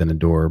night, other than a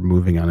door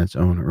moving on its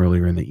own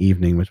earlier in the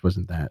evening, which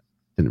didn't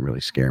really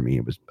scare me.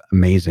 It was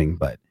amazing,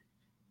 but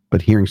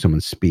hearing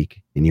someone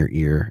speak in your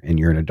ear, and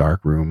you're in a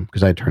dark room,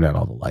 because I turned out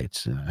all the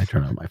lights. I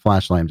turned on my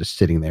flashlight. I'm just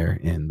sitting there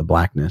in the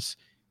blackness,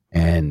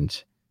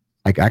 and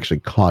I actually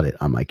caught it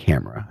on my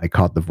camera. I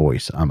caught the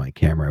voice on my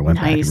camera. I went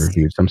back and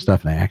reviewed some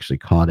stuff, and I actually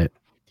caught it.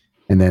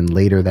 And then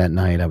later that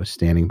night, I was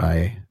standing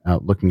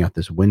out looking out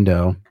this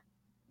window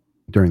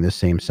during this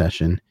same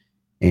session,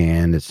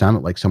 and it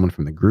sounded like someone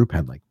from the group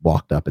had like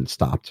walked up and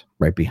stopped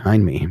right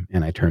behind me.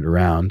 And I turned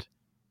around.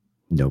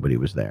 Nobody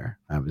was there.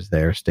 I was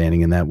there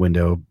standing in that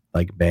window,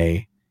 like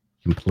bay,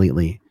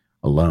 completely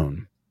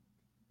alone.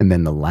 And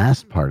then the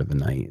last part of the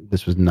night,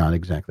 this was not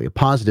exactly a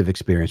positive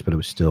experience, but it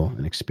was still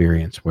an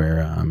experience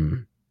where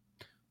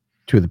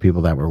two of the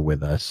people that were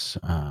with us,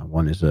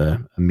 one is a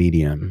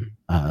medium.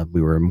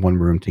 We were in one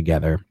room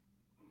together,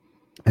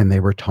 and they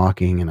were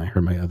talking, and I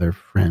heard my other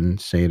friend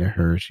say to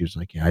her, she was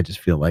like, yeah, I just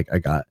feel like I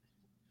got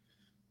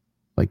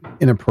like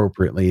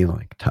inappropriately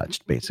like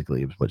touched,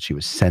 basically, was what she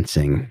was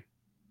sensing.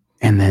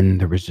 And then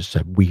there was just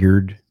a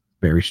weird,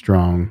 very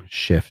strong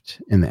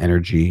shift in the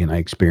energy. And I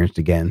experienced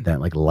again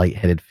that like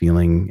lightheaded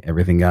feeling.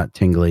 Everything got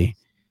tingly,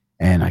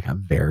 and I got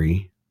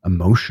very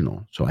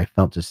emotional. So I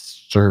felt this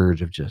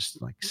surge of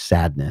just like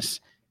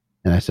sadness.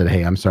 And I said,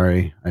 hey, I'm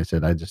sorry. I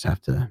said, I just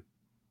have to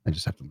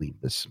leave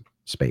this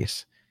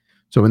space.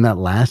 So in that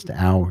last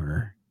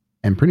hour,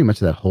 and pretty much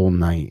that whole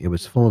night, it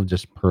was full of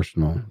just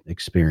personal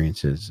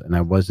experiences. And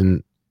I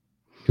wasn't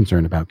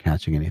concerned about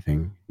catching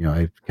anything.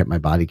 I kept my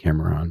body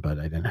camera on, but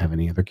I didn't have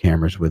any other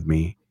cameras with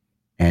me.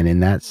 And in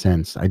that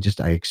sense, I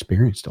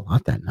experienced a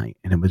lot that night.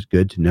 And it was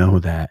good to know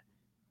that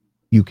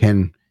you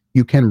can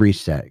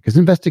reset, because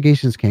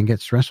investigations can get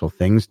stressful.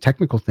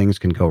 Technical things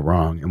can go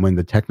wrong. And when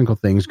the technical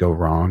things go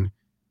wrong,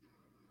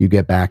 you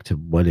get back to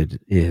what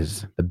it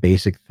is, the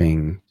basic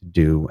thing to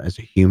do as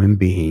a human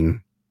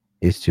being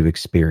is to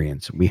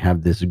experience. We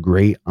have this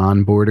great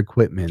onboard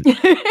equipment,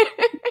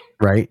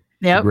 right?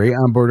 Yep. Great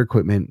onboard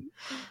equipment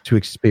to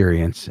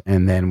experience.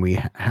 And then we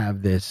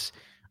have this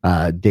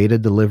data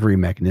delivery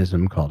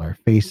mechanism called our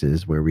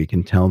faces, where we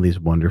can tell these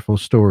wonderful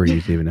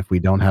stories, even if we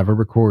don't have a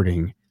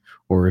recording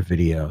or a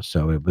video.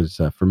 So it was,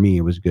 for me,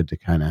 it was good to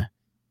kind of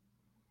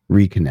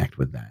reconnect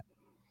with that.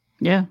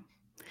 Yeah.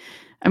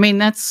 I mean,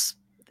 that's,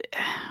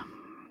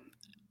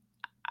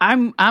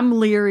 I'm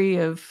leery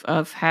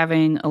of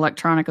having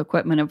electronic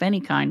equipment of any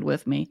kind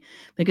with me,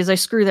 because I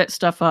screw that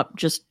stuff up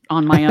just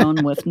on my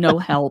own with no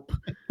help.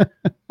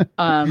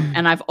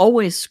 And I've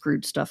always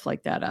screwed stuff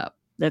like that up.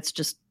 That's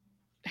just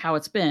how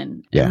it's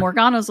been. Yeah. And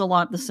Morgana's a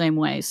lot the same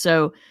way.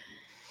 So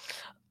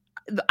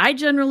I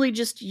generally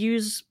just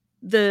use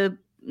the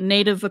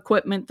native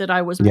equipment that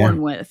I was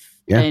born with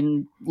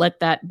and let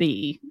that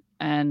be.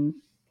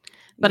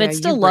 But I'd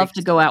still love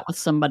to go out with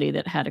somebody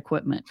that had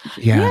equipment.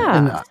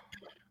 Yeah.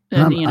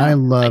 And, you know, I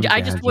love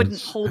I just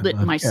wouldn't hold it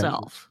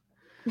myself.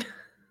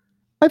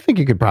 I think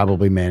you could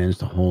probably manage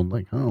to hold,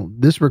 like,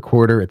 this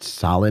recorder, it's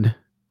solid.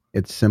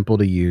 It's simple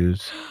to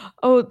use.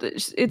 Oh,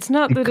 it's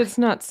not that it's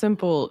not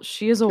simple.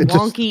 She has a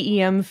wonky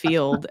EM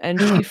field, and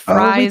she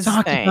fries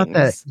things. About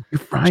that. You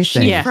fry things.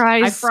 Yeah,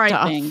 fries I fry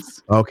stuff.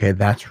 things. Okay,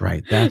 that's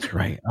right.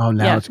 Oh,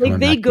 now it's coming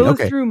like they back. go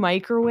Okay. through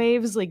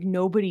microwaves like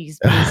nobody's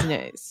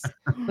business.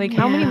 Like,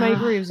 how many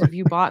microwaves have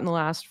you bought in the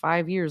last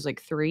 5 years?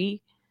 Like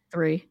 3?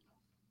 3.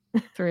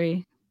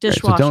 Right,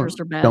 Dishwashers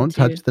so are bad. Don't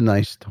too. touch the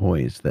nice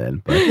toys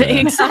then. But,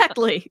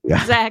 Exactly.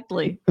 Yeah.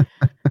 Exactly.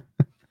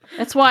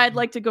 That's why I'd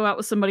like to go out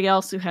with somebody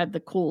else who had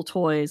the cool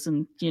toys,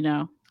 and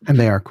and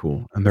they are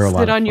cool, and they're a lot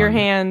Sit of on your fun.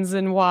 hands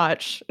and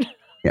watch.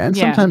 Yeah, and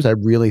sometimes I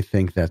really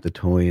think that the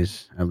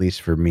toys, at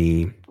least for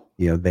me,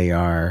 they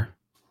are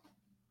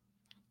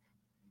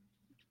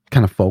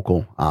kind of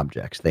focal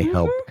objects. They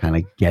help kind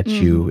of get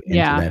you into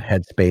that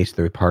headspace.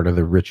 They're part of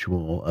the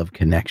ritual of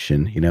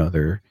connection.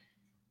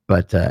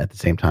 But at the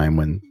same time,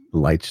 when the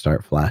lights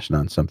start flashing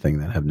on something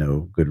that have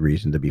no good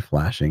reason to be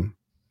flashing,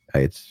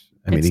 it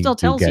still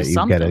tells you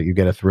something. You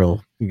get a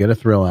thrill. You get a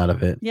thrill out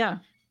of it. Yeah.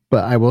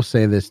 But I will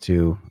say this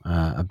too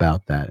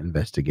about that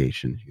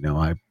investigation.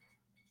 I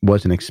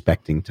wasn't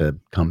expecting to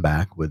come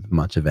back with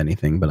much of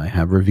anything, but I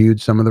have reviewed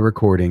some of the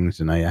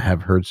recordings, and I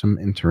have heard some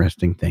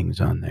interesting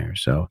things on there.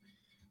 So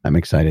I'm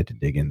excited to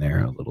dig in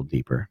there a little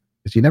deeper,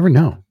 because you never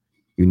know.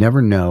 You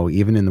never know,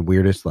 even in the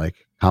weirdest,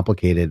 like,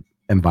 complicated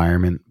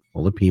environment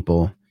full of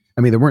people.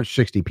 I mean, there weren't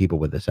 60 people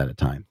with us at a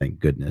time, thank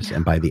goodness.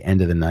 And by the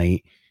end of the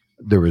night,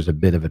 there was a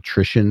bit of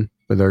attrition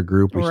with our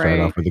group. We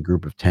started off with a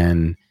group of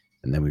 10,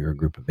 and then we were a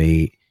group of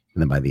 8.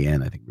 And then by the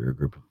end, I think we were a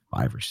group of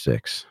 5 or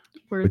 6,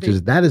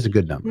 that is a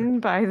good number.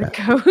 By the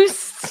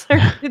ghosts, or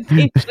did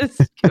they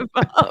just give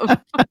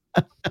up?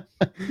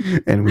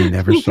 And we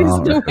never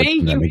saw or heard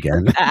from them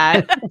again.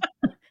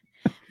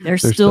 They're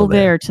still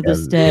there to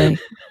this day.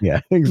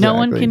 Yeah, exactly. No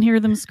one can hear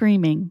them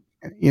screaming.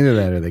 Either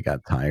that, or they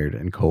got tired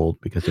and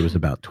cold, because it was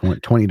about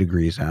 20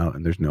 degrees out,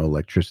 and there's no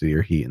electricity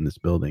or heat in this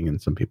building.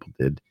 And some people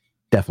did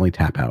definitely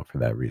tap out for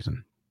that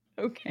reason.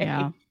 Okay.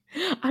 Yeah.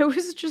 I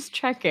was just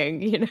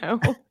checking,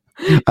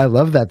 I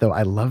love that, though.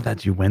 I love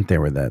that you went there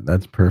with that.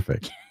 That's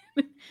perfect.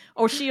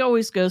 Oh, she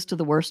always goes to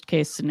the worst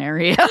case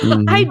scenario.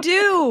 I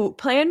do.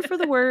 Plan for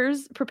the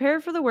worst,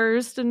 prepare for the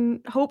worst, and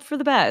hope for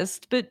the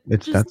best. But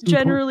just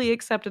generally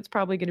accept it's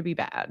probably going to be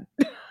bad.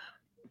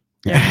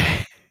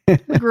 Yeah.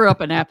 We grew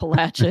up in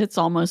Appalachia. It's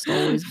almost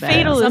always bad.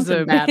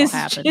 Fatalism is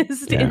happen.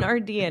 just in our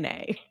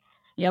DNA.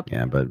 Yep.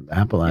 Yeah, but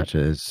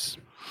Appalachia is...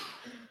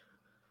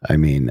 I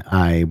mean,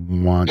 I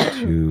want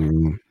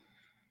to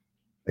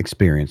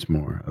experience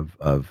more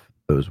of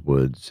those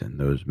woods and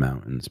those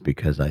mountains,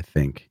 because I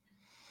think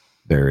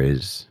there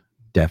is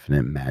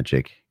definite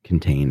magic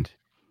contained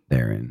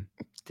therein.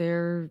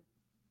 They're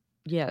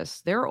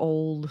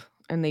old,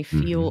 and they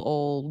feel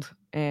old,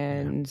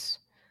 and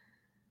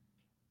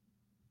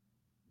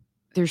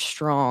they're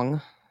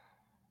strong.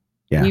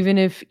 Yeah. Even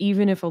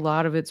if a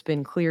lot of it's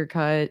been clear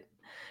cut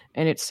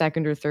and it's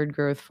second or third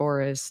growth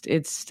forest,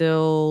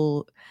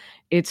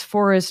 it's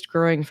forest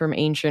growing from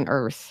ancient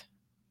earth.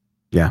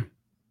 Yeah.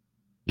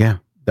 Yeah.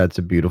 That's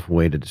a beautiful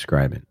way to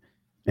describe it.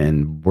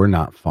 And we're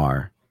not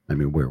far. I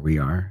mean, where we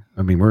are.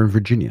 I mean, we're in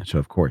Virginia, so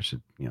of course,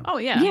 Oh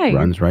yeah. It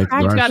runs right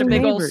through. It's got a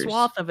big neighbors. old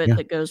swath of it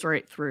that goes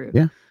right through.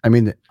 Yeah. I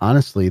mean,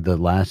 honestly, the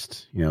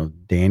last,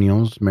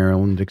 Daniels,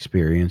 Maryland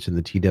experience and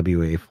the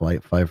TWA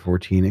Flight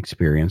 514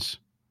 experience,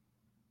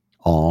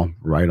 all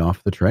right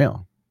off the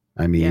trail.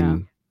 I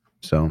mean,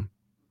 so,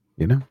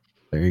 there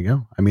you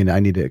go. I mean, I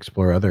need to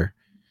explore other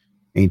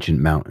ancient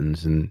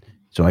mountains, and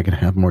so I can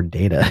have more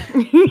data.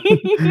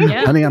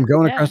 Honey, I'm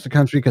going across the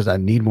country because I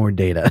need more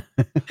data.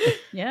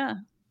 Yeah.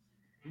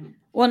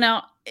 Well,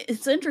 now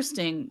it's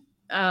interesting.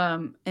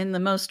 In the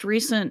most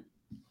recent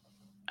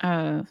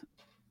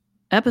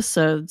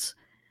episodes,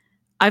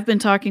 I've been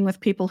talking with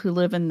people who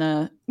live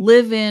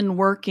in,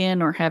 work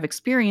in, or have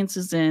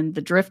experiences in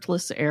the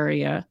driftless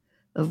area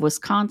of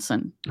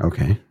Wisconsin.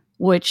 Okay.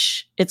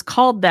 Which it's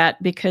called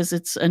that because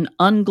it's an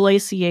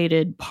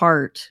unglaciated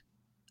part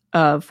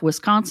of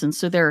Wisconsin.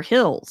 So there are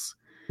hills.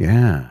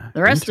 Yeah.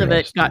 The rest of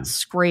it got Interesting.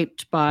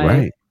 scraped by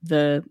Right.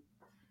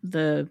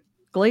 the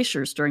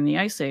glaciers during the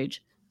Ice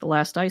Age, the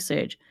last Ice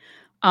Age.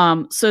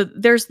 So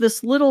there's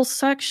this little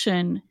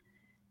section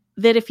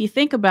that, if you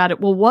think about it,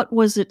 well, what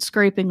was it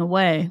scraping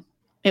away?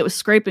 It was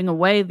scraping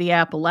away the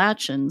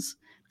Appalachians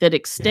that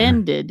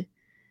extended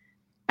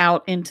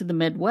out into the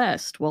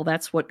Midwest. Well,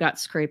 that's what got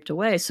scraped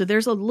away. So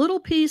there's a little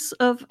piece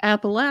of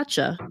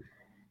Appalachia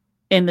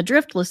in the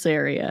Driftless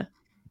area.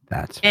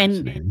 That's And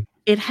fascinating.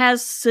 it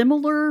has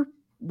similar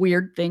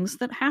weird things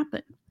that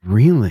happen.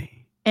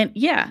 Really? And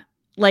yeah,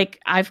 like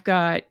I've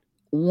got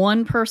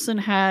one person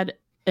had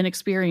an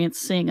experience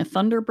seeing a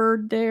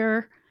thunderbird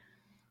there.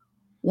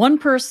 One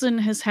person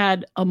has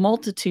had a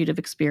multitude of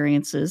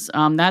experiences.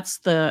 That's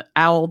the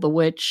owl, the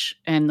witch,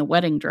 and the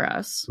wedding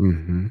dress.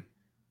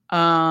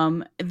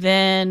 Mm-hmm.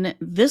 Then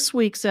this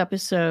week's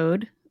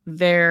episode,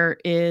 there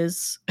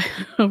is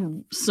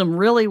some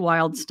really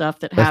wild stuff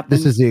that happens.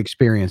 This is the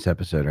experience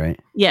episode, right?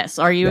 Yes.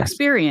 Are you Yes.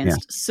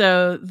 experienced? Yes.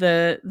 So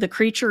the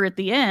creature at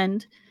the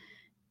end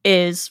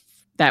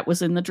that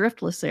was in the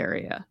Driftless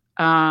area.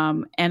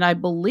 And I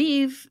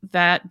believe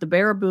that the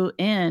Baraboo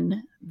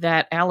Inn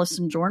that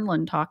Alison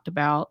Jornlund talked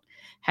about,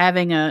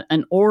 having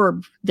an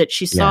orb that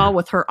she saw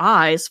with her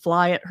eyes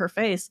fly at her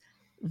face,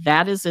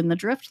 that is in the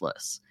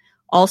Driftless.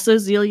 Also,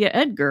 Zelia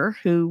Edgar,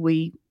 who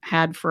we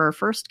had for our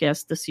first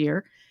guest this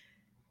year,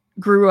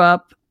 grew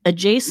up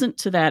adjacent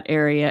to that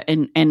area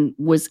and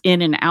was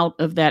in and out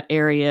of that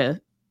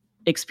area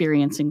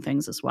experiencing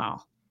things as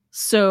well.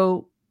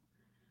 So,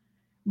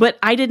 but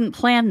I didn't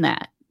plan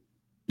that.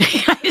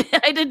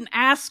 I didn't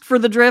ask for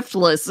the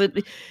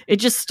Driftless. It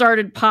just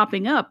started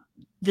popping up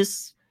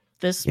this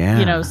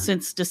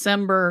since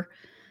December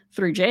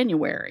through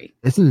January.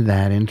 Isn't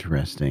that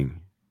interesting?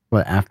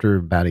 Well, after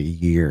about a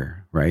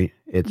year, right?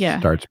 It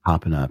starts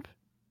popping up.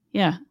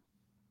 Yeah.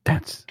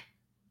 That's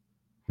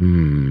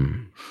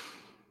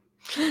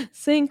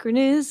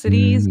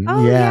synchronicities.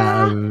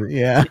 Oh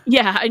yeah.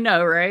 Yeah, I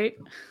know, right?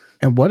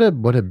 And what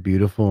a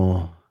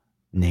beautiful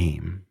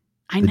name.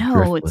 I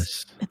know.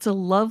 It's a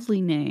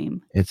lovely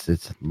name. It's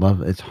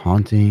love. It's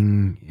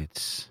haunting.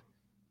 It's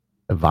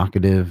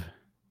evocative.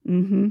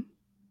 Mm-hmm.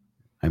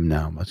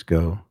 Let's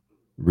go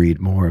read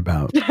more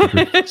about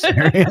this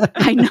area.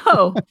 I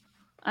know.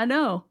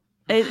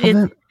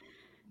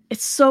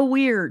 It's so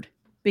weird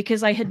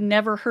because I had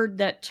never heard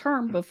that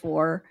term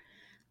before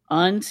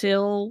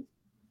until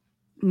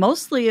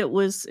mostly it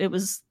was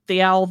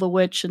the owl, the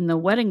witch, and the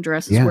wedding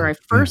dress is where I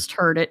first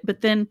heard it. But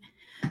then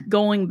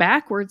going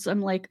backwards,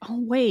 I'm like,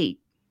 oh wait,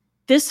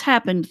 this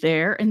happened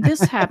there and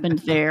this happened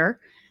there,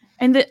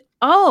 and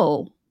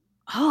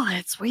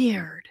that's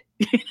weird.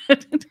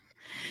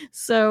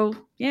 So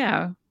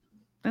yeah,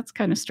 that's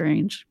kind of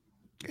strange.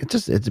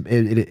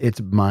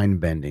 It's mind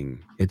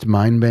bending. It's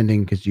mind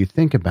bending because you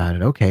think about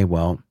it. Okay,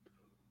 well,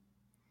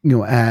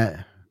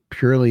 at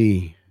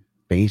purely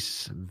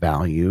face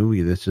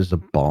value, this is a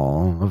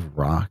ball of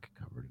rock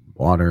covered in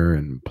water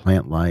and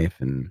plant life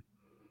and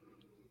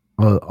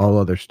all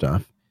other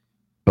stuff.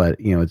 But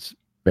it's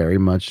very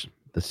much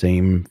the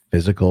same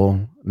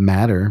physical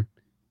matter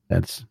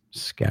that's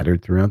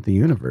scattered throughout the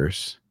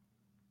universe.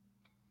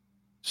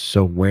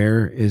 So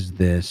where is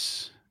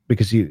this?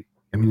 Because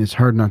it's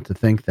hard not to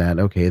think that,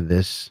 okay,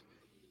 this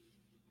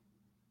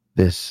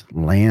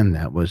land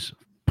that was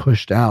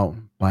pushed out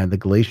by the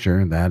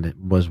glacier, that it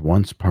was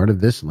once part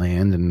of this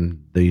land,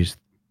 and this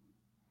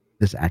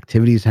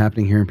activity is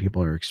happening here and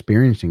people are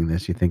experiencing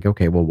this. You think,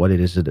 okay, well, what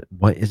is it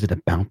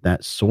about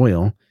that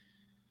soil?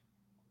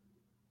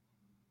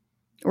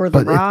 Or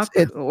the rock,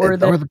 it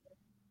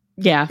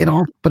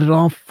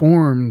all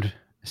formed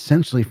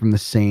essentially from the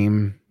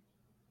same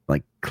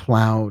like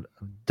cloud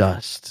of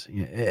dust.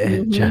 You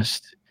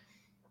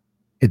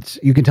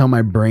can tell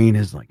my brain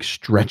is like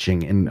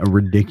stretching in a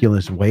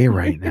ridiculous way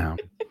right now.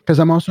 Because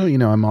I love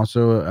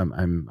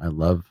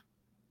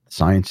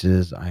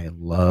sciences. I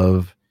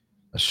love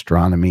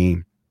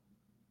astronomy.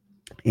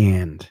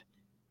 And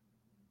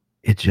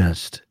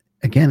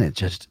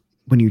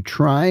when you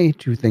try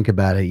to think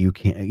about it,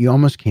 you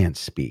almost can't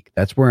speak.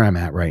 That's where I'm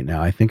at right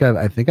now. I think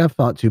I've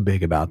thought too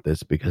big about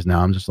this because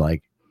now I'm just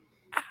like,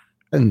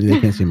 and they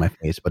can't see my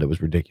face, but it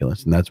was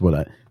ridiculous. And that's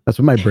what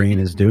my brain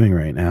is doing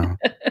right now.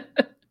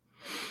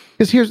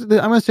 Because I'm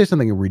going to say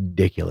something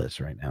ridiculous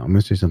right now. I'm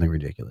going to say something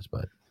ridiculous,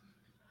 but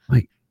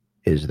like,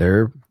 is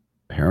there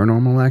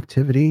paranormal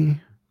activity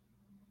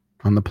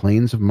on the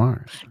plains of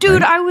Mars?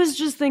 Dude, right? I was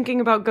just thinking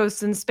about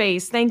Ghosts in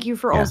Space. Thank you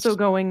for also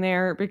going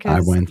there because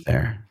I went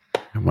there.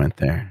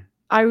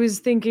 I was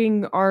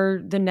thinking,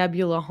 are the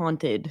nebula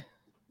haunted?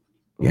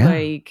 Yeah.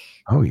 Like,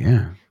 oh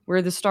yeah.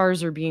 Where the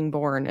stars are being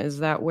born. Is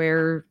that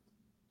where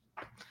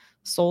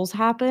souls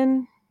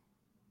happen?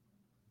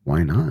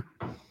 Why not?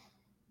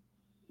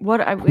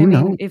 I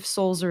mean, if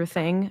souls are a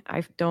thing,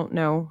 I don't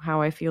know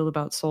how I feel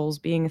about souls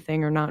being a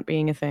thing or not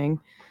being a thing.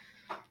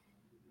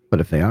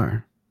 But if they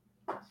are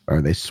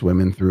they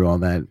swimming through all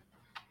that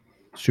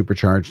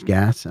supercharged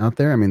gas out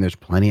there? I mean, there's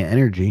plenty of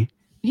energy.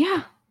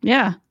 Yeah.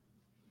 Yeah.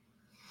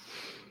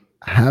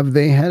 have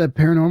they had a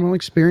paranormal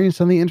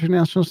experience on the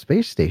International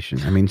Space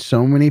Station? I mean,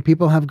 so many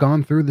people have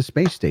gone through the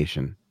space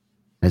station.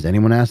 Has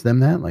anyone asked them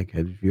that? Like,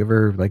 have you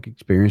ever like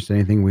experienced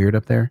anything weird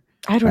up there?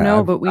 I don't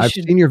know, but I've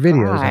should seen your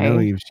videos. I know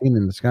try. you've seen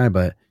in the sky,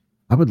 but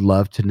I would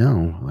love to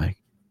know. Like,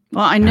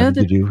 Well, I know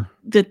did you?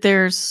 that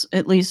there's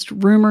at least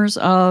rumors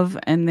of,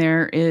 and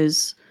there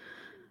is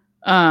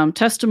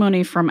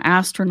testimony from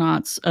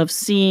astronauts of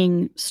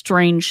seeing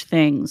strange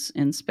things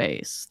in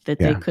space that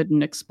they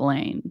couldn't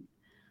explain,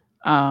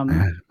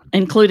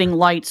 including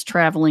lights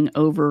traveling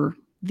over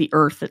the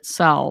Earth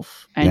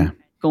itself and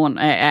going,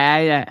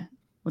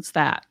 what's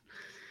that?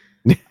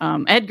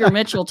 Edgar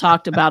Mitchell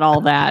talked about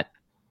all that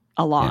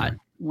a lot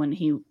when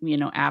he,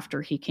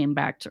 after he came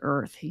back to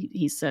Earth.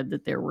 He said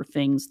that there were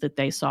things that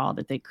they saw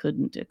that they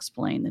couldn't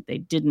explain, that they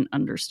didn't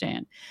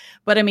understand.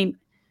 But I mean,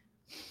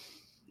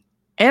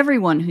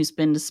 everyone who's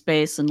been to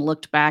space and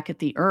looked back at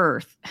the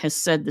Earth has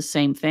said the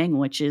same thing,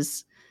 which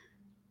is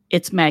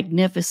it's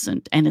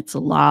magnificent and it's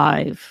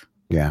alive.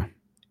 Yeah.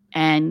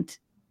 And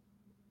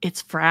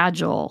it's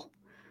fragile.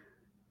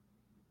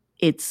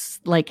 It's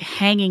like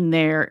hanging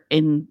there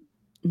in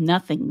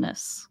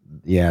nothingness.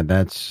 Yeah,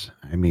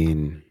 I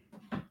mean,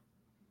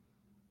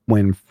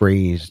 when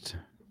phrased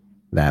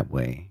that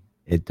way,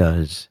 it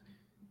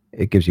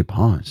gives you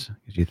pause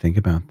because you think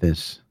about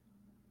this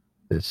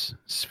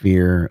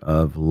sphere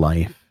of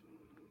life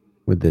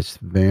with this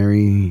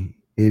very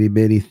itty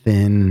bitty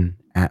thin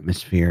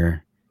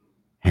atmosphere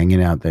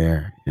hanging out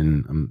there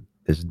in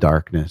this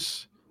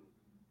darkness,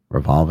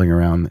 revolving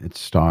around its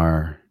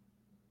star,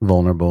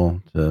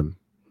 vulnerable to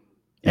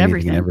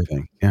anything and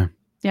everything. Yeah.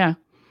 Yeah.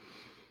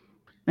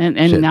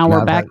 And now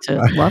we're back to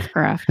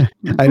Lovecraft.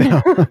 I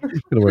know.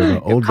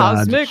 Old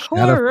cosmic gods,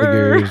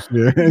 horror.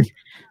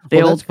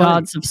 The old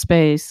gods of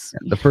space.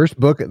 Yeah, the first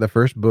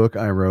book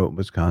I wrote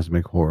was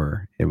Cosmic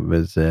Horror. It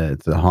was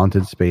it's a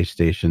haunted space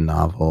station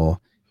novel,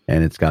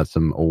 and it's got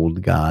some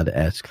old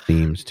god-esque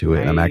themes to it.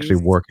 Nice. And I'm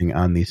actually working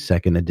on the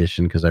second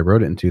edition because I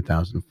wrote it in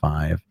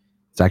 2005.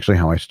 It's actually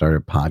how I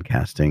started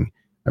podcasting.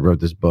 I wrote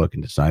this book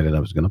and decided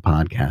I was going to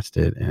podcast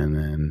it, and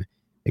then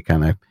it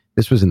kind of.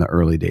 This was in the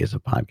early days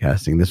of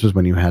podcasting. This was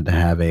when you had to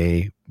have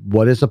a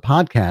what is a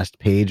podcast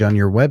page on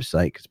your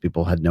website because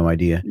people had no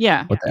idea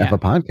what the F a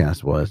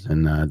podcast was.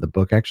 And the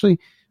book actually,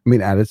 I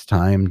mean, at its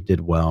time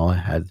did well. It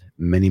had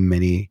many,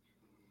 many,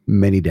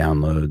 many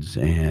downloads,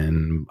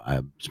 and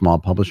a small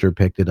publisher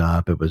picked it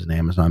up. It was an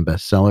Amazon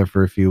bestseller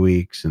for a few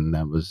weeks, and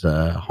that was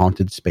a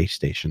haunted space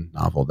station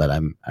novel that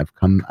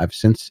I've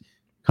since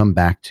come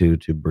back to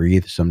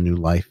breathe some new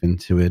life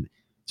into it,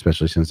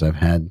 especially since I've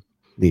had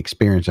the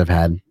experience I've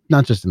had,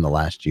 not just in the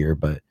last year,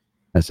 but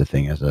that's the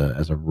thing as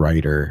a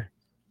writer,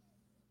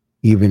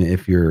 even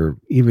if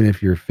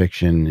your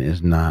fiction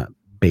is not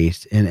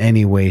based in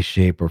any way,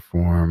 shape, or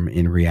form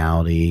in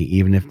reality,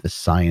 even if the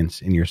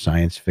science in your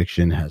science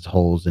fiction has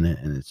holes in it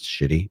and it's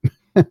shitty,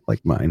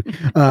 like mine,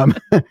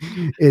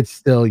 it's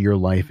still your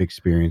life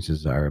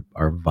experiences are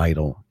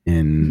vital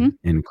in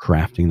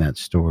crafting that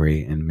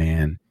story. And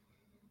man,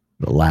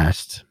 the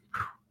last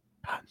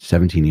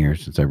 17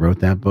 years since I wrote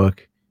that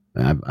book,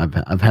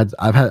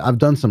 I've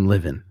done some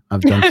living. So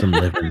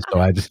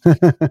I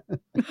decided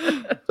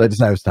it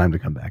was time to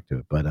come back to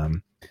it. But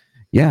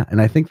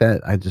and I think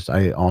that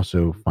I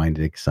also find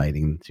it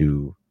exciting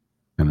to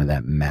kind of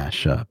that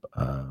mashup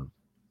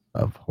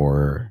of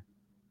horror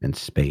and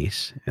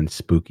space and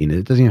spookiness.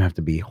 It doesn't even have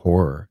to be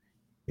horror.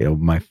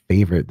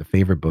 The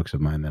favorite books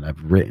of mine that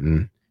I've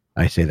written,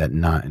 I say that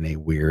not in a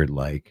weird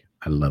like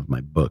I love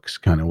my books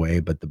kind of way,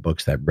 but the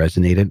books that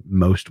resonated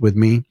most with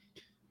me.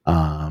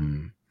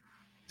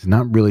 It's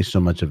not really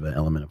so much of an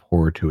element of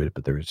horror to it,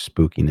 but there is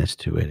spookiness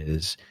to it. It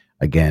is,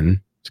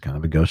 again, it's kind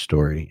of a ghost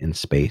story in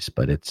space,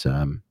 but it's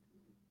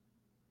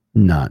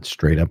not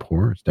straight up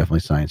horror. It's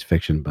definitely science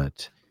fiction,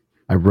 but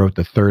I wrote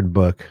the third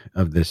book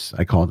of this.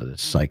 I called it a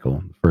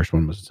cycle. The first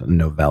one was a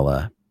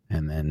novella,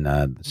 and then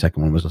the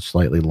second one was a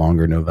slightly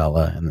longer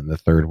novella, and then the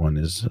third one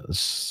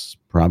is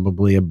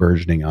probably a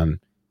burgeoning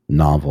on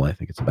novel. I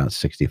think it's about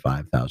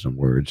 65,000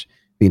 words.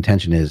 The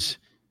intention is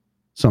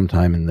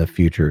sometime in the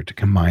future to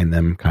combine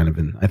them kind of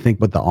in, I think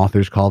what the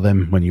authors call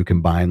them when you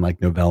combine like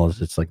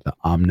novellas, it's like the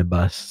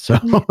omnibus. So,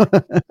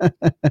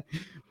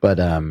 but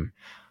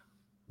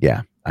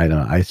I don't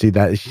know. I see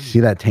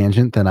that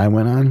tangent that I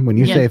went on when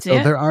you say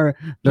Phil, there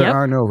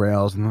are no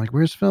rails, and I'm like,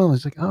 where's Phil?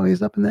 He's like, oh,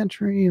 he's up in that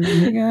tree. And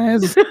hey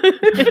guys, I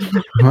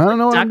don't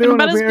know what I'm doing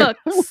about up his here.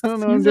 books. I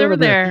don't know what He's I'm doing over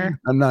up here. there.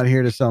 I'm not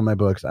here to sell my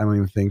books. I don't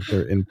even think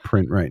they're in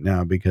print right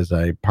now because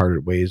I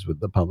parted ways with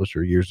the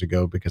publisher years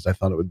ago because I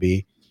thought it would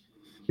be,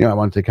 I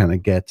wanted to kind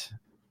of get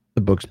the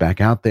books back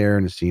out there,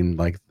 and it seemed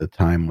like the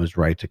time was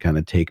right to kind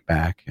of take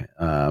back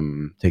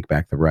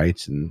the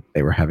rights, and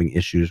they were having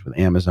issues with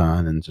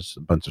Amazon and just a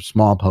bunch of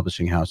small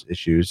publishing house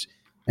issues,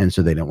 and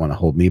so they didn't want to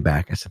hold me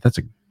back. I said,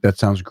 that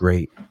sounds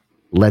great,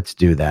 let's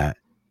do that.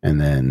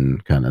 And then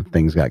kind of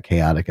things got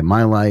chaotic in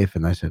my life,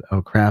 and I said,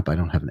 oh crap, I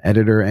don't have an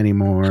editor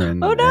anymore,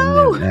 and oh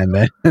no, and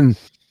then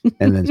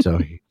And then so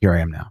here I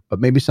am now. But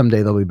maybe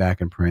someday they'll be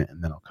back in print,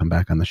 and then I'll come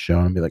back on the show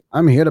and be like,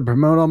 I'm here to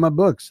promote all my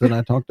books that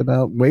I talked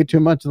about way too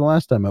much the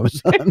last time I was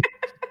on.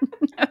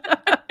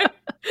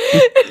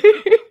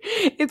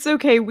 It's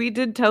okay. We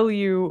did tell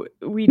you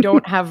we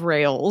don't have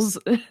rails,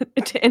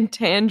 and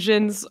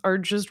tangents are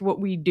just what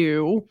we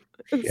do.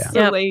 Yeah.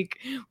 So, like,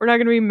 we're not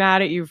going to be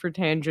mad at you for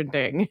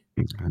tangenting.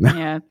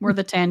 Yeah, we're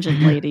the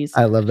tangent ladies.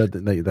 I love that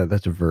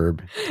that's a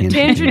verb.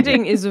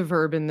 Tangenting is a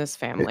verb in this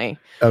family.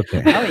 Okay.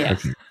 Oh,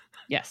 yes. Okay.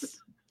 Yes.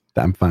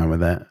 I'm fine with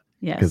that.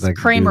 Yes. 'Cause I can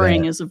do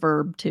Kramering that. is a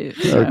verb too.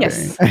 So. Okay.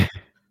 Yes.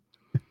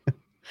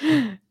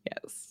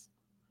 Yes.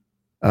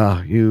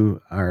 Oh,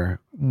 you are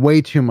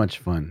way too much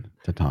fun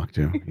to talk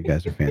to. You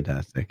guys are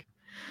fantastic.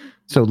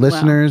 So,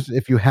 listeners,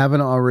 if you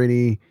haven't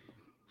already,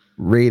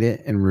 rate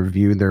it and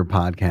review their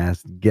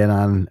podcast. Get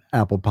on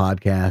Apple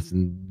Podcasts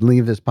and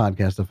leave this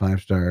podcast a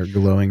 5-star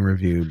glowing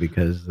review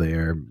because they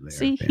are.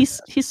 See, he's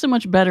so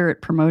much better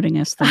at promoting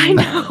us than I we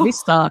know. are. We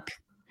suck.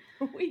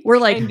 We We're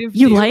like, kind of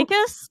you do. like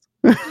us?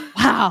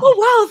 Wow. Oh,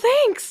 wow,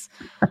 thanks.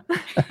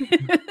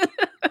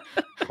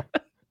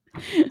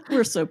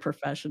 We're so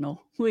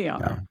professional. We are.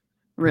 No,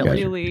 Really. guys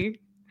are- Really.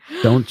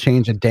 Don't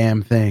change a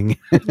damn thing.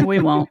 We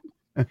won't.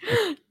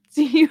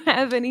 Do you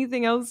have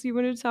anything else you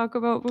want to talk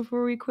about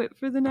before we quit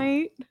for the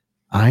night?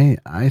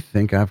 I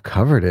think I've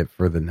covered it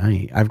for the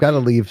night. I've got to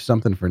leave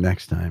something for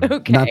next time.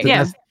 Okay. Not that,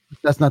 Yeah.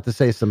 that's not to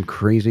say some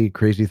crazy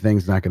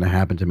thing's not going to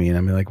happen to me, and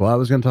I'm like, well, I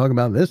was going to talk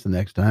about this the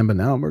next time, but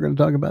now we're going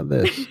to talk about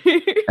this.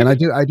 And I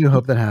do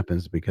hope that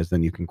happens because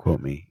then you can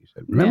quote me. You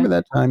said, remember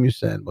that time you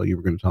said, well, you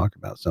were going to talk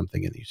about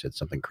something, and you said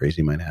something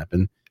crazy might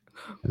happen.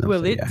 And I'll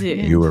Well, say, it yeah,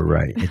 did. You were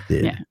right. It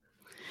did. Yeah.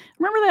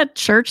 Remember that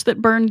church that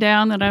burned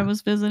down that I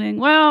was visiting?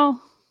 Well,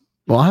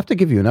 Well, I'll have to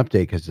give you an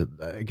update because,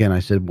 again, I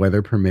said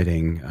weather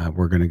permitting,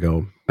 we're going to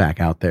go back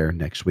out there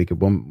next week. It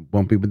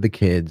won't be with the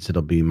kids.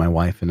 It'll be my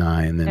wife and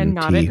I, and then And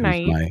not T, at who's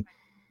night.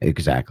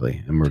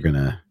 Exactly. And we're going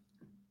to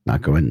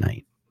not go at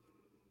night.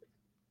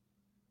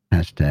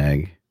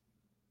 Hashtag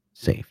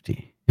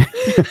safety.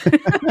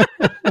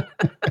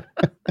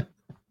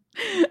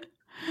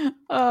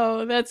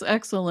 oh, that's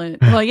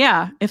excellent. Well,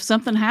 yeah, if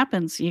something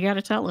happens, you got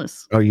to tell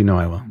us Oh, you know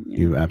I will. Yeah.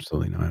 You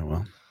absolutely know I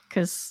will.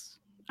 because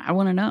I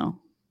want to know.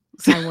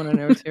 I want to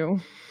know too.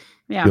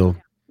 Yeah. You'll,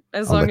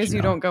 As I'll long let as you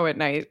you know. don't go at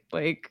night,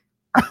 like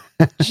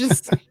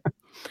just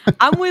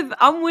I'm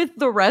with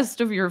the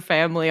rest of your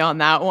family on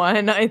that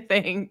one, I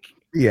think.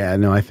 yeah,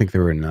 no, I think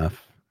there were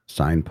enough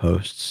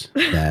signposts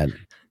that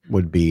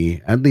would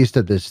be, at least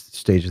at this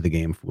stage of the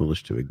game,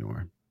 foolish to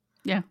ignore.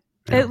 Yeah.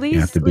 At least you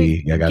have to be,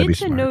 like, you gotta get be to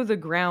smart. know the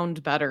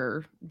ground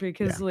better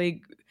because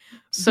like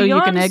So you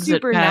can beyond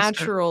exit past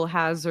her. supernatural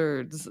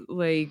hazards,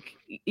 like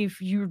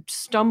if you're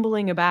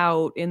stumbling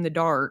about in the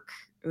dark,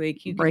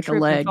 like you can Break a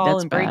trip leg, and fall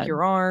that's and break bad.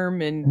 your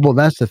arm and Well,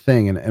 that's the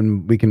thing,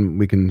 and we can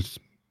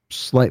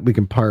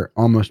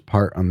almost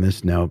part on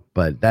this note,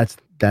 but that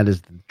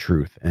is the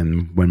truth.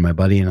 And when my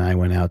buddy and I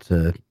went out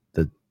to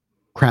the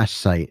crash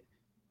site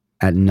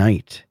at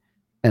night,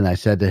 and I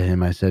said to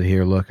him, I said,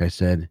 "Here, look," I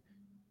said,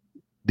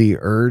 "the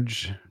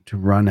urge to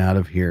run out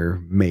of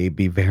here may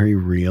be very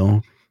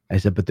real." I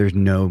said, "But there's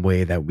no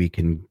way that we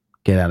can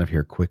get out of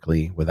here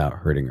quickly without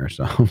hurting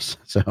ourselves."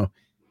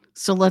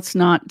 So let's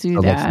not do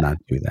So that. let's not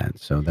do that.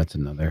 So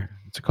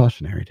it's a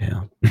cautionary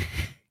tale.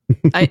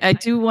 I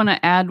do want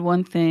to add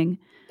one thing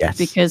Yes.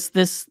 because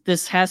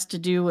this has to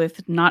do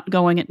with not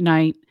going at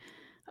night.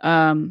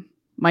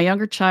 My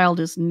younger child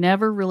has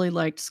never really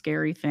liked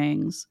scary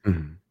things,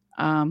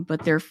 Mhm.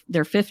 but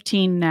they're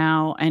 15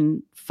 now,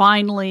 and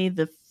finally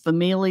the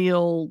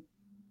familial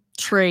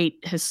trait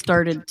has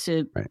started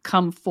to Right.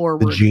 come The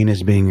forward. gene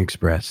is being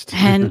expressed.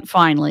 And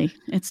finally,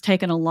 it's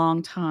taken a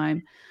long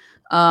time.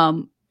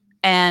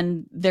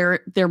 And they're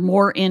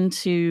more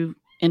into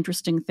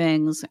interesting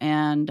things.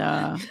 And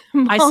I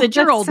said,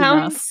 "You're that old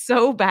sounds enough."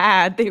 so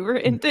bad. They were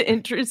into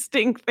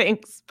interesting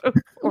things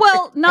before.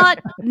 Well, not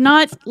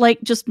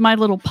like just My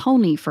Little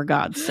Pony, for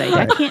God's sake.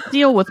 I can't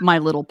deal with My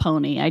Little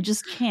Pony. I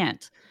just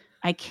can't.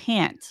 I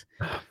can't.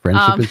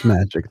 Friendship is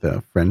magic,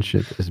 though.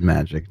 Friendship is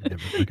magic.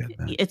 Never forget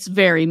that. It's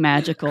very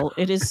magical.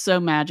 It is so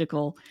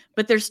magical.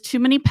 But there's too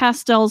many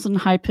pastels and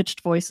high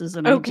pitched voices,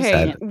 and I just Okay,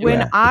 can't do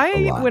when it. it's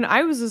a lot. when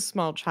I was a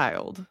small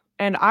child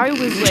and I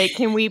was like,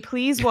 "Can we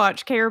please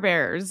watch Care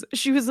Bears?"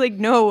 She was like,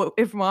 "No,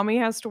 if mommy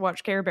has to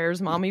watch Care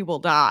Bears, mommy will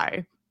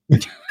die."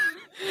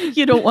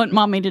 You don't want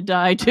mommy to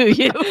die, do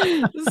you?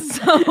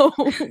 So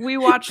we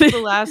watched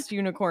The Last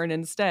Unicorn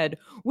instead,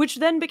 which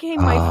then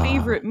became my Ah.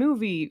 favorite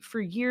movie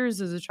for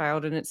years as a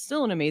child, and it's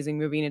still an amazing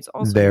movie, and it's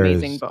also There an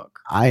amazing is-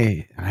 book.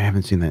 I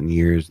haven't seen that in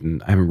years,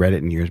 and I haven't read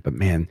it in years. But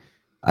man,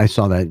 I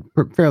saw that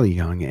fairly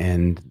young,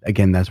 and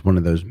again, that's one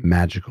of those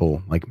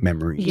magical like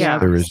memories. Yeah,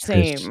 there is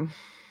this same.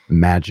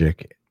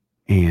 magic,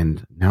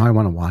 and now I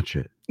want to watch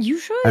it. You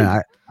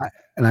should.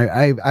 And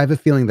I have a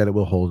feeling that it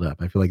will hold up.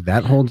 I feel like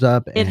that holds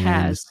up. It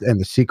has. And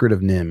The Secret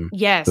of Nim.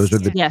 Yes. Those are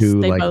the Yes,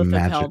 two they like both have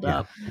magic. held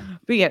up.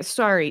 But yeah,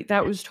 sorry,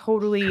 that was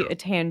totally a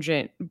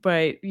tangent.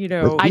 But you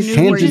know, I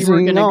knew where you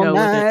were going to go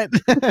with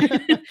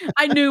it.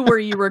 I knew where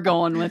you were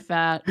going with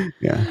that.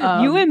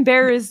 Yeah. You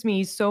embarrassed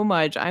me so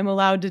much. I'm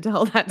allowed to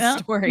tell that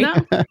story. No,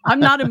 I'm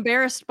not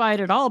embarrassed by it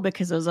at all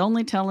because I was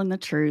only telling the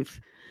truth.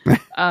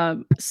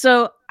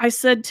 So I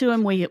said to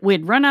him,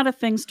 we'd run out of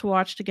things to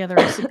watch together.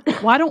 I said,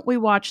 why don't we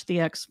watch The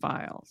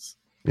X-Files?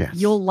 Yes.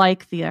 You'll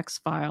like The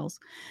X-Files.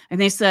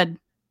 And they said,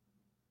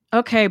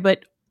 okay,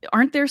 but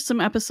aren't there some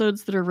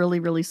episodes that are really,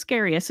 really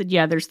scary? I said,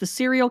 yeah, there's the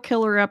serial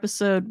killer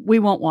episode. We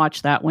won't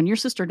watch that one. Your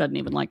sister doesn't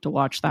even like to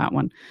watch that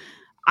one.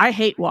 I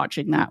hate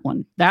watching that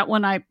one. That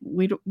one,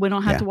 we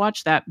don't have to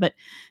watch that. But,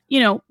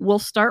 we'll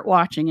start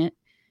watching it.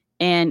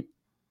 And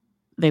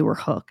they were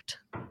hooked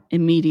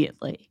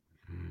immediately.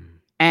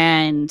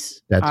 And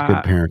that's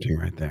good parenting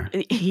right there.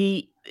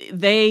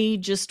 They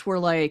just were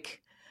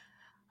like,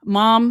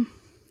 Mom,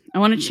 I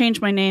want to change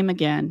my name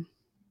again.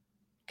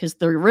 Because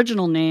the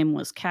original name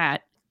was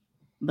Kat,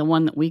 the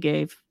one that we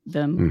gave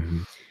them.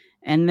 Mm-hmm.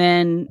 And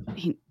then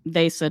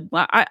they said,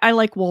 well, I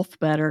like Wolf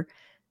better.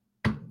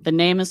 The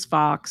name is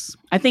Fox.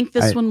 I think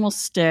this one will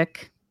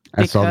stick.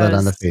 I saw that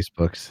on the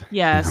Facebooks.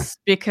 Yes,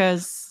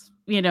 because,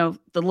 the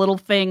little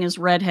thing is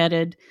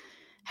redheaded,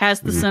 has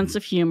the sense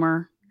of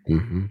humor,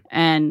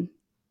 and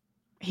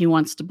he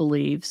wants to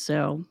believe.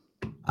 So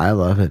I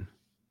love it.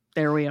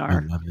 There we are.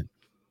 I love it.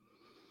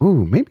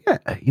 Ooh, maybe,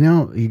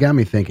 you got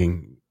me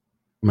thinking.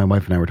 My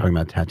wife and I were talking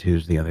about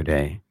tattoos the other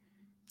day,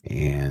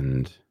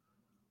 and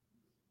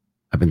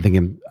I've been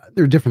thinking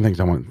there are different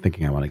things I want to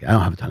get. I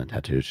don't have a ton of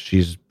tattoos.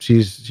 She's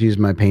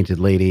my painted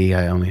lady.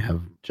 I only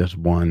have just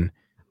one.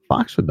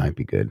 Foxwood might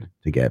be good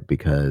to get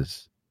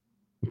because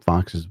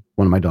fox is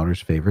one of my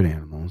daughter's favorite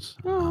animals.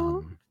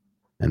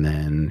 And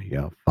then,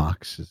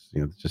 fox is,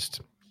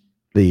 just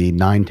the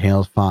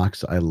Nine-Tails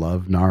fox. I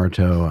love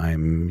Naruto.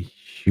 I'm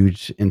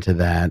huge into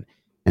that.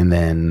 And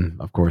then,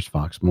 of course,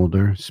 Fox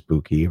Mulder,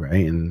 spooky,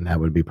 right? And that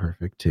would be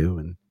perfect too.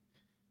 And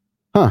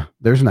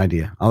there's an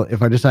idea.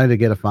 If I decide to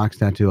get a fox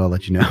tattoo, I'll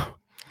let you know.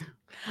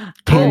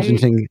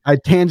 I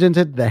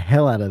tangented the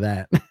hell out of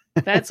that.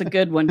 That's a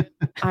good one.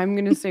 I'm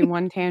going to say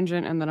one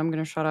tangent and then I'm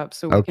going to shut up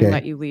so we can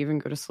let you leave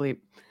and go to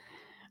sleep.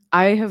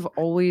 I have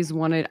always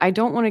wanted, I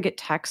don't want to get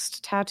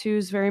text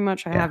tattoos very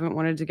much. I haven't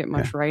wanted to get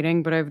much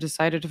writing, but I've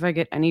decided if I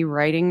get any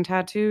writing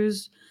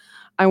tattoos,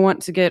 I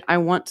want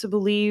to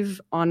believe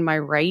on my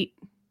right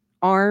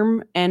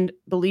arm and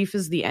belief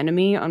is the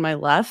enemy on my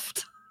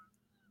left.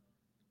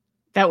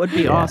 That would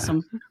be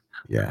awesome.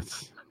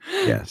 Yes.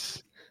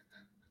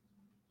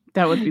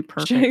 That would be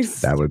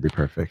perfect. That would be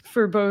perfect.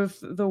 For both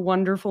the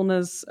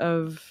wonderfulness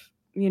of,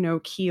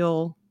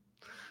 Keel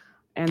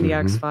and the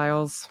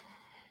X-Files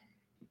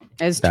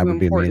as two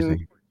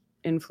important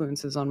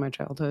influences on my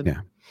childhood.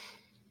 Yeah.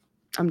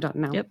 I'm done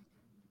now. Yep.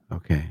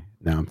 Okay.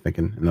 Now I'm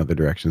thinking in other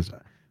directions.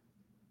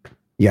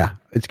 Yeah.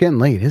 It's getting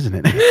late, isn't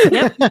it?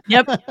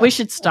 Yep. We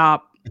should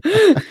stop.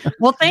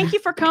 Well, thank you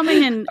for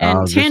coming and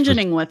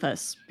tangenting with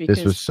us. Because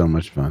this was so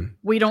much fun.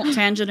 We don't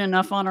tangent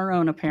enough on our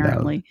own,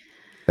 apparently. No.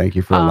 Thank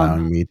you for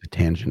allowing me to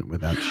tangent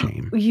without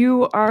shame.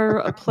 You are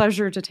a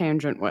pleasure to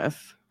tangent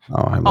with.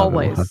 Oh, I love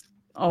always. it.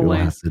 We'll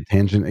have to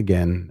tangent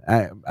again.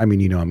 I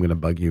mean, I'm going to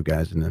bug you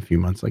guys in a few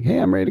months. Like, hey,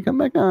 I'm ready to come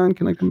back on.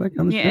 Can I come back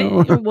on the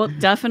show? Well,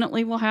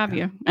 definitely we'll have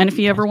you. And if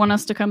you ever want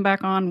us to come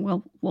back on,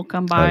 we'll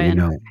come by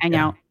and hang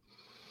out.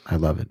 I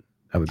love it.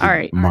 That would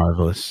be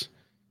marvelous.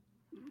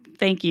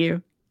 Thank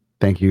you.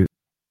 Thank you.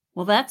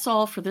 Well, that's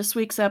all for this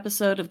week's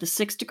episode of the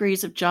 6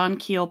 Degrees of John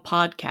Keel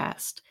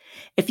podcast.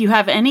 If you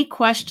have any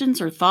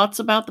questions or thoughts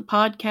about the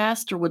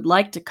podcast or would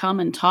like to come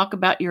and talk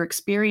about your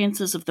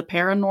experiences of the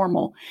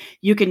paranormal,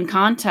 you can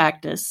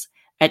contact us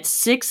at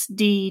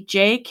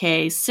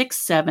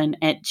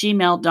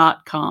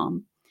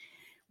 6djk67@gmail.com.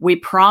 We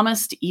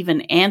promise to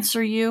even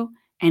answer you,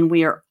 and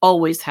we are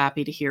always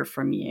happy to hear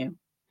from you.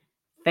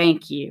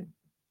 Thank you.